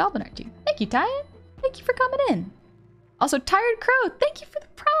cool to see Goblin art too. Thank you, Tyan. Thank you for coming in. Also, Tired Crow, thank you for the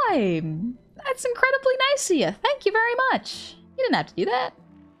Prime. That's incredibly nice of you. Thank you very much. You didn't have to do that.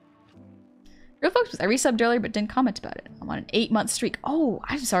 Real folks, I resubbed earlier but didn't comment about it. I'm on an 8-month streak. Oh,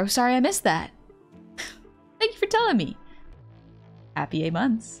 I'm so sorry I missed that. Thank you for telling me. Happy 8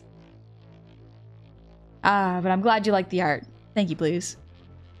 months. But I'm glad you liked the art. Thank you, Blues.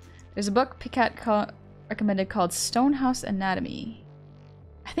 There's a book Picat recommended called Stonehouse Anatomy.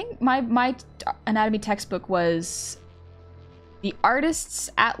 I think my anatomy textbook was The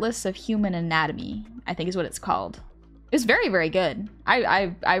Artist's Atlas of Human Anatomy, I think is what it's called. It's very, very good.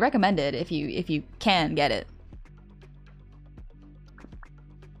 I recommend it if you can get it.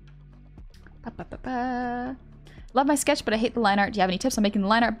 Love my sketch, but I hate the line art. Do you have any tips on making the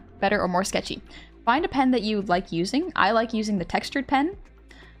line art better or more sketchy? Find a pen that you like using. I like using the textured pen.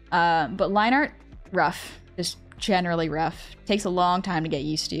 But line art, rough. Just generally rough. Takes a long time to get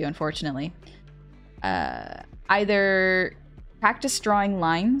used to, unfortunately. Either practice drawing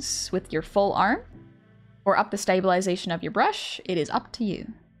lines with your full arm, or up the stabilization of your brush. It is up to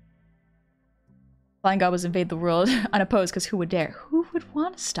you. Flying goblins invade the world unopposed, because who would dare? Who would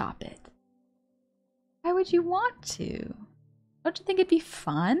want to stop it? Why would you want to? Don't you think it'd be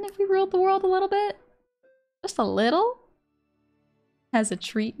fun if we ruled the world a little bit? Just a little? As a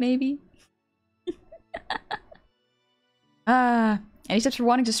treat, maybe? Any tips for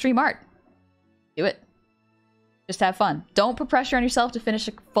wanting to stream art? Do it. Just have fun. Don't put pressure on yourself to finish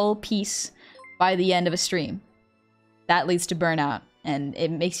a full piece by the end of a stream. That leads to burnout, and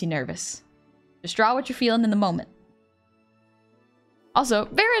it makes you nervous. Just draw what you're feeling in the moment. Also,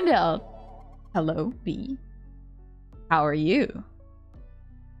 Verindel! Hello, B. How are you?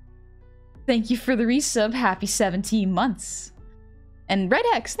 Thank you for the resub. Happy 17 months. And Red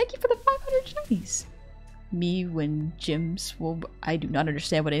Hex, thank you for the 500 shinies. Me when gyms will... I do not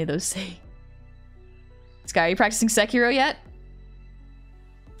understand what any of those say. Sky, are you practicing Sekiro yet?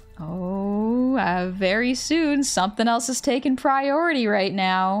 Oh, very soon. Something else is taking priority right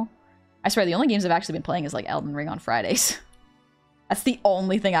now. I swear, the only games I've actually been playing is like Elden Ring on Fridays. That's the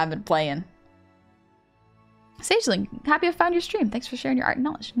only thing I've been playing. Sageling, happy I found your stream. Thanks for sharing your art and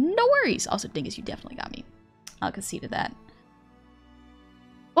knowledge. No worries. Also, Dingus, you definitely got me. I'll concede to that.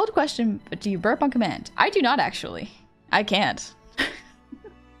 Bold question, but do you burp on command? I do not, actually. I can't.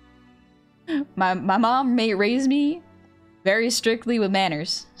 my mom may raise me very strictly with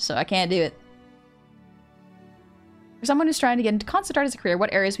manners, so I can't do it. For someone who's trying to get into concept art as a career,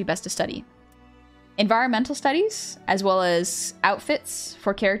 what areas would be best to study? Environmental studies, as well as outfits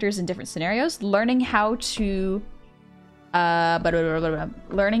for characters in different scenarios. Learning how to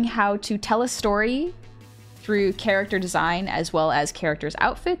tell a story through character design, as well as characters'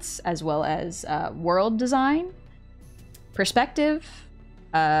 outfits, as well as world design. Perspective.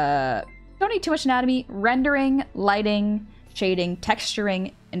 Don't need too much anatomy. Rendering, lighting, shading,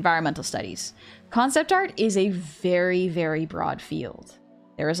 texturing, environmental studies. Concept art is a very, very broad field.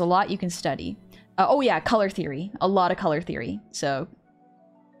 There is a lot you can study. Oh yeah, color theory. A lot of color theory. So,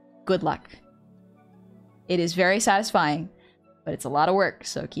 good luck. It is very satisfying, but it's a lot of work,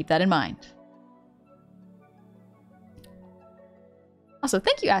 so keep that in mind. Also,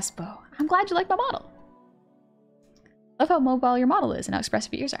 thank you, Aspo. I'm glad you like my model. Love how mobile your model is and how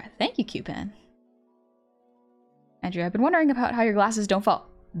expressive your ears are. Thank you, Q-Pen. Andrew, I've been wondering about how your glasses don't fall.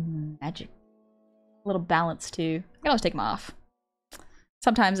 Magic. A little balance, too. I can always take them off.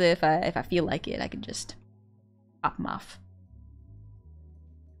 Sometimes if I feel like it, I can just pop them off.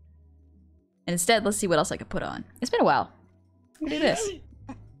 And instead, let's see what else I could put on. It's been a while. I'm gonna do this.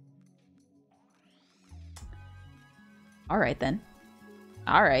 Alright then.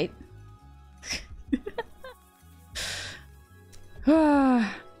 Alright.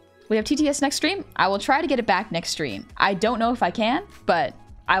 We have TTS next stream. I will try to get it back next stream. I don't know if I can, but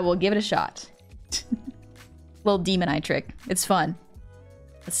I will give it a shot. Little demon eye trick. It's fun.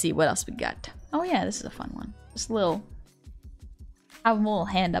 Let's see what else we got. Oh yeah, this is a fun one. Just a little... have a little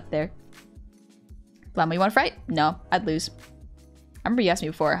hand up there. Llama, you want to fight? No, I'd lose. I remember you asked me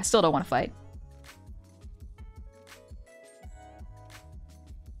before. I still don't want to fight.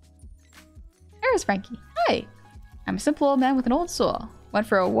 There's Frankie. Hi. I'm a simple old man with an old soul. Went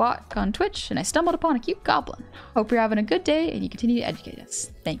for a walk on Twitch and I stumbled upon a cute goblin. Hope you're having a good day and you continue to educate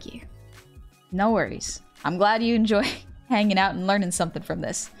us. Thank you. No worries. I'm glad you enjoy hanging out and learning something from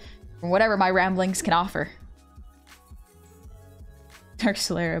this. From whatever my ramblings can offer. Dark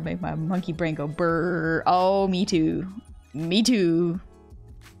Solera make my monkey brain go brrr. Oh, me too. Me too.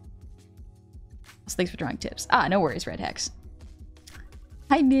 So thanks for drawing tips. Ah, no worries, Red Hex.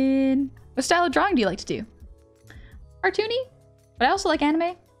 Hi, Min. What style of drawing do you like to do? Cartoony? But I also like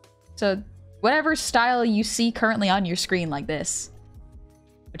anime. So whatever style you see currently on your screen like this.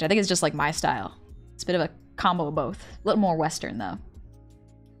 Which I think is just like my style. It's a bit of a combo of both. A little more Western, though.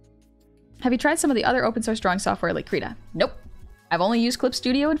 Have you tried some of the other open source drawing software like Krita? Nope. I've only used Clip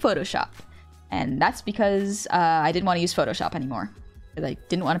Studio and Photoshop. And that's because I didn't want to use Photoshop anymore. Because I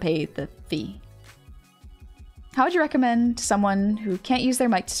didn't want to pay the fee. How would you recommend to someone who can't use their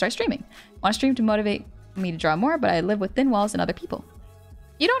mic to start streaming? Want to stream to motivate me to draw more, but I live with thin walls and other people.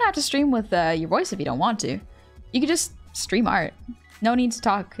 You don't have to stream with your voice if you don't want to. You could just stream art. No need to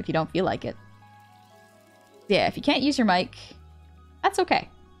talk if you don't feel like it. Yeah, if you can't use your mic, that's okay.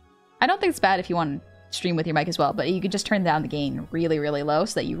 I don't think it's bad if you want to stream with your mic as well, but you could just turn down the gain really, really low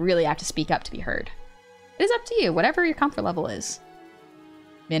so that you really have to speak up to be heard. It is up to you, whatever your comfort level is.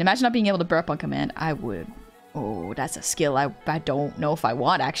 Man, imagine not being able to burp on command. I would. Oh, that's a skill I don't know if I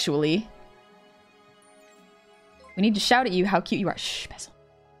want, actually. We need to shout at you how cute you are. Shh, Basil.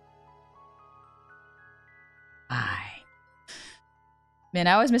 Bye. Man,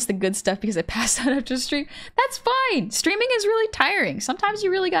 I always miss the good stuff because I pass out after stream. That's fine. Streaming is really tiring. Sometimes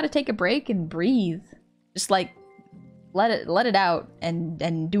you really got to take a break and breathe. Just like let it out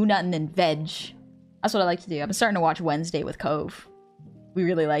and do nothing and veg. That's what I like to do. I'm starting to watch Wednesday with Cove. We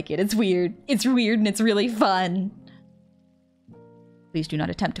really like it. It's weird. It's weird and it's really fun. Please do not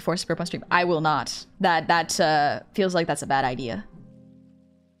attempt to force a burp on stream. I will not. That feels like that's a bad idea.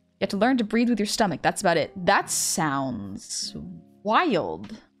 You have to learn to breathe with your stomach. That's about it. That sounds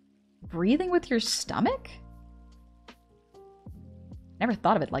wild. Breathing with your stomach? Never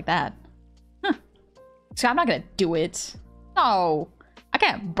thought of it like that. Huh. So I'm not gonna do it. No. I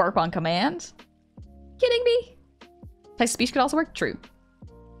can't burp on command. Kidding me? Text-to-speech could also work? True.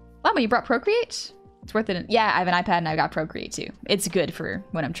 Llama, you brought Procreate? It's worth it. Yeah, I have an iPad and I've got Procreate too. It's good for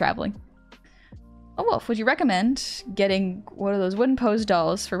when I'm traveling. Oh, Wolf, would you recommend getting one of those wooden pose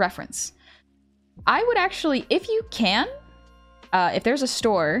dolls for reference? I would actually, if you can, if there's a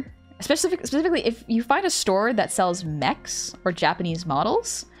store, specifically if you find a store that sells mechs or Japanese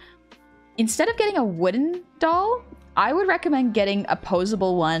models, instead of getting a wooden doll, I would recommend getting a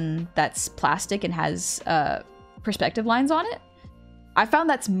posable one that's plastic and has perspective lines on it. I found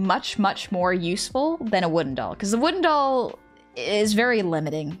that's much, much more useful than a wooden doll, because the wooden doll is very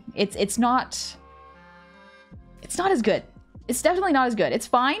limiting. It's not as good. It's definitely not as good. It's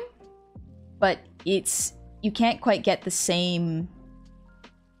fine, but you can't quite get the same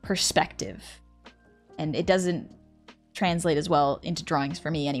perspective, and it doesn't translate as well into drawings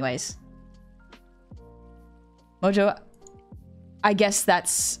for me anyways. Mojo, I guess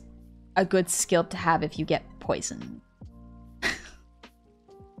that's a good skill to have if you get poisoned.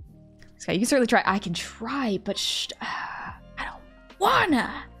 Sky, you can certainly try. I can try, but I don't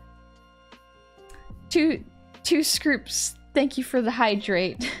wanna. Two scoops. Thank you for the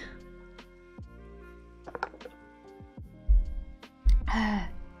hydrate.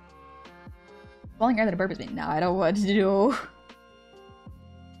 Falling air that a burp is me. No, I don't want to do.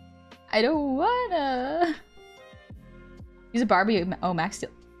 I don't wanna. Use a Barbie. Oh, Max Steel.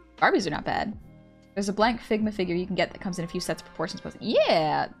 Barbies are not bad. There's a blank Figma figure you can get that comes in a few sets of proportions.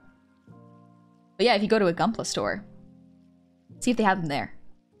 Yeah. But yeah, if you go to a Gunpla store, see if they have them there.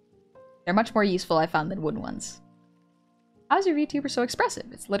 They're much more useful, I found, than wooden ones. How's your VTuber so expressive?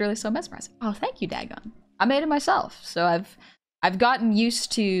 It's literally so mesmerizing. Oh, thank you, Dagon. I made it myself, so I've gotten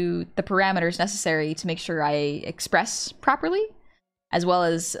used to the parameters necessary to make sure I express properly, as well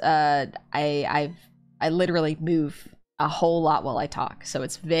as I literally move a whole lot while I talk, so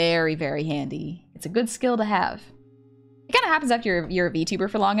it's very, very handy. It's a good skill to have. It kind of happens after you're a VTuber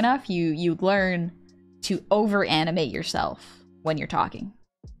for long enough. You learn to over-animate yourself when you're talking.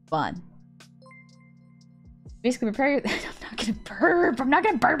 Fun. Basically, prepare your... I'm not gonna burp! I'm not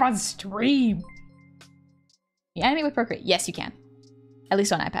gonna burp on stream! You animate with Procreate? Yes, you can. At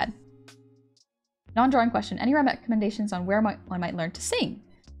least on iPad. Non-drawing question. Any recommendations on where one might learn to sing?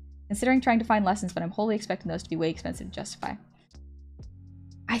 Considering trying to find lessons, but I'm wholly expecting those to be way expensive to justify.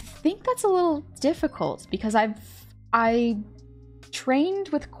 I think that's a little difficult because I trained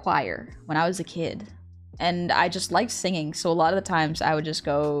with choir when I was a kid. And I just liked singing, so a lot of the times I would just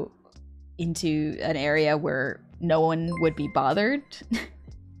go into an area where no one would be bothered.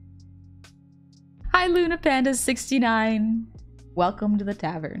 Hi Luna Panda 69. Welcome to the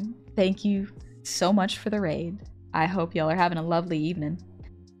tavern. Thank you so much for the raid. I hope y'all are having a lovely evening.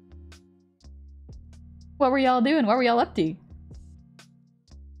 What were y'all doing? What were y'all up to?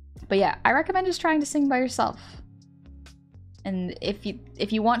 But yeah, I recommend just trying to sing by yourself. And if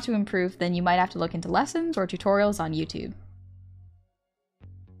you want to improve, then you might have to look into lessons or tutorials on YouTube.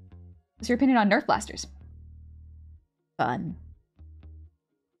 What's your opinion on Nerf blasters? Fun.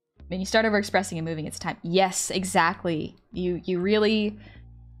 When you start over expressing and moving, it's time. Yes, exactly. You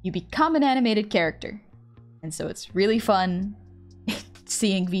become an animated character. And so it's really fun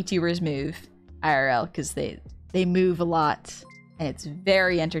seeing VTubers move IRL because they move a lot and it's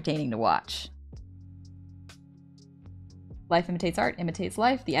very entertaining to watch. Life imitates art, imitates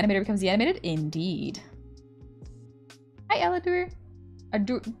life. The animator becomes the animated. Indeed. Hi, Eldarir.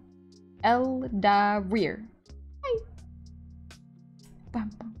 Eldarir. Hi. Bum,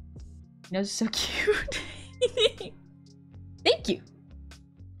 bum. Your nose is so cute. Thank you.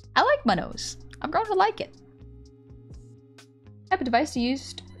 I like my nose. I'm growing to like it. Type of device you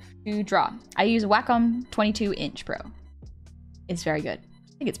used to draw. I use a Wacom 22-inch Pro. It's very good.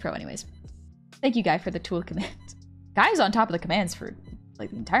 I think it's Pro anyways. Thank you, Guy, for the tool command. Guy's on top of the commands for like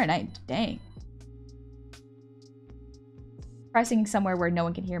the entire night. Dang. Pressing somewhere where no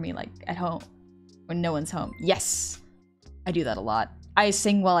one can hear me, like at home. When no one's home. Yes! I do that a lot. I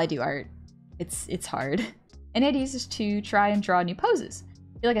sing while I do art. It's hard. An idea is to try and draw new poses.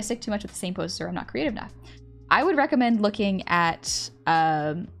 I feel like I stick too much with the same poses or I'm not creative enough. I would recommend looking at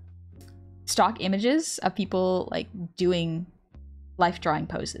stock images of people like doing life drawing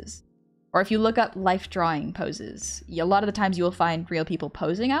poses. Or if you look up life drawing poses, a lot of the times you will find real people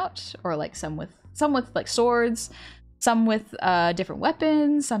posing out, or like some with like swords, some with different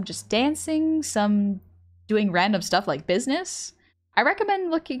weapons, some just dancing, some doing random stuff like business. I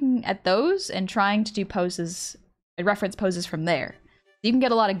recommend looking at those and trying to do poses, reference poses from there. You can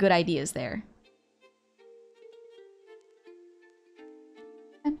get a lot of good ideas there.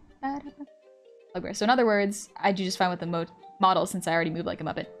 Okay, so in other words, I do just fine with the model since I already moved like a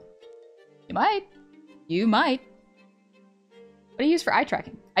Muppet. You might. You might. What do you use for eye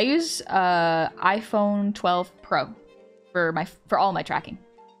tracking? I use iPhone 12 Pro for all my tracking.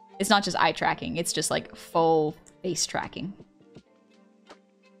 It's not just eye tracking, it's just like full face tracking.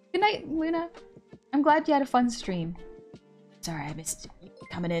 Good night, Luna. I'm glad you had a fun stream. Sorry, I missed you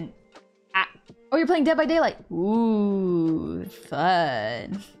coming in. Ah. Oh, you're playing Dead by Daylight. Ooh,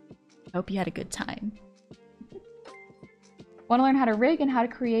 fun. Hope you had a good time. Want to learn how to rig and how to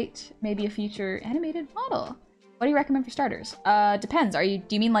create maybe a future animated model? What do you recommend for starters? Depends. Do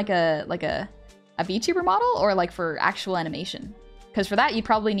you mean like a VTuber model or like for actual animation? Because for that you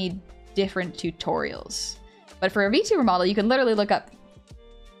probably need different tutorials. But for a VTuber model, you can literally look up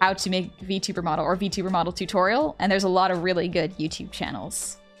how to make VTuber model or VTuber model tutorial, and there's a lot of really good YouTube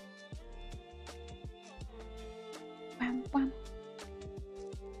channels. Wham, wham.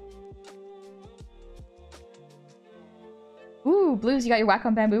 Ooh, Blues, you got your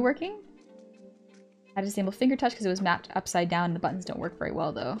Wacom Bamboo working? I had to disable finger touch because it was mapped upside down and the buttons don't work very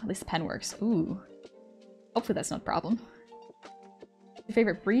well though. At least the pen works. Ooh. Hopefully that's not a problem. Your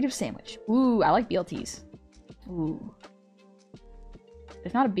favorite breed of sandwich? Ooh, I like BLTs. Ooh.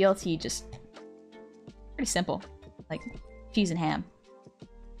 If not a BLT, just pretty simple. Like cheese and ham.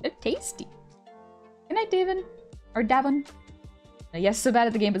 They're tasty. Good night, David. Or Davin. Yes, so bad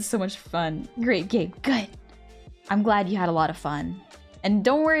at the game, but so much fun. Great game. Good. I'm glad you had a lot of fun. And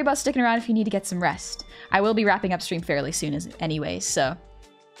don't worry about sticking around if you need to get some rest. I will be wrapping up stream fairly soon anyway, so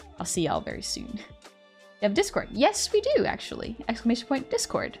I'll see y'all very soon. You have Discord? Yes, we do, actually. Exclamation point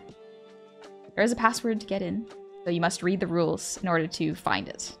Discord. There is a password to get in, so you must read the rules in order to find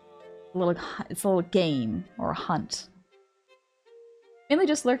it. It's a little game, or a hunt. Mainly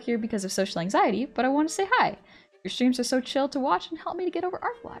just lurk here because of social anxiety, but I want to say hi. Your streams are so chill to watch and help me to get over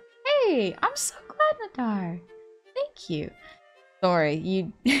art block. Hey, I'm so glad, Nadar. Thank you. Sorry,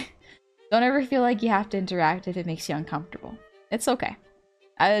 you don't ever feel like you have to interact if it makes you uncomfortable. It's okay.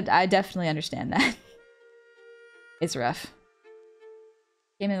 I definitely understand that. It's rough.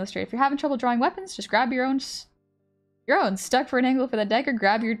 Game Illustrator. If you're having trouble drawing weapons, just grab your own Your own. Stuck for an angle for the dagger,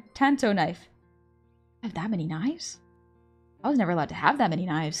 grab your tanto knife. I have that many knives? I was never allowed to have that many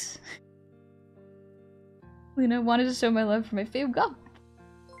knives. Lena wanted to show my love for my favorite goblin.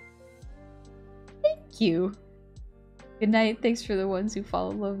 Thank you. Good night. Thanks for the ones who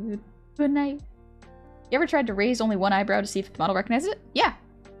follow love. Good night. You ever tried to raise only one eyebrow to see if the model recognizes it? Yeah.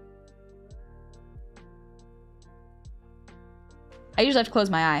 I usually have to close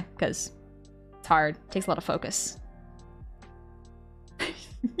my eye because it's hard. It takes a lot of focus.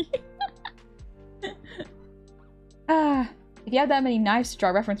 If you have that many knives to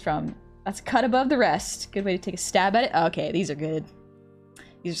draw reference from, that's cut above the rest. Good way to take a stab at it. Okay, these are good.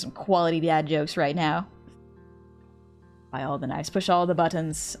 These are some quality dad jokes right now. Buy all the knives, push all the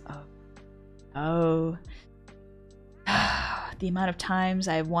buttons. Oh. The amount of times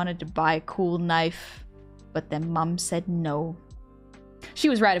I wanted to buy a cool knife, but then mom said no. She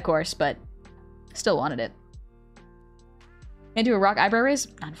was right, of course, but still wanted it. Can't do a rock eyebrow raise?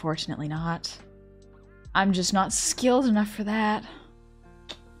 Unfortunately not. I'm just not skilled enough for that.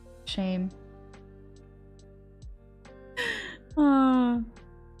 Shame. Oh.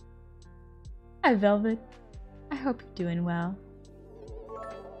 Hi, Velvet. I hope you're doing well.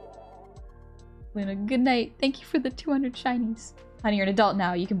 Luna, good night. Thank you for the 200 shinies. Honey, you're an adult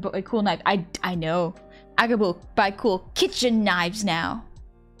now. You can buy a cool knife. I know. I can buy cool kitchen knives now.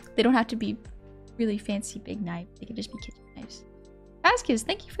 They don't have to be really fancy big knives. They can just be kitchen knives. Vasquez,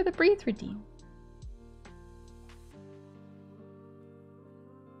 thank you for the breathe redeem.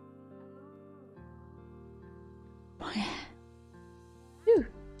 Whew.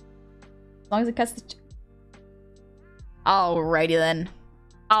 As long as it cuts the... Alrighty then.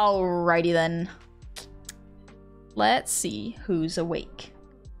 Alrighty then. Let's see who's awake.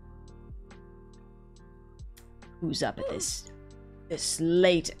 Who's up at this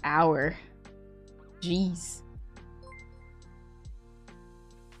late hour? Jeez.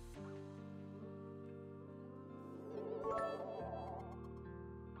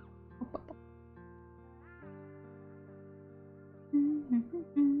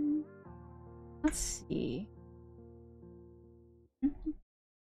 Let's see.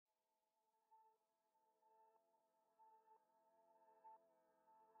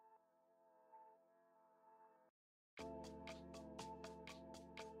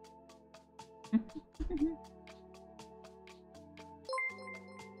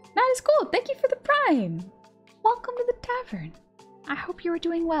 That is cool. Thank you for the prime. Welcome to the tavern. I hope you are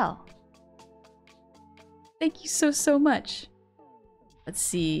doing well. Thank you so much. Let's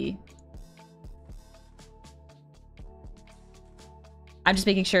see. I'm just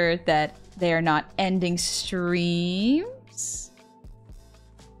making sure that they are not ending streams.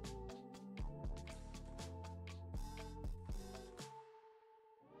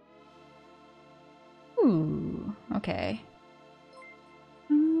 Ooh, okay.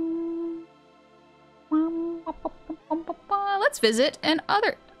 Let's visit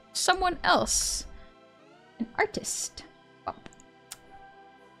someone else. An artist. Oh.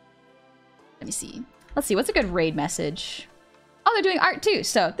 Let me see. Let's see, what's a good raid message? Oh, they're doing art too,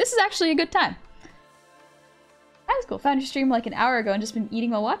 so this is actually a good time. That's cool. Found your stream like an hour ago and just been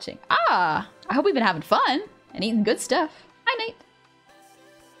eating while watching. Ah, I hope we've been having fun and eating good stuff. Hi, Nate.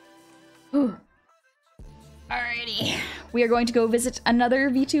 Ooh. Alrighty. We are going to go visit another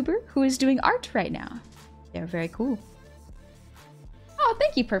VTuber who is doing art right now. They're very cool. Oh,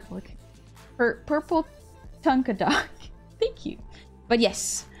 thank you, Purple Tunkadog. Thank you. But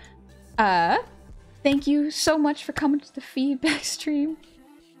yes. Thank you so much for coming to the feedback stream.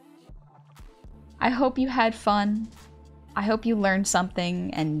 I hope you had fun. I hope you learned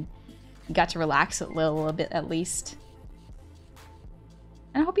something and you got to relax a little bit at least.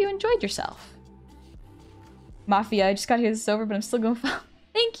 And I hope you enjoyed yourself. Mafia, I just got to hear this over, but I'm still going to follow.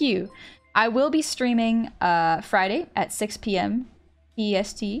 Thank you. I will be streaming Friday at 6 p.m.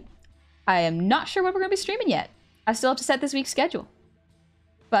 PST. I am not sure what we're going to be streaming yet. I still have to set this week's schedule.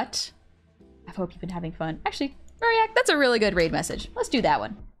 But I hope you've been having fun. Actually, Mariak, that's a really good raid message. Let's do that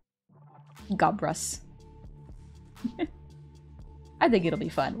one. Gobrus. I think it'll be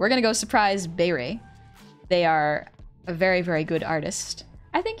fun. We're going to go surprise Beyre. They are a very, very good artist.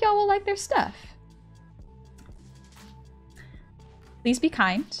 I think y'all will like their stuff. Please be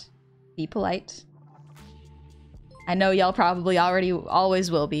kind. Be polite. I know y'all probably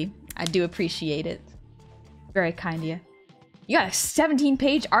always will be. I do appreciate it. Very kind of you. You got a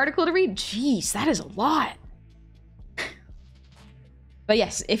 17-page article to read? Jeez, that is a lot. But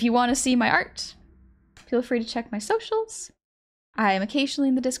yes, if you want to see my art, feel free to check my socials. I am occasionally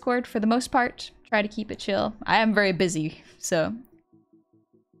in the Discord for the most part. Try to keep it chill. I am very busy, so.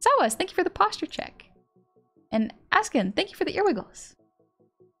 Sawas, thank you for the posture check. And Askin, thank you for the earwiggles.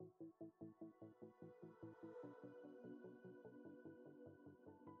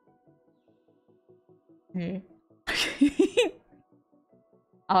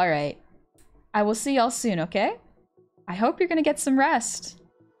 All right. I will see y'all soon, okay? I hope you're gonna get some rest.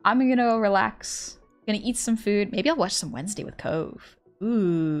 I'm gonna go relax. Gonna eat some food. Maybe I'll watch some Wednesday with Cove.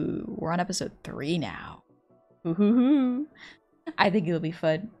 Ooh, we're on episode 3 now. Ooh, I think it'll be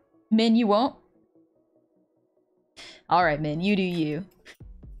fun. Min, you won't? All right, Min, you do you.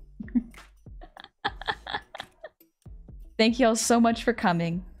 Thank y'all so much for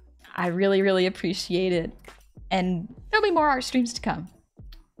coming. I really, really appreciate it. And there'll be more art streams to come.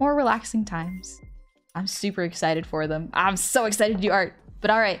 More relaxing times. I'm super excited for them. I'm so excited to do art. But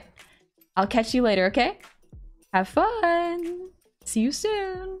all right, I'll catch you later, okay? Have fun. See you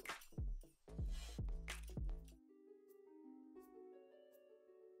soon.